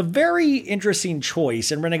 It's a very interesting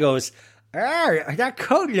choice. And Rinna goes, that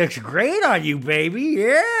coat looks great on you, baby.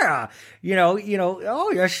 Yeah. You know, oh,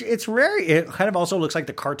 yes, it's very, it kind of also looks like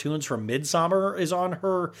the cartoons from Midsummer is on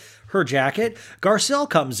her jacket. Garcelle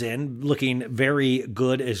comes in looking very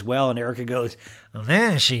good as well. And Erika goes,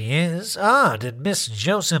 there she is. Oh, did Miss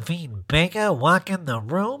Josephine Baker walk in the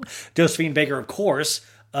room? Josephine Baker, of course,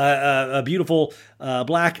 a beautiful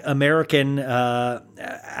Black American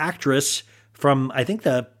actress from, I think,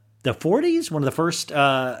 the 40s, one of the first,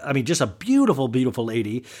 just a beautiful, beautiful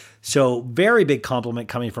lady. So very big compliment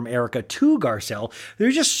coming from Erika to Garcelle.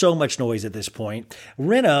 There's just so much noise at this point.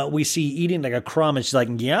 Rinna, we see eating like a crumb and she's like,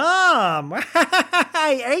 yum,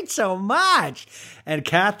 I ate so much. And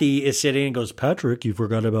Kathy is sitting and goes, Patrick, you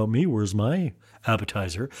forgot about me. Where's my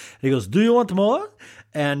appetizer? And he goes, do you want more?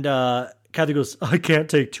 And Kathy goes, I can't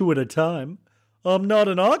take 2 at a time. I'm not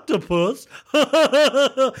an octopus.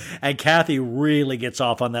 And Kathy really gets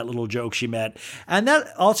off on that little joke she met. And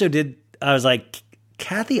that also I was like,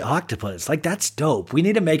 Kathy Octopus, like, that's dope. We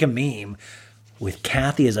need to make a meme with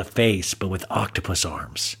Kathy as a face, but with octopus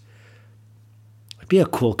arms. It'd be a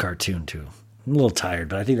cool cartoon too. I'm a little tired,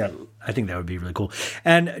 but I think that would be really cool.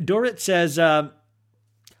 And Dorit says,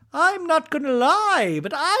 I'm not going to lie,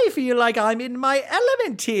 but I feel like I'm in my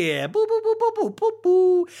element here. Boo, boo, boo, boo, boo, boo,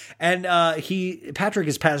 boo. And Patrick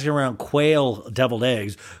is passing around quail deviled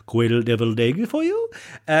eggs. Quail deviled egg for you?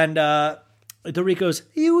 And Dorit goes,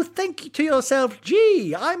 you think to yourself,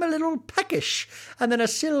 gee, I'm a little peckish. And then a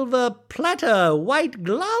silver platter, white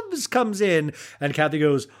gloves comes in. And Kathy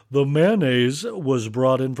goes, the mayonnaise was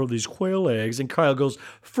brought in from these quail eggs. And Kyle goes,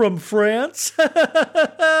 from France?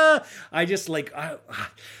 I just like...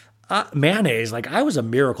 mayonnaise, like I was a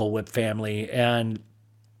Miracle Whip family, and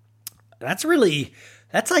that's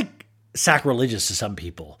like sacrilegious to some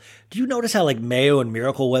people. Do you notice how like mayo and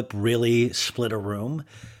Miracle Whip really split a room?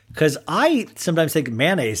 Because I sometimes think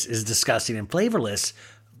mayonnaise is disgusting and flavorless,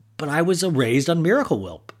 but I was raised on Miracle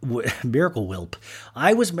Whip. And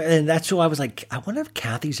that's who I was like, I wonder if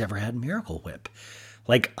Kathy's ever had Miracle Whip.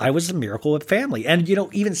 Like I was a Miracle Whip family. And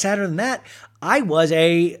even sadder than that, I was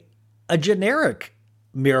a generic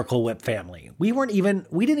Miracle Whip family. We got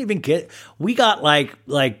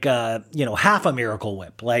half a Miracle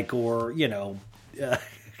Whip,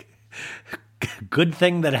 good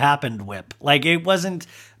thing that happened whip. Like it wasn't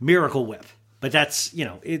Miracle Whip, but that's,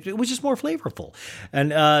 it was just more flavorful.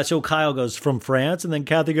 And so Kyle goes, from France, and then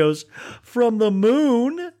Kathy goes, from the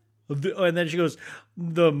moon. And then she goes,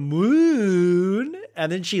 the moon. And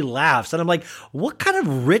then she laughs. And I'm like, what kind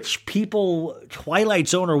of rich people Twilight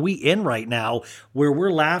Zone are we in right now where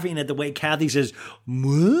we're laughing at the way Kathy says,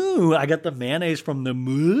 moon? I got the mayonnaise from the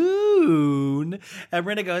moon. And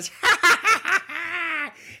Rinna goes, ha ha ha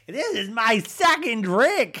ha, this is my second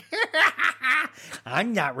drink.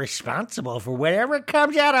 I'm not responsible for whatever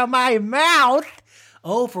comes out of my mouth.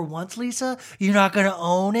 Oh, for once, Lisa, you're not going to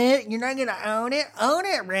own it? You're not going to own it? Own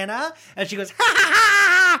it, Rinna. And she goes, ha, ha,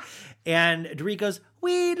 ha. And Dorit goes,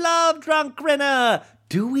 we love drunk Rinna.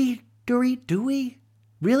 Do we, Dorit? Do we?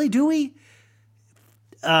 Really, do we?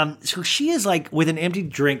 So she is like with an empty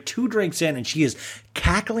drink, 2 drinks in, and she is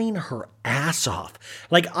cackling her ass off.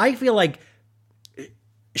 Like, I feel like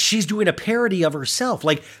she's doing a parody of herself.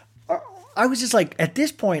 Like, I was just like, at this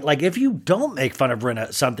point, like, if you don't make fun of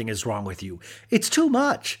Rinna, something is wrong with you. It's too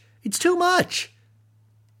much. It's too much.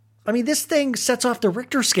 I mean, this thing sets off the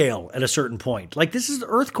Richter scale at a certain point. Like, this is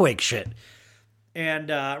earthquake shit. And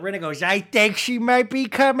Rinna goes, I think she might be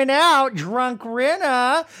coming out, drunk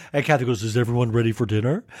Rinna. And Kathy goes, is everyone ready for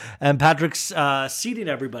dinner? And Patrick's seating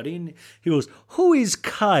everybody. And he goes, who is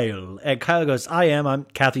Kyle? And Kyle goes, I'm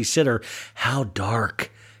Kathy's sitter. How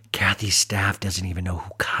dark. Kathy's staff doesn't even know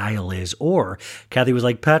who Kyle is. Or Kathy was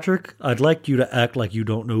like, Patrick, I'd like you to act like you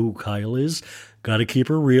don't know who Kyle is. Got to keep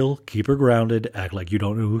her real, keep her grounded, act like you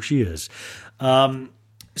don't know who she is.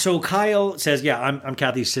 So Kyle says, yeah, I'm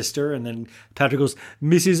Kathy's sister. And then Patrick goes,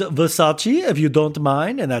 Mrs. Versace, if you don't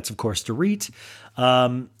mind. And that's, of course, Dorit.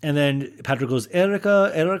 And then Patrick goes,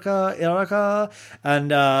 Erika.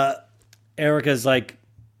 And Erika's like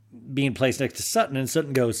being placed next to Sutton. And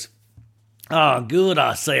Sutton goes, oh, good,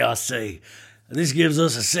 I say. This gives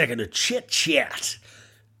us a second to chit-chat.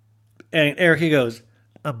 And Erika goes,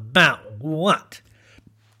 about what?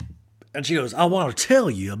 And she goes, I want to tell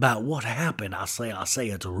you about what happened. I say at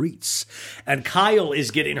Dorit's. And Kyle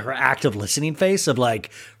is getting her active listening face of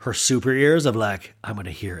like her super ears of like, I'm going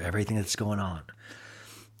to hear everything that's going on.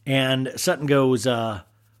 And Sutton goes,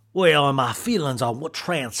 well, my feelings on what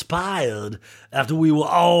transpired after we were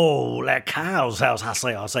all at Kyle's house,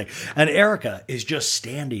 I say. And Erika is just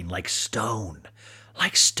standing like stone.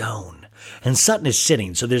 And Sutton is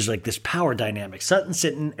sitting, so there's like this power dynamic. Sutton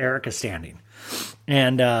sitting, Erika standing.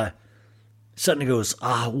 And Sutton goes,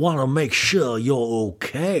 I want to make sure you're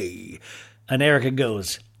okay. And Erika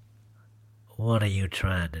goes, what are you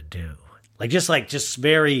trying to do? Just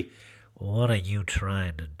very, what are you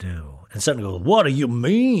trying to do? And Sutton goes, what do you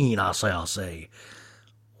mean? I say.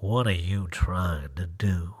 What are you trying to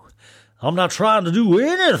do? I'm not trying to do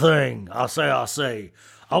anything. I say.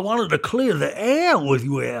 I wanted to clear the air with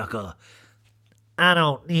you, Erika. I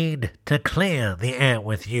don't need to clear the air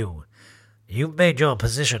with you. You've made your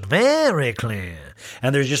position very clear.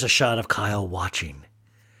 And there's just a shot of Kyle watching.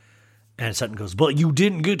 And Sutton goes, but you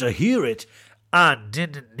didn't get to hear it. I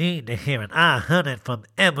didn't need to hear it. I heard it from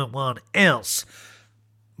everyone else.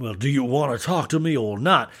 Well, do you want to talk to me or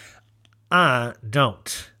not? I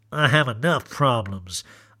don't. I have enough problems.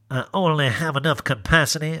 I only have enough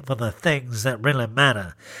capacity for the things that really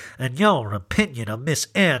matter. And your opinion of Miss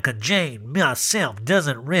Erika Jane myself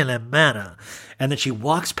doesn't really matter. And then she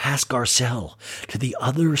walks past Garcelle to the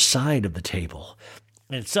other side of the table.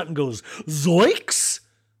 And Sutton goes, Zoinks!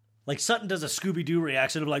 Like Sutton does a Scooby-Doo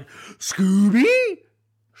reaction of like, Scooby?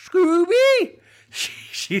 Scooby?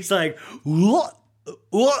 She's like, what?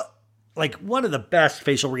 Like one of the best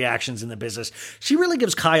facial reactions in the business. She really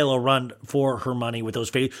gives Kyle a run for her money with those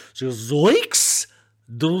faces. She goes, zoinks.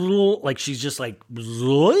 Like she's just like,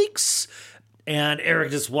 zoinks. And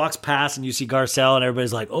Eric just walks past and you see Garcelle and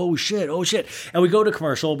everybody's like, oh shit. And we go to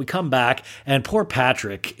commercial, we come back, and poor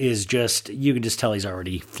Patrick is just, you can just tell he's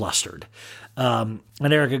already flustered. And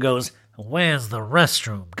Erika goes, where's the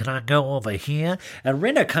restroom? Can I go over here? And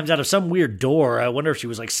Rinna comes out of some weird door. I wonder if she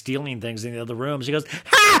was like stealing things in the other room. She goes,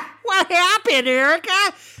 ha! What happened,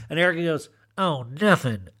 Erika? And Erika goes, oh,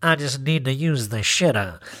 nothing. I just need to use the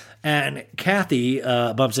shitter. And Kathy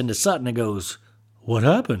bumps into Sutton and goes, what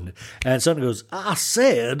happened? And Sutton goes, I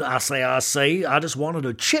just wanted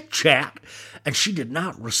a chit-chat. And she did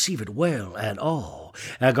not receive it well at all.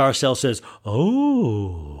 And Garcelle says,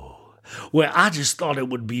 oh, well, I just thought it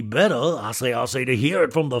would be better, I say, to hear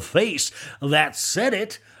it from the face that said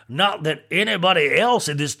it. Not that anybody else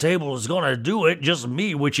at this table is going to do it, just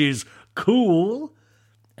me, which is cool.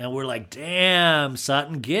 And we're like, damn,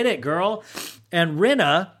 Sutton, get it, girl. And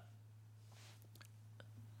Rinna,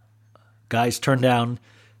 guys, turn down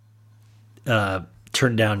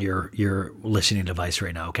your listening device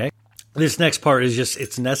right now, okay? This next part is just,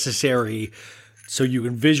 it's necessary so you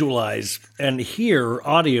can visualize and hear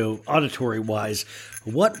auditory-wise,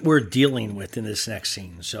 what we're dealing with in this next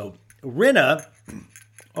scene. So Rinna,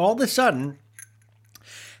 all of a sudden,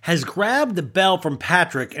 has grabbed the bell from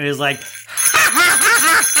Patrick and is like,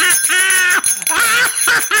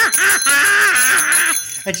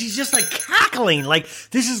 and she's just like cackling. Like,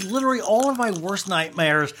 this is literally all of my worst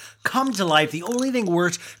nightmares come to life. The only thing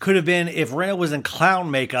worse could have been if Rinna was in clown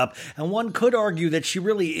makeup. And one could argue that she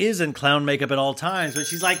really is in clown makeup at all times. But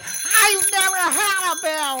she's like, I've never had a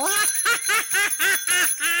bell.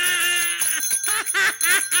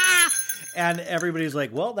 And everybody's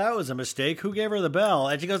like, well, that was a mistake. Who gave her the bell?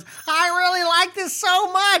 And she goes, I really like this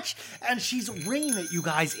so much. And she's ringing at you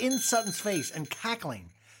guys in Sutton's face and cackling.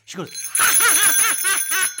 She goes,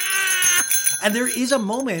 and there is a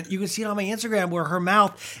moment, you can see it on my Instagram, where her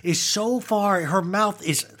mouth is so far, her mouth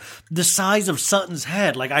is the size of Sutton's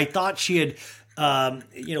head. Like, I thought she had,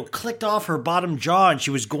 clicked off her bottom jaw and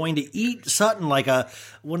she was going to eat Sutton like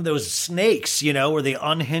one of those snakes, where they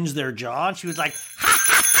unhinge their jaw. And she was like,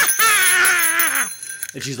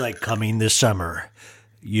 and she's like, coming this summer,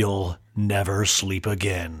 you'll never sleep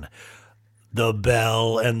again. The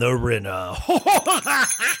Bell and the Rinna.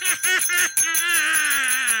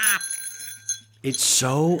 It's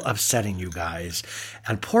so upsetting, you guys.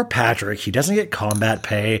 And poor Patrick, he doesn't get combat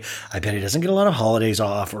pay. I bet he doesn't get a lot of holidays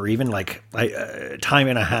off or even like time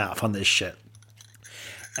and a half on this shit.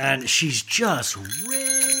 And she's just ringing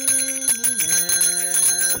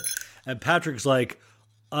it. And Patrick's like,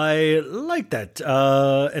 I like that.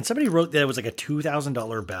 And somebody wrote that it was like a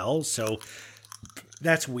 $2,000 bell. So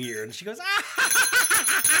that's weird. And she goes,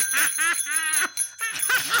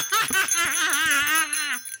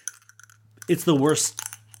 It's the worst.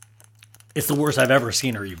 It's the worst I've ever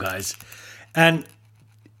seen her, you guys. And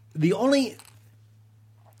the only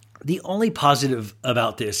positive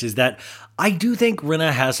about this is that I do think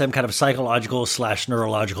Rinna has some kind of psychological /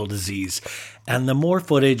 neurological disease. And the more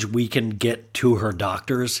footage we can get to her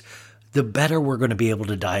doctors, the better we're going to be able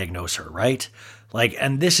to diagnose her, right? Like,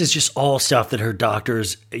 and this is just all stuff that her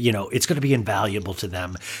doctors, it's going to be invaluable to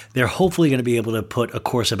them. They're hopefully going to be able to put a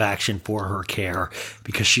course of action for her care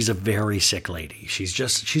because she's a very sick lady.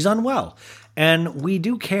 She's unwell. And we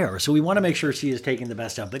do care. So we want to make sure she is taking the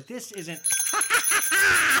best of. But this isn't.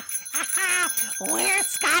 Where's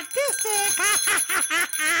Scott? This is.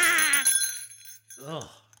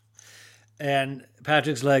 Oh. And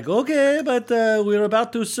Patrick's like, okay, but we're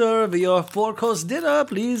about to serve your 4-course dinner.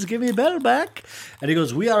 Please give me bell back. And he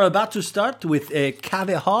goes, we are about to start with a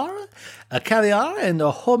caviar and a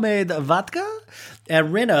homemade vodka.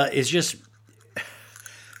 And Rinna is just,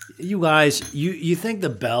 you guys, you think the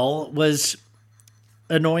bell was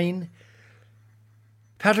annoying?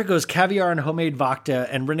 Patrick goes, caviar and homemade vodka.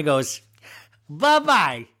 And Rinna goes,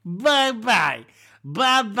 bye-bye, bye-bye,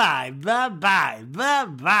 bye-bye, bye-bye,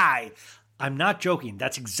 bye-bye. I'm not joking.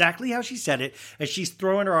 That's exactly how she said it. And she's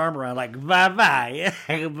throwing her arm around like, bye-bye,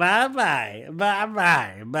 bye-bye,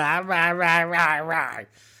 bye-bye, bye-bye, bye-bye.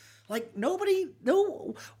 Like,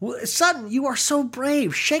 Sutton, you are so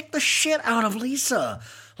brave. Shake the shit out of Lisa.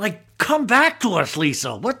 Like, come back to us,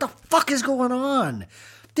 Lisa. What the fuck is going on?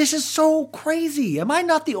 This is so crazy. Am I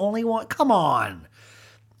not the only one? Come on.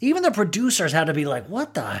 Even the producers had to be like,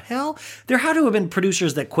 what the hell? There had to have been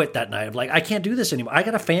producers that quit that night of like, I can't do this anymore. I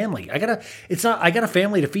got a family. I got a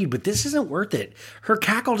family to feed, but this isn't worth it. Her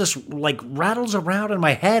cackle just like rattles around in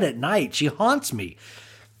my head at night. She haunts me.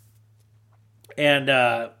 And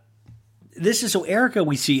this is so Erika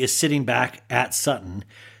we see is sitting back at Sutton.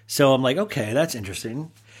 So I'm like, okay, that's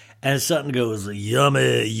interesting. And Sutton goes,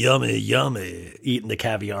 yummy, yummy, yummy, eating the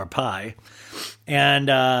caviar pie. And,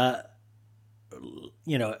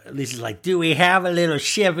 Lisa's like, do we have a little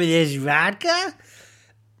sip of this vodka?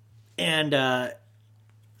 And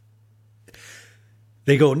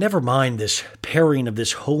they go, never mind this pairing of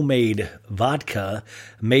this homemade vodka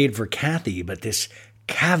made for Kathy, but this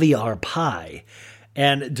caviar pie.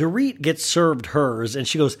 And Dorit gets served hers, and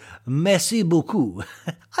she goes, merci beaucoup.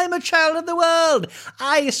 I'm a child of the world.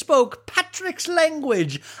 I spoke Patrick's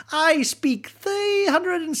language. I speak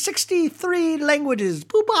 363 languages.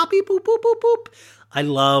 Boop, boop, boop, boop, boop, boop. I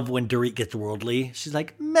love when Dorit gets worldly. She's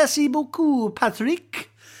like, merci beaucoup, Patrick.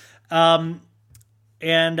 And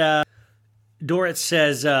Dorit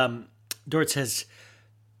says,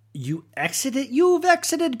 you've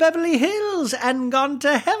exited Beverly Hills and gone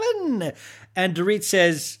to heaven. And Dorit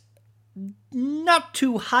says, not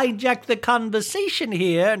to hijack the conversation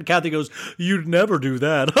here. And Kathy goes, you'd never do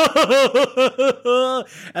that.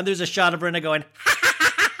 And there's a shot of Rinna going, ha, ha,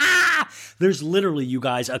 ha, ha, ha. There's literally, you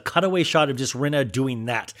guys, a cutaway shot of just Rinna doing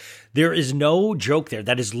that. There is no joke there.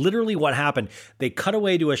 That is literally what happened. They cut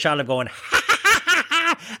away to a shot of going, ha, ha, ha, ha,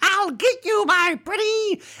 ha. I'll get you, my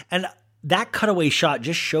pretty. And that cutaway shot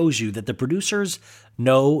just shows you that the producers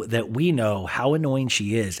know that we know how annoying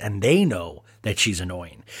she is, and they know that she's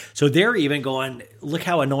annoying. So they're even going, look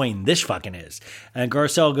how annoying this fucking is. And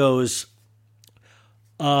Garcelle goes,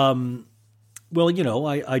 well,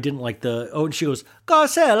 I didn't like and she goes,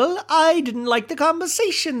 Garcelle, I didn't like the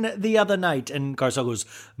conversation the other night. And Garcelle goes,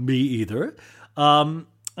 me either. And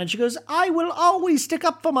she goes, I will always stick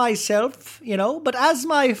up for myself, but as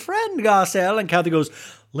my friend, Garcelle. And Kathy goes,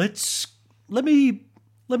 let me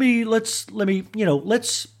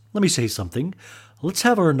say something. Let's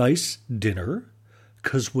have our nice dinner,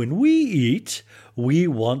 because when we eat, we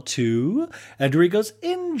want to. And Dorit goes,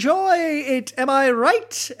 enjoy it. Am I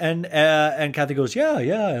right? And Kathy goes, yeah.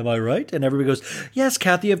 Am I right? And everybody goes, yes,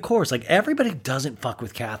 Kathy, of course. Like, everybody doesn't fuck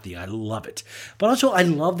with Kathy. I love it. But also, I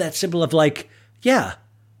love that symbol of like, yeah,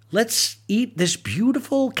 let's eat this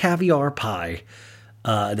beautiful caviar pie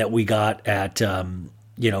that we got at,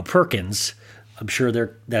 Perkins. I'm sure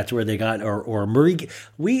that's where they got, or Marie.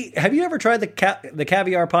 Have you ever tried the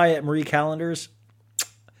caviar pie at Marie Callender's?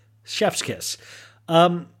 Chef's kiss.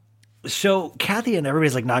 So Kathy and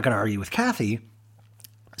everybody's like not going to argue with Kathy.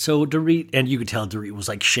 So Dorit, and you could tell Dorit was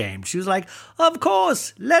like shamed. She was like, of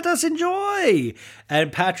course, let us enjoy.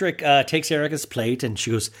 And Patrick takes Erika's plate and she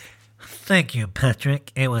goes, thank you,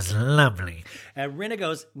 Patrick. It was lovely. And Rinna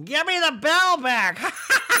goes, give me the bell back.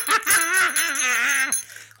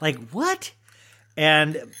 Like, what?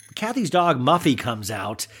 And Kathy's dog, Muffy, comes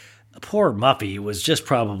out. Poor Muffy was just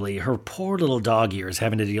probably her poor little dog ears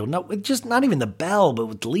having to deal, with just not even the bell, but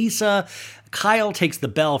with Lisa. Kyle takes the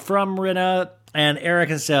bell from Rinna, and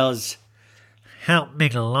Erika says, help me,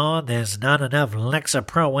 Lord, there's not enough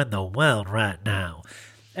Lexapro in the world right now.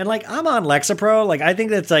 And, I'm on Lexapro. I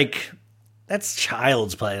think that's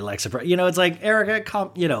child's play, Lexapro. It's like, Erika,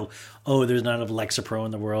 oh, there's not enough Lexapro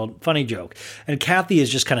in the world. Funny joke. And Kathy is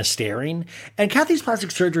just kind of staring. And Kathy's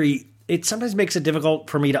plastic surgery, it sometimes makes it difficult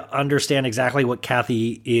for me to understand exactly what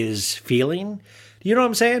Kathy is feeling. You know what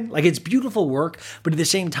I'm saying? It's beautiful work, but at the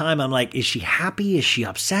same time, I'm like, is she happy? Is she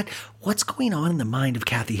upset? What's going on in the mind of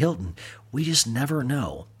Kathy Hilton? We just never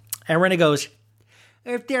know. And Rinna goes,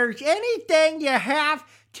 if there's anything you have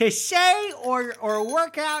to say or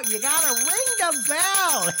work out, you gotta ring the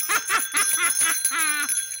bell.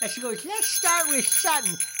 And she goes, let's start with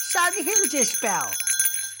Sutton. Sutton, here's this bell.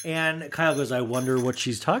 And Kyle goes, I wonder what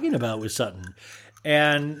she's talking about with Sutton.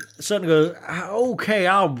 And Sutton goes, okay,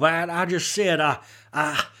 all right. I just said,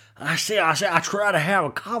 I try to have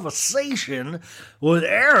a conversation with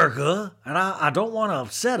Erika, and I don't want to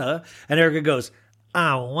upset her. And Erika goes,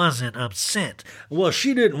 I wasn't upset. Well,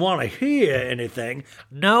 she didn't want to hear anything.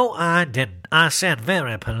 No, I didn't. I said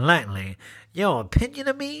very politely, your opinion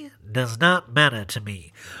of me does not matter to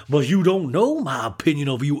me. But you don't know my opinion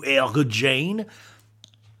of you, Erika Jane.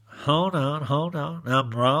 Hold on.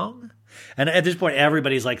 I'm wrong? And at this point,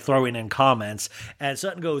 everybody's throwing in comments. And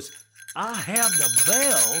Sutton goes, I have the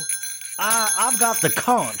bell. I've got the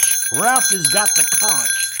conch. Ralph has got the conch.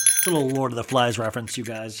 It's a little Lord of the Flies reference, you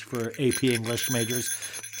guys, for AP English majors.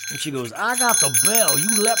 And she goes, I got the bell. You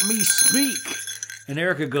let me speak. And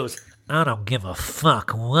Erika goes, I don't give a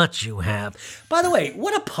fuck what you have. By the way,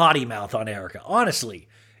 what a potty mouth on Erika. Honestly,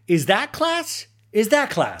 is that class? Is that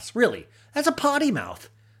class? Really? That's a potty mouth.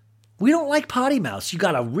 We don't like potty mouths. You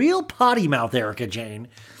got a real potty mouth, Erika Jane.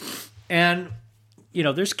 And,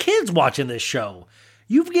 there's kids watching this show.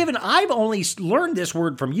 I've only learned this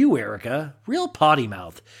word from you, Erika. Real potty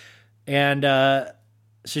mouth. And so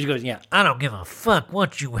she goes, yeah, I don't give a fuck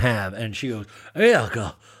what you have. And she goes,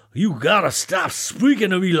 Erika, you gotta stop speaking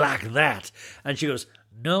to me like that. And she goes,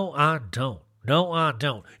 no, I don't. No, I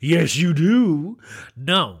don't. Yes, you do.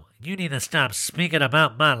 No, you need to stop speaking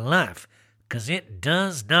about my life, because it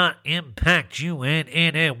does not impact you in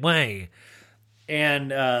any way.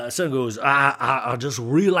 And Sutton goes, I just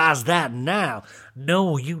realized that now.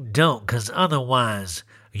 No, you don't, because otherwise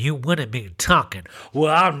you wouldn't be talking.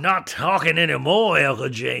 Well, I'm not talking anymore, Erika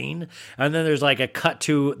Jane. And then there's like a cut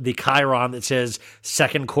to the chyron that says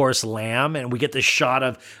second course lamb, and we get this shot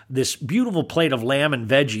of this beautiful plate of lamb and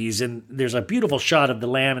veggies, and there's a beautiful shot of the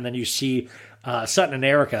lamb, and then you see Sutton and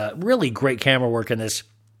Erika. Really great camera work in this.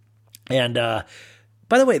 And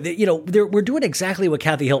by the way, we're doing exactly what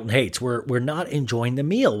Kathy Hilton hates. We're not enjoying the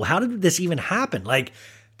meal. How did this even happen? Like,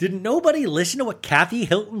 did nobody listen to what Kathy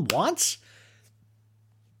Hilton wants?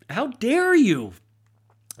 How dare you?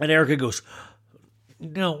 And Erika goes,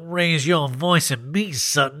 don't raise your voice at me,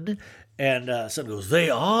 Sutton. And Sutton goes, they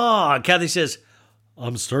are. And Kathy says,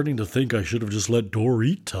 I'm starting to think I should have just let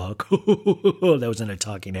Dorit talk. That was in a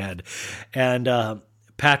talking head. And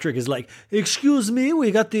Patrick is like, excuse me,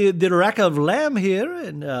 we got the rack of lamb here.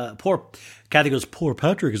 And poor Kathy goes, poor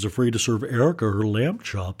Patrick is afraid to serve Erika her lamb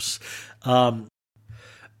chops.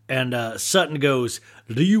 And Sutton goes,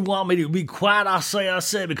 do you want me to be quiet? I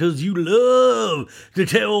say, because you love to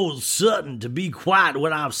tell old Sutton to be quiet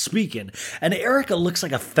when I'm speaking. And Erika looks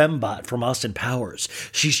like a Fembot from Austin Powers.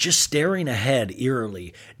 She's just staring ahead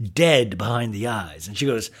eerily, dead behind the eyes. And she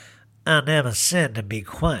goes, I never said to be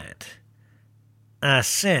quiet. I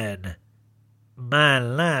said, my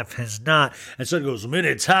life has not. And Sutton goes,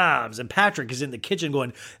 many times. And Patrick is in the kitchen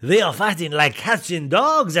going, they are fighting like cats and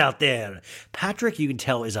dogs out there. Patrick, you can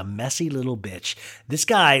tell, is a messy little bitch. This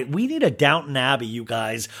guy, we need a Downton Abbey, you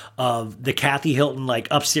guys, of the Kathy Hilton, like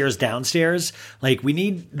upstairs, downstairs. Like, we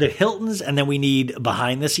need the Hiltons, and then we need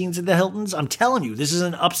behind the scenes of the Hiltons. I'm telling you, this is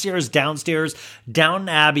an upstairs, downstairs, Downton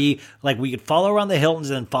Abbey. Like, we could follow around the Hiltons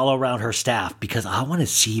and then follow around her staff, because I want to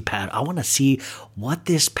see I want to see what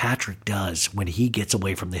this Patrick does when he gets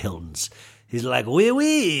away from the Hiltons. He's like,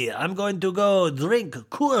 wee, I'm going to go drink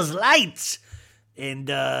Coors Lights and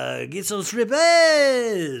get some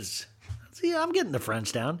strippers. See, I'm getting the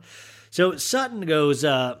French down. So Sutton goes,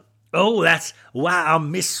 oh, that's why I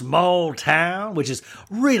miss small town, which is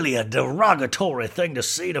really a derogatory thing to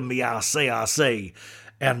say to me, I say.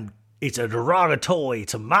 And it's a derogatory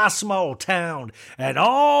to my small town and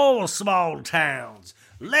all small towns.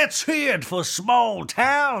 Let's hear it for small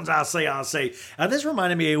towns, I say. And this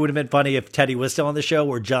reminded me, it would have been funny if Teddy was still on the show,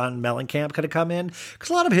 where John Mellencamp could have come in,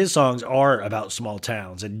 because a lot of his songs are about small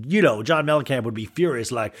towns. And, John Mellencamp would be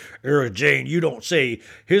furious, like, Erika Jane, you don't say,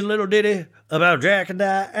 here's a little ditty about Jack and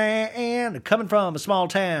Diane coming from a small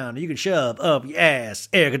town. You can shove up your ass,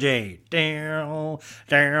 Erika Jane. Down.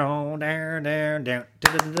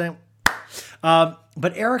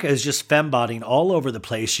 But Erika is just fembotting all over the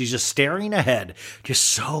place. She's just staring ahead. Just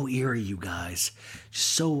so eerie, you guys. Just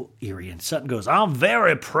so eerie. And Sutton goes, I'm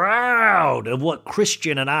very proud of what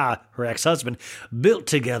Christian and I, her ex-husband, built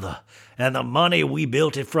together. And the money we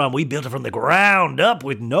built it from the ground up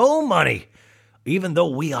with no money. Even though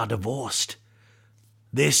we are divorced,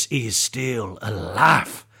 this is still a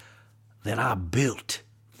life that I built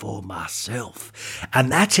for myself.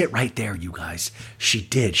 And that's it right there, you guys. She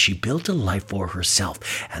did. She built a life for herself.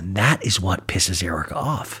 And that is what pisses Erika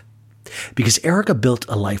off. Because Erika built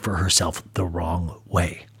a life for herself the wrong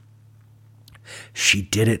way. She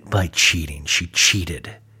did it by cheating. She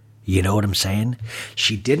cheated. You know what I'm saying?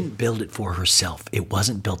 She didn't build it for herself. It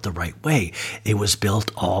wasn't built the right way. It was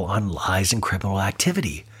built all on lies and criminal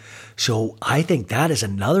activity. So I think that is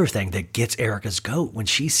another thing that gets Erika's goat, when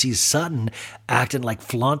she sees Sutton acting like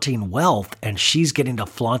flaunting wealth, and she's getting to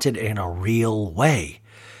flaunt it in a real way.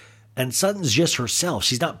 And Sutton's just herself.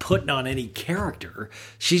 She's not putting on any character.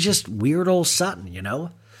 She's just weird old Sutton,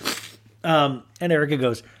 And Erika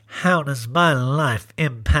goes, how does my life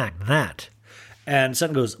impact that? And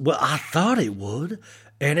Sutton goes, well, I thought it would,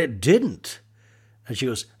 and it didn't. And she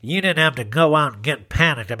goes, you didn't have to go out and get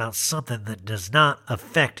panicked about something that does not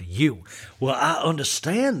affect you. Well, I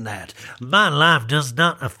understand that. My life does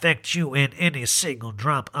not affect you in any single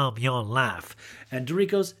drop of your life. And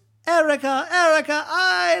Dorit goes, Erika,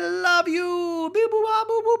 I love you. Beep, boop, ah,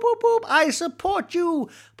 boop, boop, boop, boop. I support you,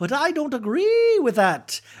 but I don't agree with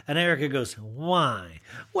that. And Erika goes, why?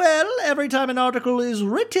 Well, every time an article is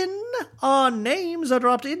written, our names are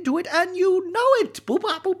dropped into it, and you know it. Boop,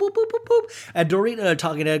 ah, boop, boop, boop, boop, boop. And Dorita,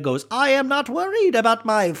 talking head, goes, I am not worried about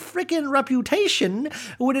my frickin' reputation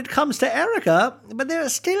when it comes to Erika, but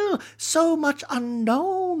there's still so much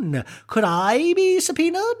unknown. Could I be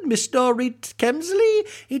subpoenaed, Miss Dorit Kemsley?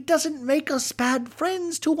 It doesn't make us bad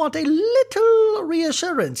friends to want a little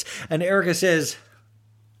reassurance. And Erika says,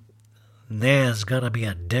 there's gonna be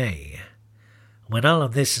a day when all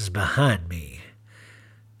of this is behind me,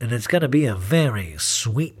 and it's gonna be a very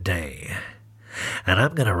sweet day, and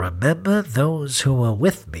I'm gonna remember those who were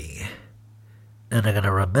with me, and I'm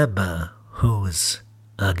gonna remember who's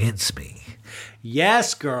against me.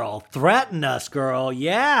 Yes, girl. Threaten us, girl.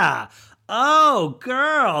 Yeah. Oh,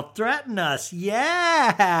 girl, threaten us.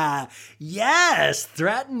 Yeah. Yes,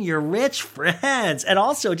 threaten your rich friends. And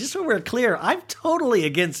also, just so we're clear, I'm totally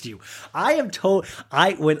against you.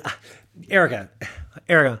 Erika,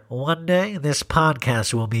 one day this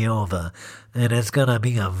podcast will be over, and it's gonna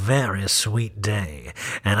be a very sweet day,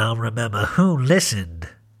 and I'll remember who listened,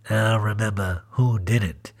 and I'll remember who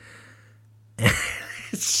didn't.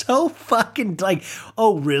 It's so fucking like,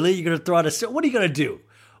 oh, really? You're gonna throw out what are you gonna do?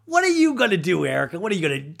 What are you going to do, Erika? What are you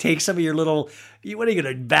going to take some of your what are you going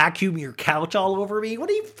to vacuum your couch all over me?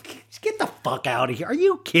 Get the fuck out of here. Are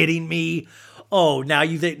you kidding me? Oh, now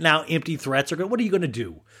you think empty threats are good. What are you going to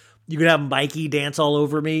do? You're going to have Mikey dance all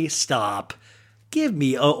over me? Stop. Give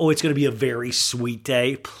me, it's going to be a very sweet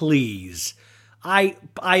day. Please. I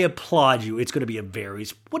applaud you. It's going to be a very,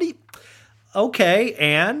 okay,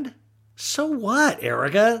 and so what,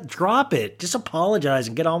 Erika? Drop it. Just apologize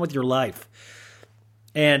and get on with your life.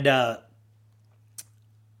 And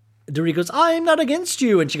Dorita goes, I'm not against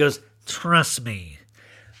you. And she goes, trust me.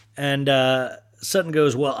 And Sutton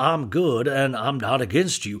goes, well, I'm good and I'm not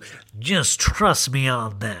against you. Just trust me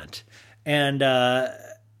on that. And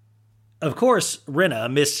of course,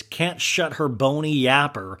 Rinna, Miss Can't Shut Her Bony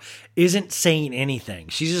Yapper, isn't saying anything.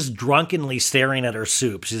 She's just drunkenly staring at her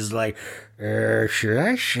soup. She's like, should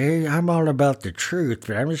I say I'm all about the truth,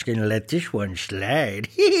 but I'm just going to let this one slide.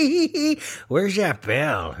 Where's that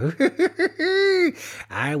bell?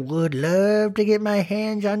 I would love to get my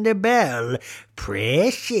hands on the bell.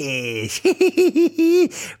 Precious.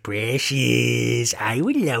 Precious. I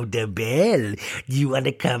would love the bell. You want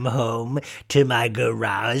to come home to my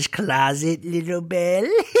garage closet, little bell?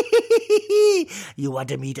 You want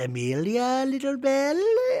to meet Amelia, little bell?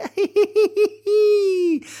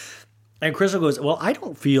 And Crystal goes, well, I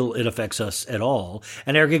don't feel it affects us at all.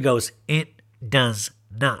 And Erika goes, it does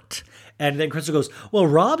not. And then Crystal goes, well,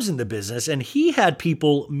 Rob's in the business, and he had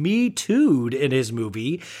people Me Too'd in his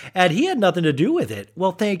movie, and he had nothing to do with it.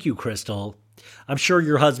 Well, thank you, Crystal. I'm sure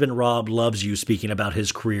your husband, Rob, loves you speaking about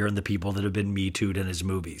his career and the people that have been Me Too'd in his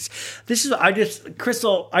movies.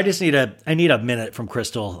 Crystal, I need a minute from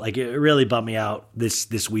Crystal. Like, it really bummed me out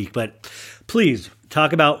this week, but please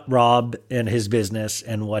talk about Rob and his business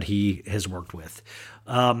and what he has worked with.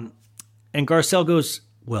 And Garcelle goes,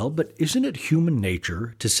 well, but isn't it human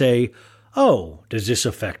nature to say, oh, does this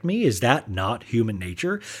affect me? Is that not human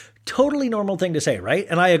nature? Totally normal thing to say, right?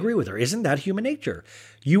 And I agree with her. Isn't that human nature?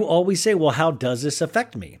 You always say, well, how does this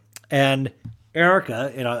affect me? And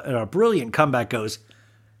Erika, in a brilliant comeback, goes,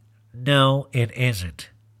 no, it isn't.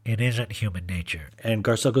 It isn't human nature. And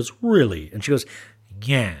Garcelle goes, really? And she goes,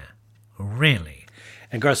 yeah, really.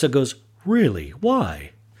 And Garcelle goes, really?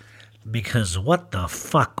 Why? Because what the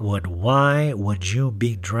fuck why would you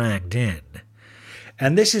be dragged in?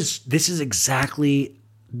 And this is exactly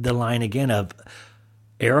the line again of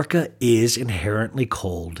Erika is inherently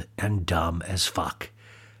cold and dumb as fuck.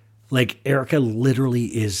 Like, Erika literally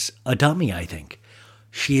is a dummy, I think.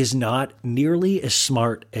 She is not nearly as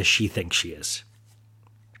smart as she thinks she is.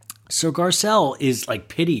 So Garcelle is like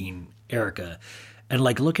pitying Erika and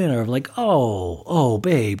like looking at her like, oh,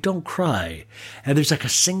 babe, don't cry. And there's like a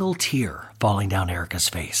single tear falling down Erika's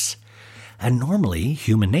face. And normally,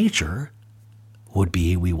 human nature would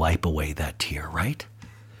be we wipe away that tear, right?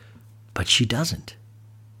 But she doesn't.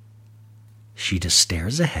 She just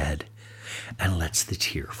stares ahead and lets the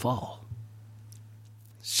tear fall.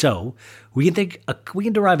 So we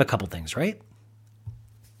can derive a couple things, right?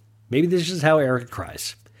 Maybe this is how Erika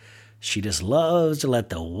cries. She just loves to let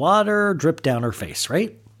the water drip down her face,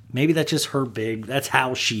 right? Maybe that's just that's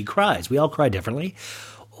how she cries. We all cry differently.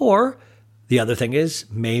 Or the other thing is,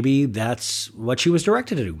 maybe that's what she was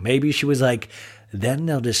directed to do. Maybe she was like, then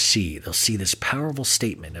they'll see this powerful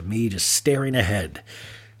statement of me just staring ahead,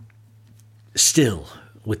 still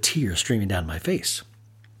with tears streaming down my face.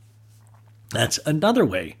 That's another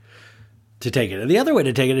way to take it. And the other way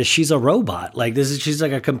to take it is she's a robot. She's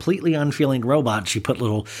like a completely unfeeling robot. She put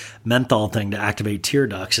little menthol thing to activate tear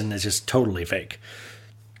ducts, and it's just totally fake.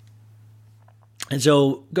 And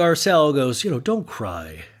so Garcelle goes, don't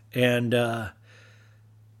cry. And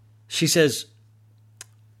she says,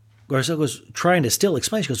 Garcelle goes, trying to still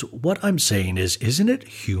explain. She goes, what I'm saying is, isn't it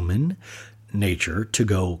human nature to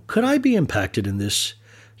go, could I be impacted in this?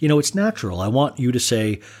 It's natural. I want you to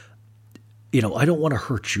say, I don't want to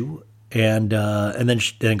hurt you. And then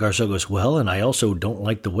Garcelle goes, well, and I also don't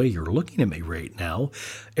like the way you're looking at me right now.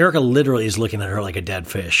 Erika literally is looking at her like a dead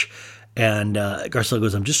fish. And Garcelle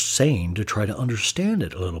goes, I'm just saying to try to understand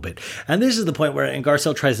it a little bit. And this is the point where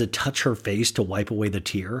Garcelle tries to touch her face to wipe away the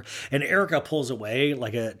tear. And Erika pulls away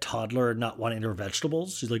like a toddler not wanting her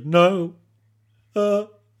vegetables. She's like, no, get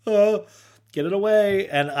it away.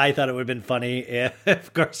 And I thought it would have been funny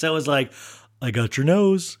if Garcelle was like, I got your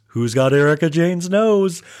nose. Who's got Erika Jane's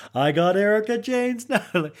nose? I got Erika Jane's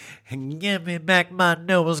nose. Give me back my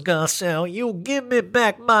nose, Garcelle. You give me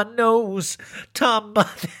back my nose. Tom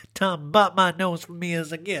bought my nose for me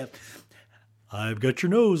as a gift. I've got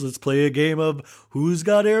your nose. Let's play a game of who's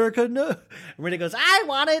got Erika nose. And Rinna goes, I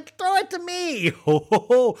want it. Throw it to me. Ho, ho,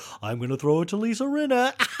 ho. I'm going to throw it to Lisa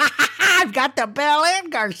Rinna. I've got the Belle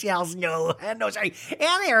and Garcelle's nose. And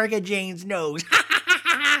Erika Jane's nose.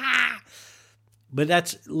 But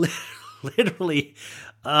that's literally,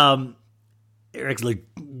 Eric's like,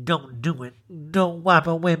 don't do it. Don't wipe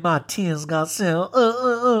away my tears,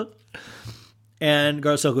 Garcelle. And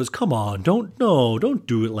Garcelle goes, come on, don't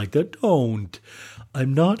do it like that. Don't.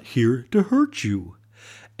 I'm not here to hurt you.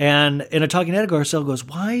 And in a talking head, Garcelle goes,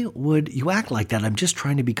 why would you act like that? I'm just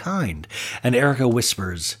trying to be kind. And Erika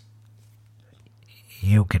whispers,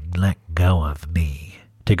 you can let go of me,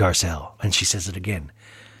 to Garcelle. And she says it again.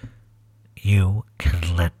 You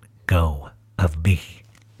can let go of me.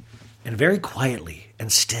 And very quietly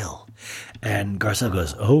and still. And Garcelle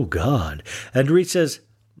goes, oh, God. And Dorit says,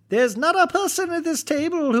 there's not a person at this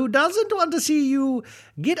table who doesn't want to see you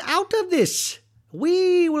get out of this.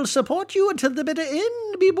 We will support you until the bitter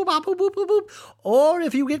end, beep, boop, boop, boop, boop, boop. Or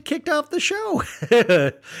if you get kicked off the show.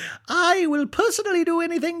 I will personally do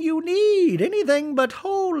anything you need, anything, but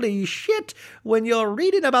holy shit, when you're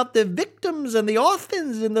reading about the victims and the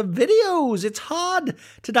orphans in the videos, it's hard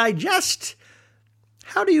to digest.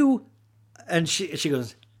 How do you... And she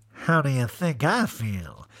goes, how do you think I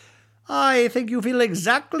feel? I think you feel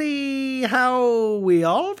exactly how we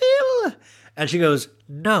all feel. And she goes,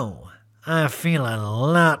 no. I feel a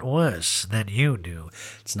lot worse than you do.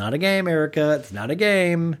 It's not a game, Erika. It's not a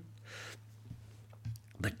game.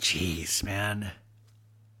 But jeez, man.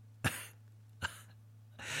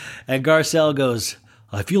 And Garcelle goes,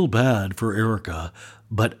 I feel bad for Erika,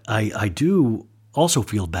 but I do also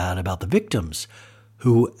feel bad about the victims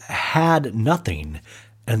who had nothing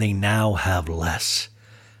and they now have less.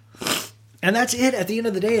 And that's it. At the end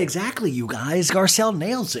of the day, exactly, you guys. Garcelle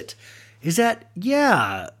nails it. Is that,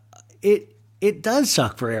 yeah... It does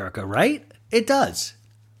suck for Erika, right? It does.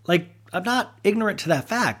 Like, I'm not ignorant to that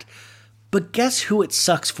fact. But guess who it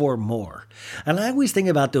sucks for more? And I always think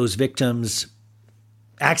about those victims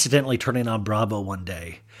accidentally turning on Bravo one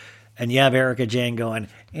day. And you have Erika Jane going,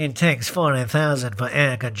 it takes $40,000 for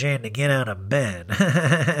Erika Jane to get out of bed.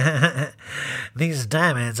 These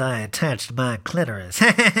diamonds I attached to my clitoris.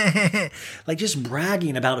 Like just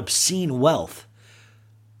bragging about obscene wealth.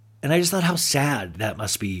 And I just thought how sad that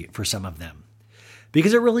must be for some of them.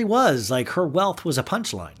 Because it really was, like her wealth was a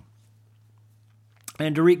punchline.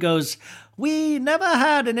 And Dorit goes, we never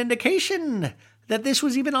had an indication that this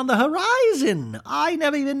was even on the horizon. I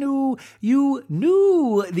never even knew you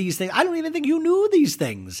knew these things. I don't even think you knew these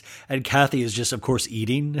things. And Kathy is just, of course,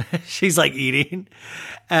 eating. She's like eating.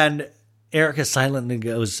 And Erika silently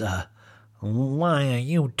goes, why are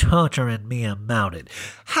you torturing me about it?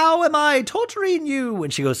 How am I torturing you?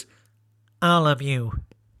 And she goes, all of you.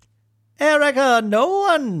 Erika,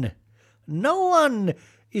 no one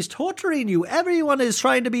is torturing you. Everyone is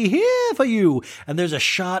trying to be here for you. And there's a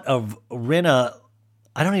shot of Rinna.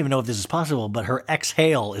 I don't even know if this is possible, but her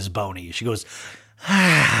exhale is bony. She goes,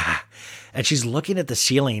 ah. And she's looking at the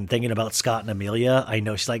ceiling thinking about Scott and Amelia. I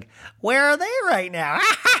know. She's like, where are they right now?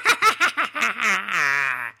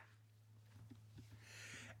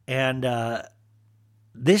 And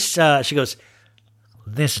she goes,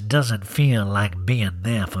 this doesn't feel like being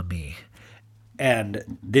there for me.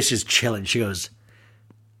 And this is chilling. She goes,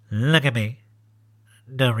 look at me,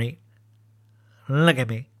 Dorit. Look at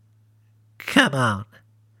me. Come on.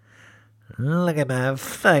 Look at my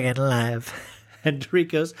fucking life. And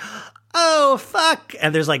Dorit goes, oh, fuck.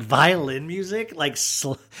 And there's like violin music, like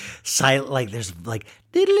silent, like there's like,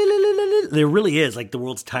 there really is like the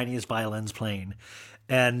world's tiniest violins playing.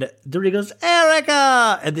 And Doodoo goes,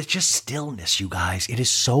 Erika! And it's just stillness, you guys. It is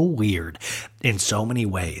so weird in so many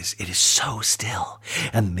ways. It is so still.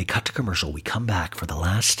 And then they cut to commercial. We come back for the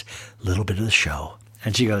last little bit of the show.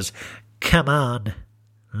 And she goes, come on,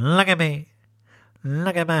 look at me.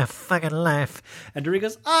 Look at my fucking life. And Doodoo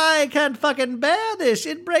goes, I can't fucking bear this.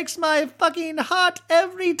 It breaks my fucking heart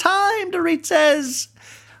every time, Dorit says.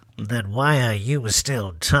 Then why are you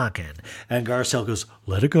still talking? And Garcelle goes,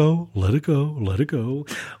 let it go, let it go, let it go.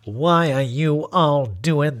 Why are you all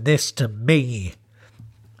doing this to me?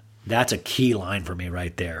 That's a key line for me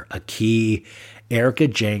right there. A key. Erika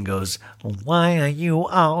Jayne goes, why are you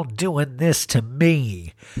all doing this to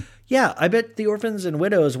me? Yeah, I bet the orphans and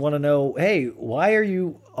widows want to know, hey, why are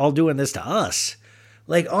you all doing this to us?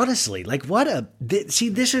 Like, honestly, like what a... See,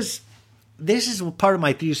 this is part of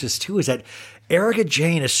my thesis too, is that Erika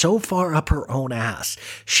Jayne is so far up her own ass.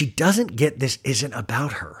 She doesn't get this isn't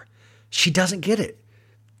about her. She doesn't get it.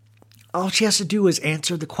 All she has to do is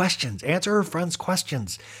answer the questions, answer her friends'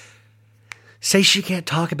 questions. Say she can't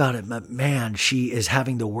talk about it, but man, she is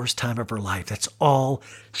having the worst time of her life. That's all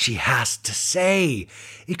she has to say.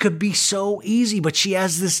 It could be so easy, but she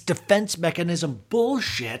has this defense mechanism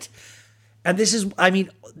bullshit. And this is, I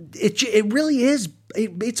mean, it really is.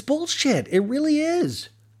 It's bullshit. It really is.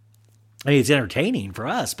 I mean, it's entertaining for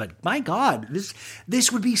us, but my God,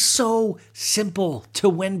 this would be so simple to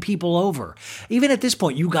win people over. Even at this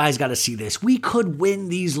point, you guys got to see this. We could win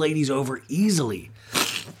these ladies over easily.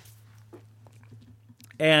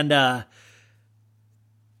 And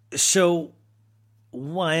so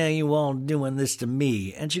why are you all doing this to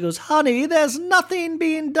me? And she goes, honey, there's nothing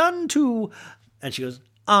being done to... And she goes,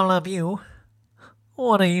 all of you,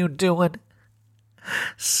 what are you doing?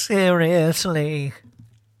 Seriously?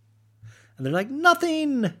 And they're like,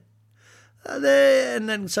 nothing. And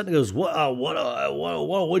then Sutton goes, what are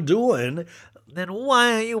we doing? Then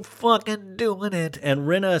why are you fucking doing it? And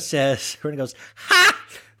Rinna goes, ha!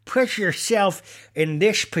 Put yourself in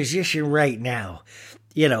this position right now.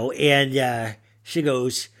 You know, and she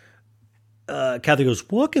goes, Kathy goes,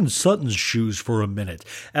 walk in Sutton's shoes for a minute.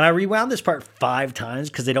 And I rewound this part 5 times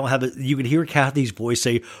because they don't have it. You could hear Kathy's voice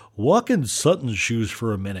say, walk in Sutton's shoes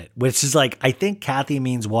for a minute, which is like, I think Kathy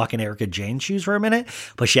means walk in Erika Jayne's shoes for a minute,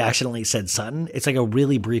 but she accidentally said Sutton. It's like a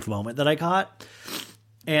really brief moment that I caught.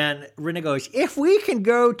 And Rinna goes, if we can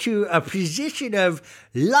go to a position of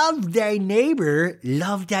love thy neighbor,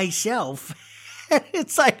 love thyself.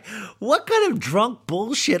 It's like, what kind of drunk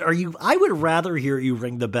bullshit are you? I would rather hear you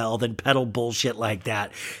ring the bell than peddle bullshit like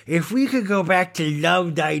that. If we could go back to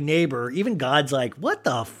love thy neighbor, even God's like, what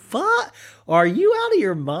the fuck? Are you out of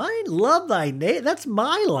your mind? Love thy neighbor. That's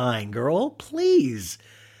my line, girl. Please.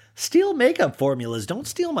 Steal makeup formulas. Don't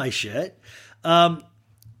steal my shit. And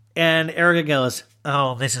Erika goes,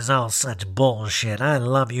 oh, this is all such bullshit. I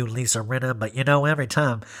love you, Lisa Rinna, but you know, every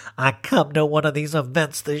time I come to one of these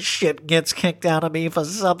events, the shit gets kicked out of me for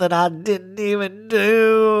something I didn't even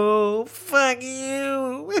do. Fuck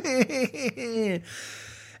you.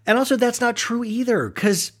 And also, that's not true either,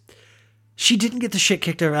 because she didn't get the shit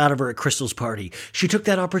kicked out of her at Crystal's party. She took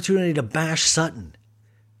that opportunity to bash Sutton.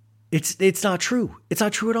 It's not true. It's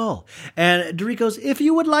not true at all. And Dorit goes, if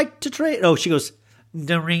you would like to trade... Oh, she goes...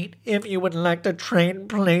 Dorit, if you would like to trade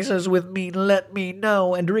places with me, let me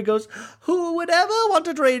know. And Dorit goes, who would ever want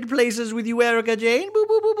to trade places with you, Erika Jayne? Boop,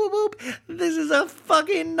 boop, boop, boop, boop. This is a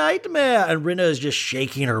fucking nightmare. And Rinna is just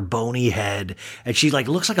shaking her bony head. And she like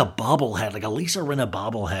looks like a bobblehead, like a Lisa Rinna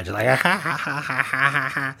bobblehead. She's like, ha, ha, ha, ha,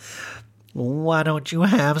 ha, ha. Why don't you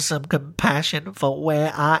have some compassion for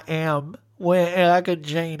where I am? Where Erika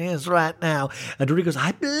Jayne is right now. And Dorit goes,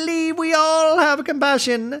 I believe we all have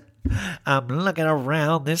compassion. I'm looking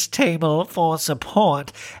around this table for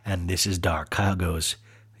support. And this is dark. Kyle goes,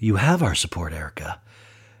 you have our support, Erika.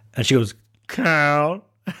 And she goes, Kyle.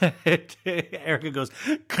 Erika goes,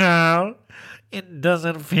 Kyle. It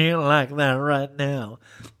doesn't feel like that right now.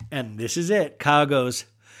 And this is it. Kyle goes,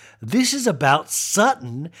 this is about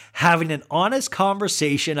Sutton having an honest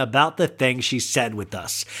conversation about the things she said with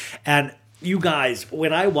us. And you guys,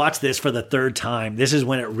 when I watched this for the 3rd time, this is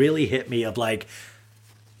when it really hit me of like,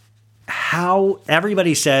 how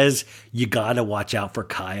everybody says you gotta watch out for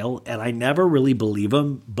Kyle, and I never really believe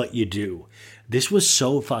him, but you do. This was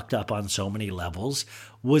so fucked up on so many levels.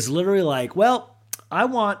 Was literally like, well, I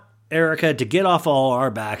want Erika to get off all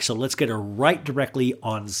our backs, so let's get her right directly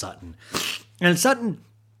on Sutton. And Sutton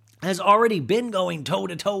has already been going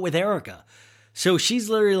toe-to-toe with Erika. So she's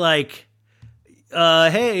literally like,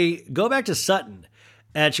 hey, go back to Sutton.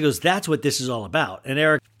 And she goes, that's what this is all about.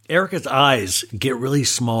 And Erika's eyes get really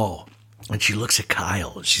small. And she looks at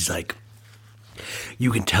Kyle. And she's like,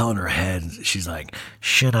 you can tell in her head, she's like,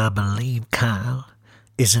 should I believe Kyle?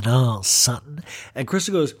 Is it all Sutton? And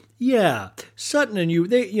Krista goes, yeah, Sutton and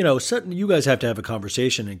you, Sutton, you guys have to have a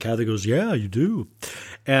conversation. And Kathy goes, yeah, you do.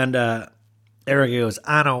 And Erika goes,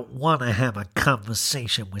 I don't want to have a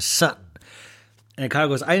conversation with Sutton. And Kyle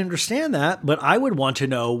goes, I understand that, but I would want to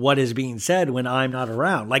know what is being said when I'm not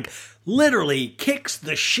around. Like, literally kicks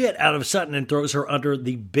the shit out of Sutton and throws her under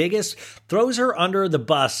the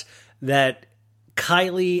bus that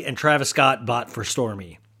Kylie and Travis Scott bought for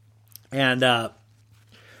Stormy. And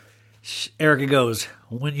Erika goes,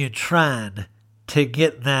 when you're trying to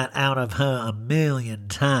get that out of her a million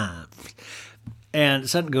times. And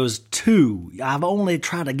Sutton goes, 2. I've only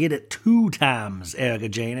tried to get it 2 times, Erika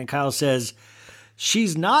Jayne. And Kyle says,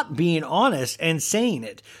 she's not being honest and saying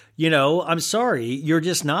it. I'm sorry, you're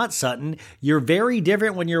just not, Sutton. You're very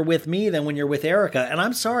different when you're with me than when you're with Erika. And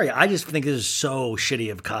I'm sorry, I just think this is so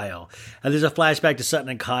shitty of Kyle. And there's a flashback to Sutton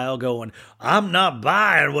and Kyle going, I'm not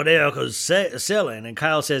buying what Erika's selling. And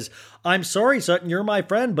Kyle says, I'm sorry, Sutton, you're my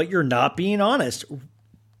friend, but you're not being honest.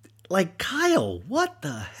 Like, Kyle, what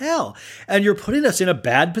the hell? And you're putting us in a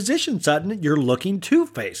bad position, Sutton. You're looking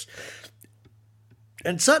two-faced.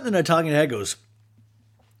 And Sutton in a talking head goes,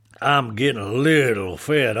 I'm getting a little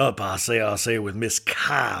fed up, I say, with Miss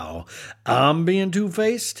Kyle. I'm being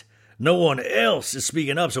two-faced. No one else is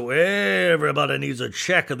speaking up, so everybody needs a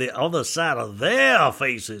check of the other side of their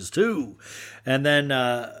faces, too. And then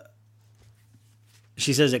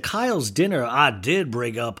she says, at Kyle's dinner, I did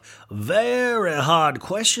bring up very hard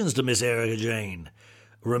questions to Miss Erika Jayne.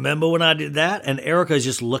 Remember when I did that? And Erika's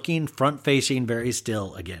just looking front-facing, very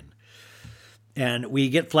still again. And we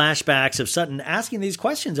get flashbacks of Sutton asking these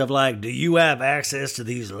questions of like, do you have access to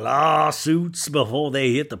these lawsuits before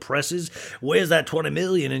they hit the presses? Where's that $20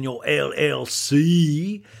 million in your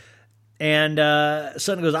LLC? And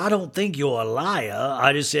Sutton goes, I don't think you're a liar.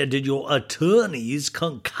 I just said, did your attorneys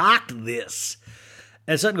concoct this?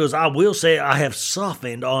 And Sutton goes, I will say I have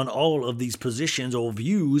softened on all of these positions or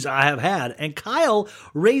views I have had. And Kyle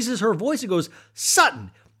raises her voice and goes,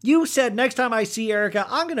 Sutton, you said next time I see Erika,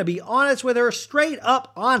 I'm going to be honest with her, straight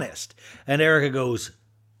up honest. And Erika goes,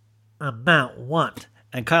 about what?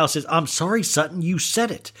 And Kyle says, I'm sorry, Sutton, you said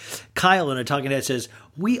it. Kyle in a talking head says,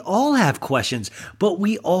 we all have questions, but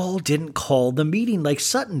we all didn't call the meeting like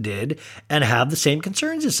Sutton did and have the same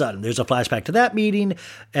concerns as Sutton. There's a flashback to that meeting,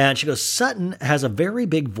 and she goes, Sutton has a very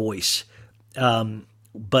big voice,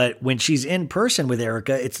 but when she's in person with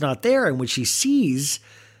Erika, it's not there, and when she sees,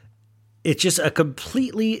 it's just a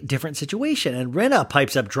completely different situation. And Rinna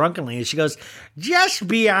pipes up drunkenly and she goes, just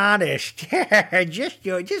be honest. just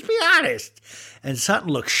be honest. And Sutton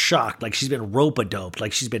looks shocked, like she's been rope-a-doped,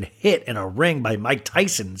 like she's been hit in a ring by Mike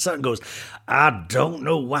Tyson. And Sutton goes, I don't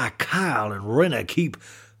know why Kyle and Rinna keep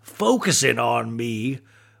focusing on me.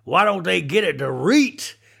 Why don't they get it to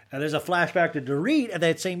Dorit? And there's a flashback to Dorit at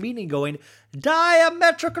that same meeting going,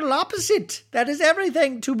 diametrical opposite. That is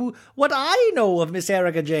everything to what I know of Miss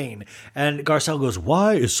Erika Jayne. And Garcelle goes,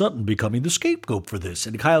 why is Sutton becoming the scapegoat for this?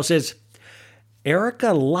 And Kyle says,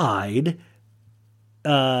 Erika lied.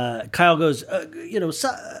 Kyle goes,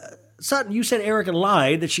 Sutton, you said Erika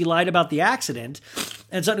lied, that she lied about the accident.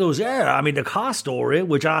 And Sutton goes, yeah, I mean, the car story,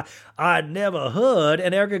 which I'd never heard.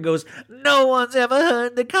 And Erika goes, no one's ever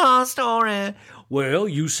heard the car story. Well,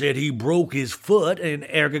 you said he broke his foot, and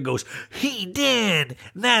Erika goes, he did.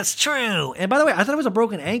 That's true. And by the way, I thought it was a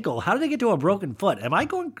broken ankle. How did I get to a broken foot? Am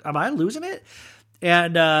I losing it?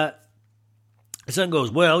 And Sutton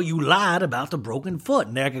goes, well, you lied about the broken foot.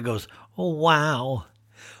 And Erika goes, oh, wow.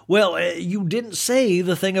 Well, you didn't say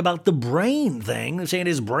the thing about the brain thing, saying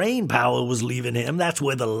his brain power was leaving him. That's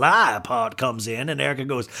where the lie part comes in. And Erika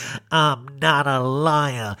goes, I'm not a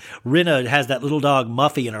liar. Rinna has that little dog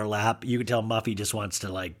Muffy in her lap. You can tell Muffy just wants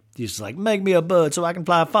to he's like, make me a bird so I can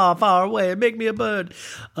fly far, far away. Make me a bird.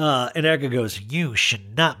 And Erika goes, you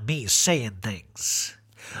should not be saying things.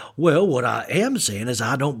 Well, what I am saying is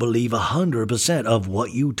I don't believe 100% of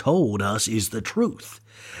what you told us is the truth.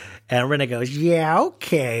 And Rinna goes, yeah,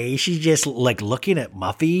 okay. She's just like looking at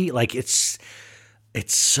Muffy. Like it's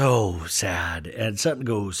so sad. And Sutton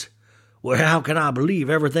goes, well, how can I believe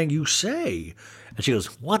everything you say? And she goes,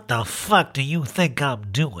 what the fuck do you think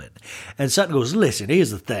I'm doing? And Sutton goes, listen,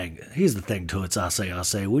 here's the thing. Here's the thing to it. I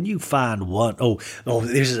say, when you find one,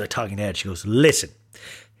 this is a talking head. She goes, listen,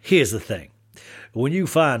 here's the thing. When you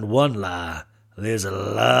find one lie, there's a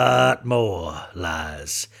lot more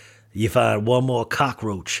lies. You find one more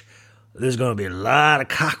cockroach, there's going to be a lot of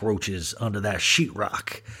cockroaches under that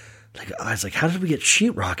sheetrock. Like, I was like, how did we get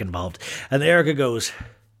sheetrock involved? And Erika goes,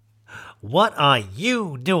 what are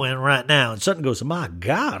you doing right now? And Sutton goes, my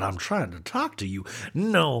God, I'm trying to talk to you.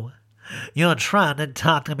 No, you're trying to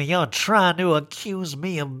talk to me. You're trying to accuse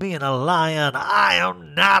me of being a liar, and I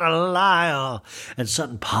am not a liar. And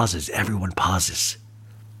Sutton pauses. Everyone pauses.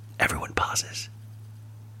 Everyone pauses.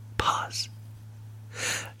 Pause.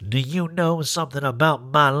 Do you know something about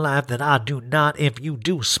my life that I do not? If you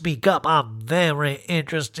do speak up, I'm very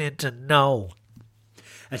interested to know.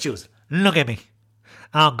 And she goes, look at me.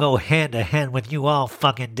 I'll go hand to hand with you all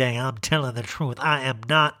fucking day. I'm telling the truth. I am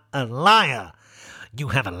not a liar. You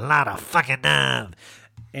have a lot of fucking nerve.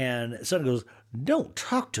 And Sutton goes, don't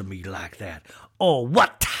talk to me like that. Or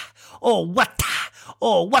what? Or what?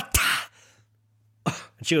 Or what? And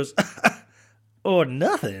she goes, or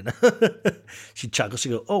nothing. She chuckles. She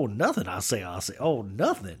goes, oh, nothing. I'll say, oh,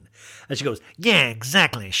 nothing. And she goes, yeah,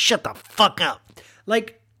 exactly. Shut the fuck up.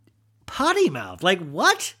 Like, potty mouth. Like,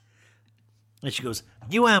 what? And she goes,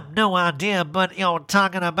 you have no idea, but you're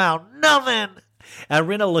talking about nothing. And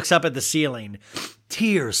Rinna looks up at the ceiling,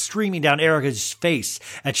 tears streaming down Erika's face,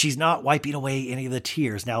 and she's not wiping away any of the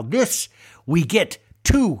tears. Now this, we get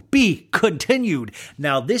to be continued.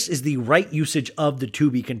 Now this is the right usage of the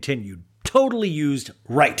to be continued. Totally used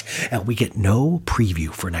right. And we get no preview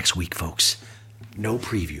for next week, folks. No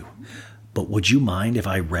preview. But would you mind if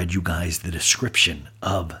I read you guys the description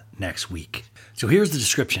of next week? So here's the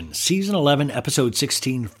description. Season 11, Episode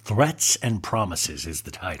 16, Threats and Promises is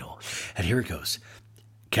the title. And here it goes.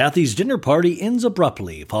 Kathy's dinner party ends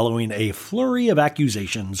abruptly following a flurry of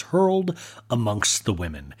accusations hurled amongst the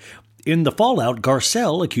women. In the fallout,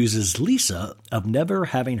 Garcelle accuses Lisa of never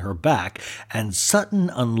having her back, and Sutton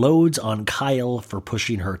unloads on Kyle for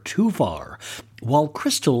pushing her too far. While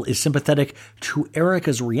Crystal is sympathetic to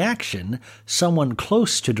Erika's reaction, someone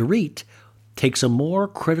close to Dorit takes a more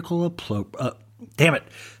critical approach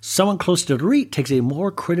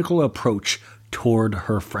toward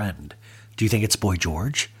her friend. Do you think it's Boy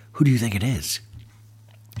George? Who do you think it is?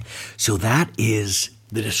 So that is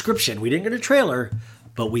the description. We didn't get a trailer,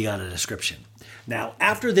 but we got a description. Now,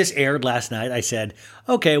 after this aired last night, I said,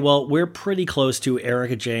 okay, well, we're pretty close to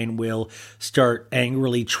Erika Jayne will start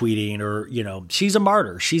angrily tweeting, or, she's a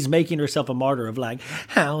martyr. She's making herself a martyr of like,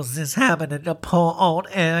 how's this happening to poor old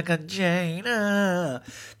Erika Jayne?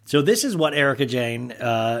 So this is what Erika Jayne,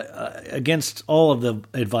 against all of the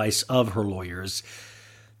advice of her lawyers.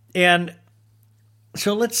 And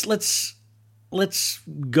so let's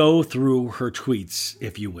go through her tweets,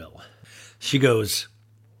 if you will. She goes,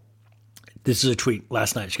 this is a tweet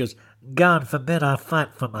last night. She goes, God forbid I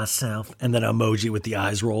fight for myself. And then an emoji with the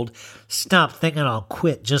eyes rolled. Stop thinking I'll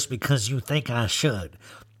quit just because you think I should.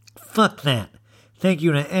 Fuck that. Thank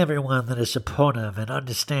you to everyone that is supportive and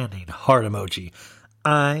understanding. Heart emoji.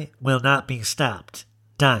 I will not be stopped.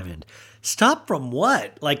 Diamond. Stop from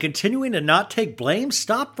what? Like continuing to not take blame?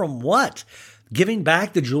 Stop from what? Giving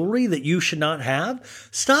back the jewelry that you should not have?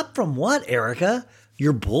 Stop from what, Erika?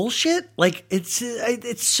 Your bullshit? Like, it's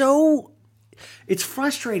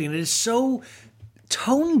frustrating. It is so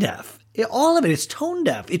tone deaf. All of it is tone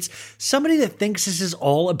deaf. It's somebody that thinks this is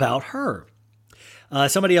all about her.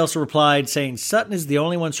 Somebody else replied saying, Sutton is the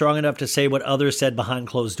only one strong enough to say what others said behind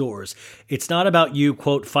closed doors. It's not about you,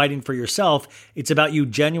 quote, fighting for yourself. It's about you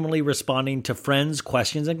genuinely responding to friends'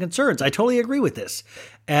 questions and concerns. I totally agree with this.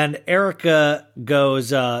 And Erika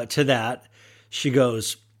goes to that. She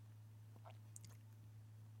goes,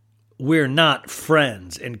 we're not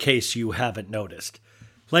friends, in case you haven't noticed.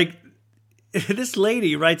 Like, this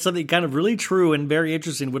lady writes something kind of really true and very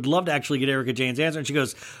interesting. Would love to actually get Erika Jayne's answer. And she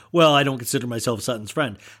goes, well, I don't consider myself Sutton's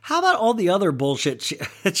friend. How about all the other bullshit?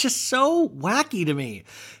 It's just so wacky to me.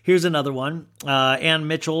 Here's another one. Ann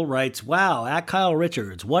Mitchell writes, wow, at Kyle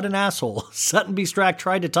Richards, what an asshole. Sutton B. Strack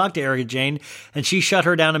tried to talk to Erika Jayne, and she shut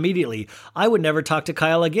her down immediately. I would never talk to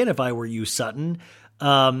Kyle again if I were you, Sutton.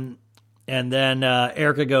 And then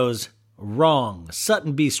Erika goes, wrong.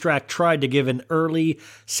 Sutton B. Strack tried to give an early,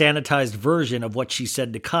 sanitized version of what she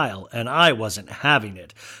said to Kyle, and I wasn't having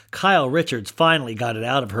it. Kyle Richards finally got it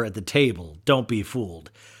out of her at the table. Don't be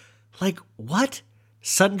fooled. Like, what?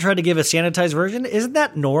 Sutton tried to give a sanitized version? Isn't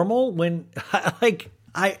that normal when,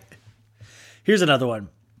 Here's another one.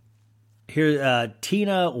 Here,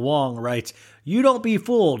 Tina Wong writes, you don't be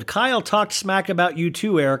fooled. Kyle talked smack about you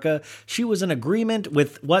too, Erika. She was in agreement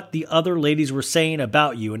with what the other ladies were saying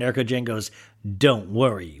about you. And Erika Jayne goes, don't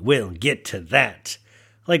worry, we'll get to that.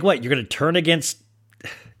 Like what, you're going to turn against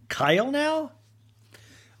Kyle now?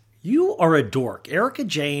 You are a dork. Erika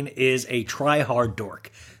Jayne is a try-hard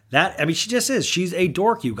dork. She just is. She's a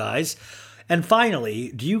dork, you guys. And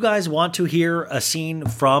finally, do you guys want to hear a scene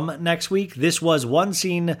from next week? This was one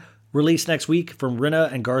scene released next week from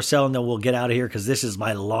Rinna and Garcelle, and then we'll get out of here because this is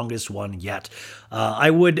my longest one yet.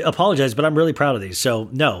 I would apologize, but I'm really proud of these. So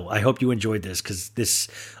no, I hope you enjoyed this because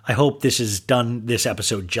I hope this has done this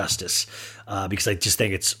episode justice because I just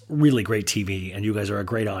think it's really great TV and you guys are a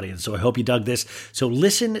great audience. So I hope you dug this. So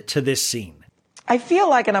listen to this scene. I feel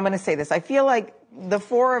like, and I'm going to say this, I feel like the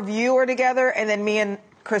four of you are together and then me and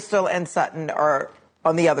Crystal and Sutton are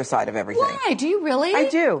on the other side of everything. Why? Do you really? I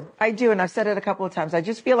do. And I've said it a couple of times. I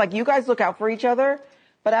just feel like you guys look out for each other,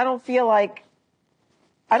 but I don't feel like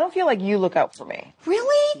you look out for me.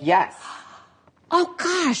 Really? Yes. Oh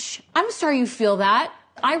gosh. I'm sorry you feel that.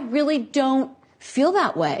 I really don't feel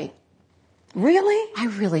that way. Really? I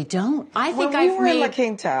really don't. I think when we were in La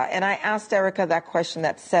Quinta and I asked Erika that question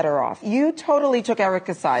that set her off, you totally took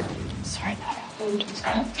Erika's side. Sorry about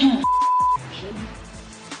it.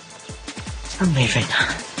 I'm leaving.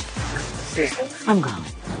 I'm going.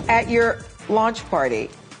 At your launch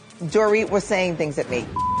party, Dorit was saying things at me.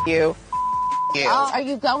 You. Are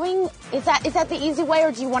you going? Is that the easy way,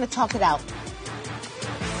 or do you want to talk it out?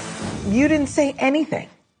 You didn't say anything.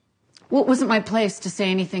 Well, it wasn't my place to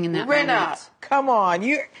say anything in that Rinna, moment. come on.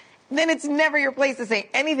 Then it's never your place to say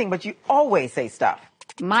anything, but you always say stuff.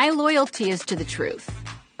 My loyalty is to the truth.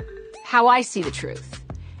 How I see the truth.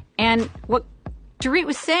 And what Dorit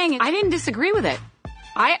was saying, I didn't disagree with it.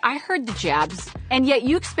 I heard the jabs. And yet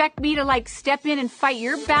you expect me to, step in and fight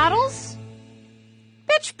your battles?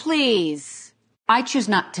 Bitch, please. I choose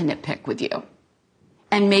not to nitpick with you.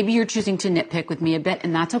 And maybe you're choosing to nitpick with me a bit,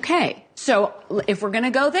 and that's okay. So if we're going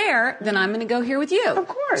to go there, then I'm going to go here with you. Of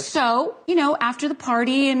course. So, after the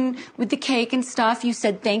party and with the cake and stuff, you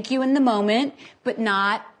said thank you in the moment, but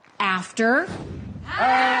not after.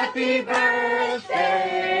 Happy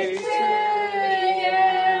birthday to you.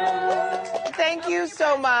 Thank you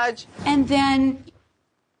so much. And then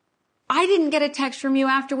I didn't get a text from you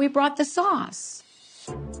after we brought the sauce.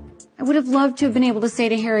 I would have loved to have been able to say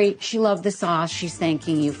to Harry, she loved the sauce. She's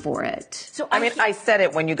thanking you for it. So I said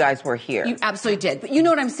it when you guys were here. You absolutely did. But you know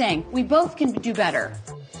what I'm saying. We both can do better.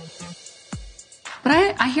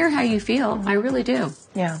 But I hear how you feel. I really do.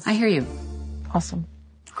 Yeah. I hear you. Awesome.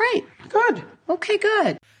 Great. Good. Okay,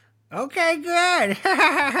 good. Okay, good.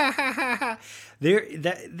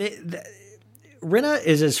 Rinna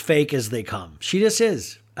is as fake as they come. She just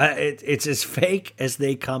is. It's as fake as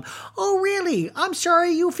they come. Oh, really? I'm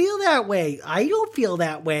sorry you feel that way. I don't feel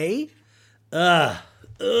that way. You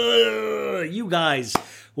guys.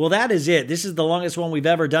 Well, that is it. This is the longest one we've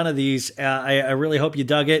ever done of these. I really hope you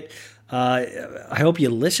dug it. I hope you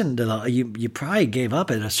listened to you probably gave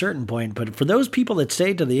up at a certain point, but for those people that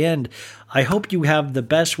stayed to the end, I hope you have the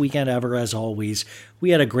best weekend ever as always. We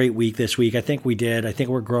had a great week this week. I think we did. I think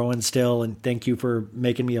we're growing still, and thank you for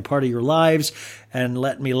making me a part of your lives and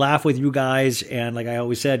letting me laugh with you guys. And like I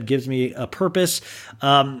always said, gives me a purpose.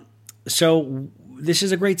 So this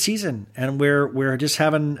is a great season, and we're just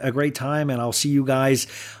having a great time, and I'll see you guys.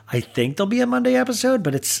 I think there'll be a Monday episode,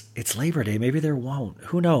 but it's Labor Day. Maybe there won't.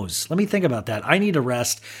 Who knows? Let me think about that. I need to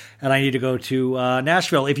rest, and I need to go to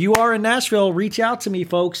Nashville. If you are in Nashville, reach out to me,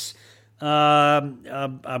 folks.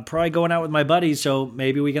 I'm probably going out with my buddies, so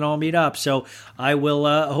maybe we can all meet up. So I will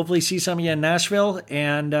hopefully see some of you in Nashville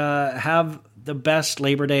and have the best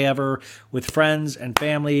Labor Day ever with friends and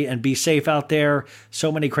family, and be safe out there.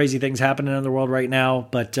 So many crazy things happening in the world right now.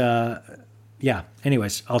 But yeah,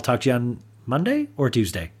 anyways, I'll talk to you on Monday or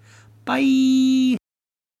Tuesday. Bye.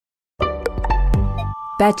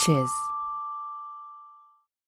 Betches.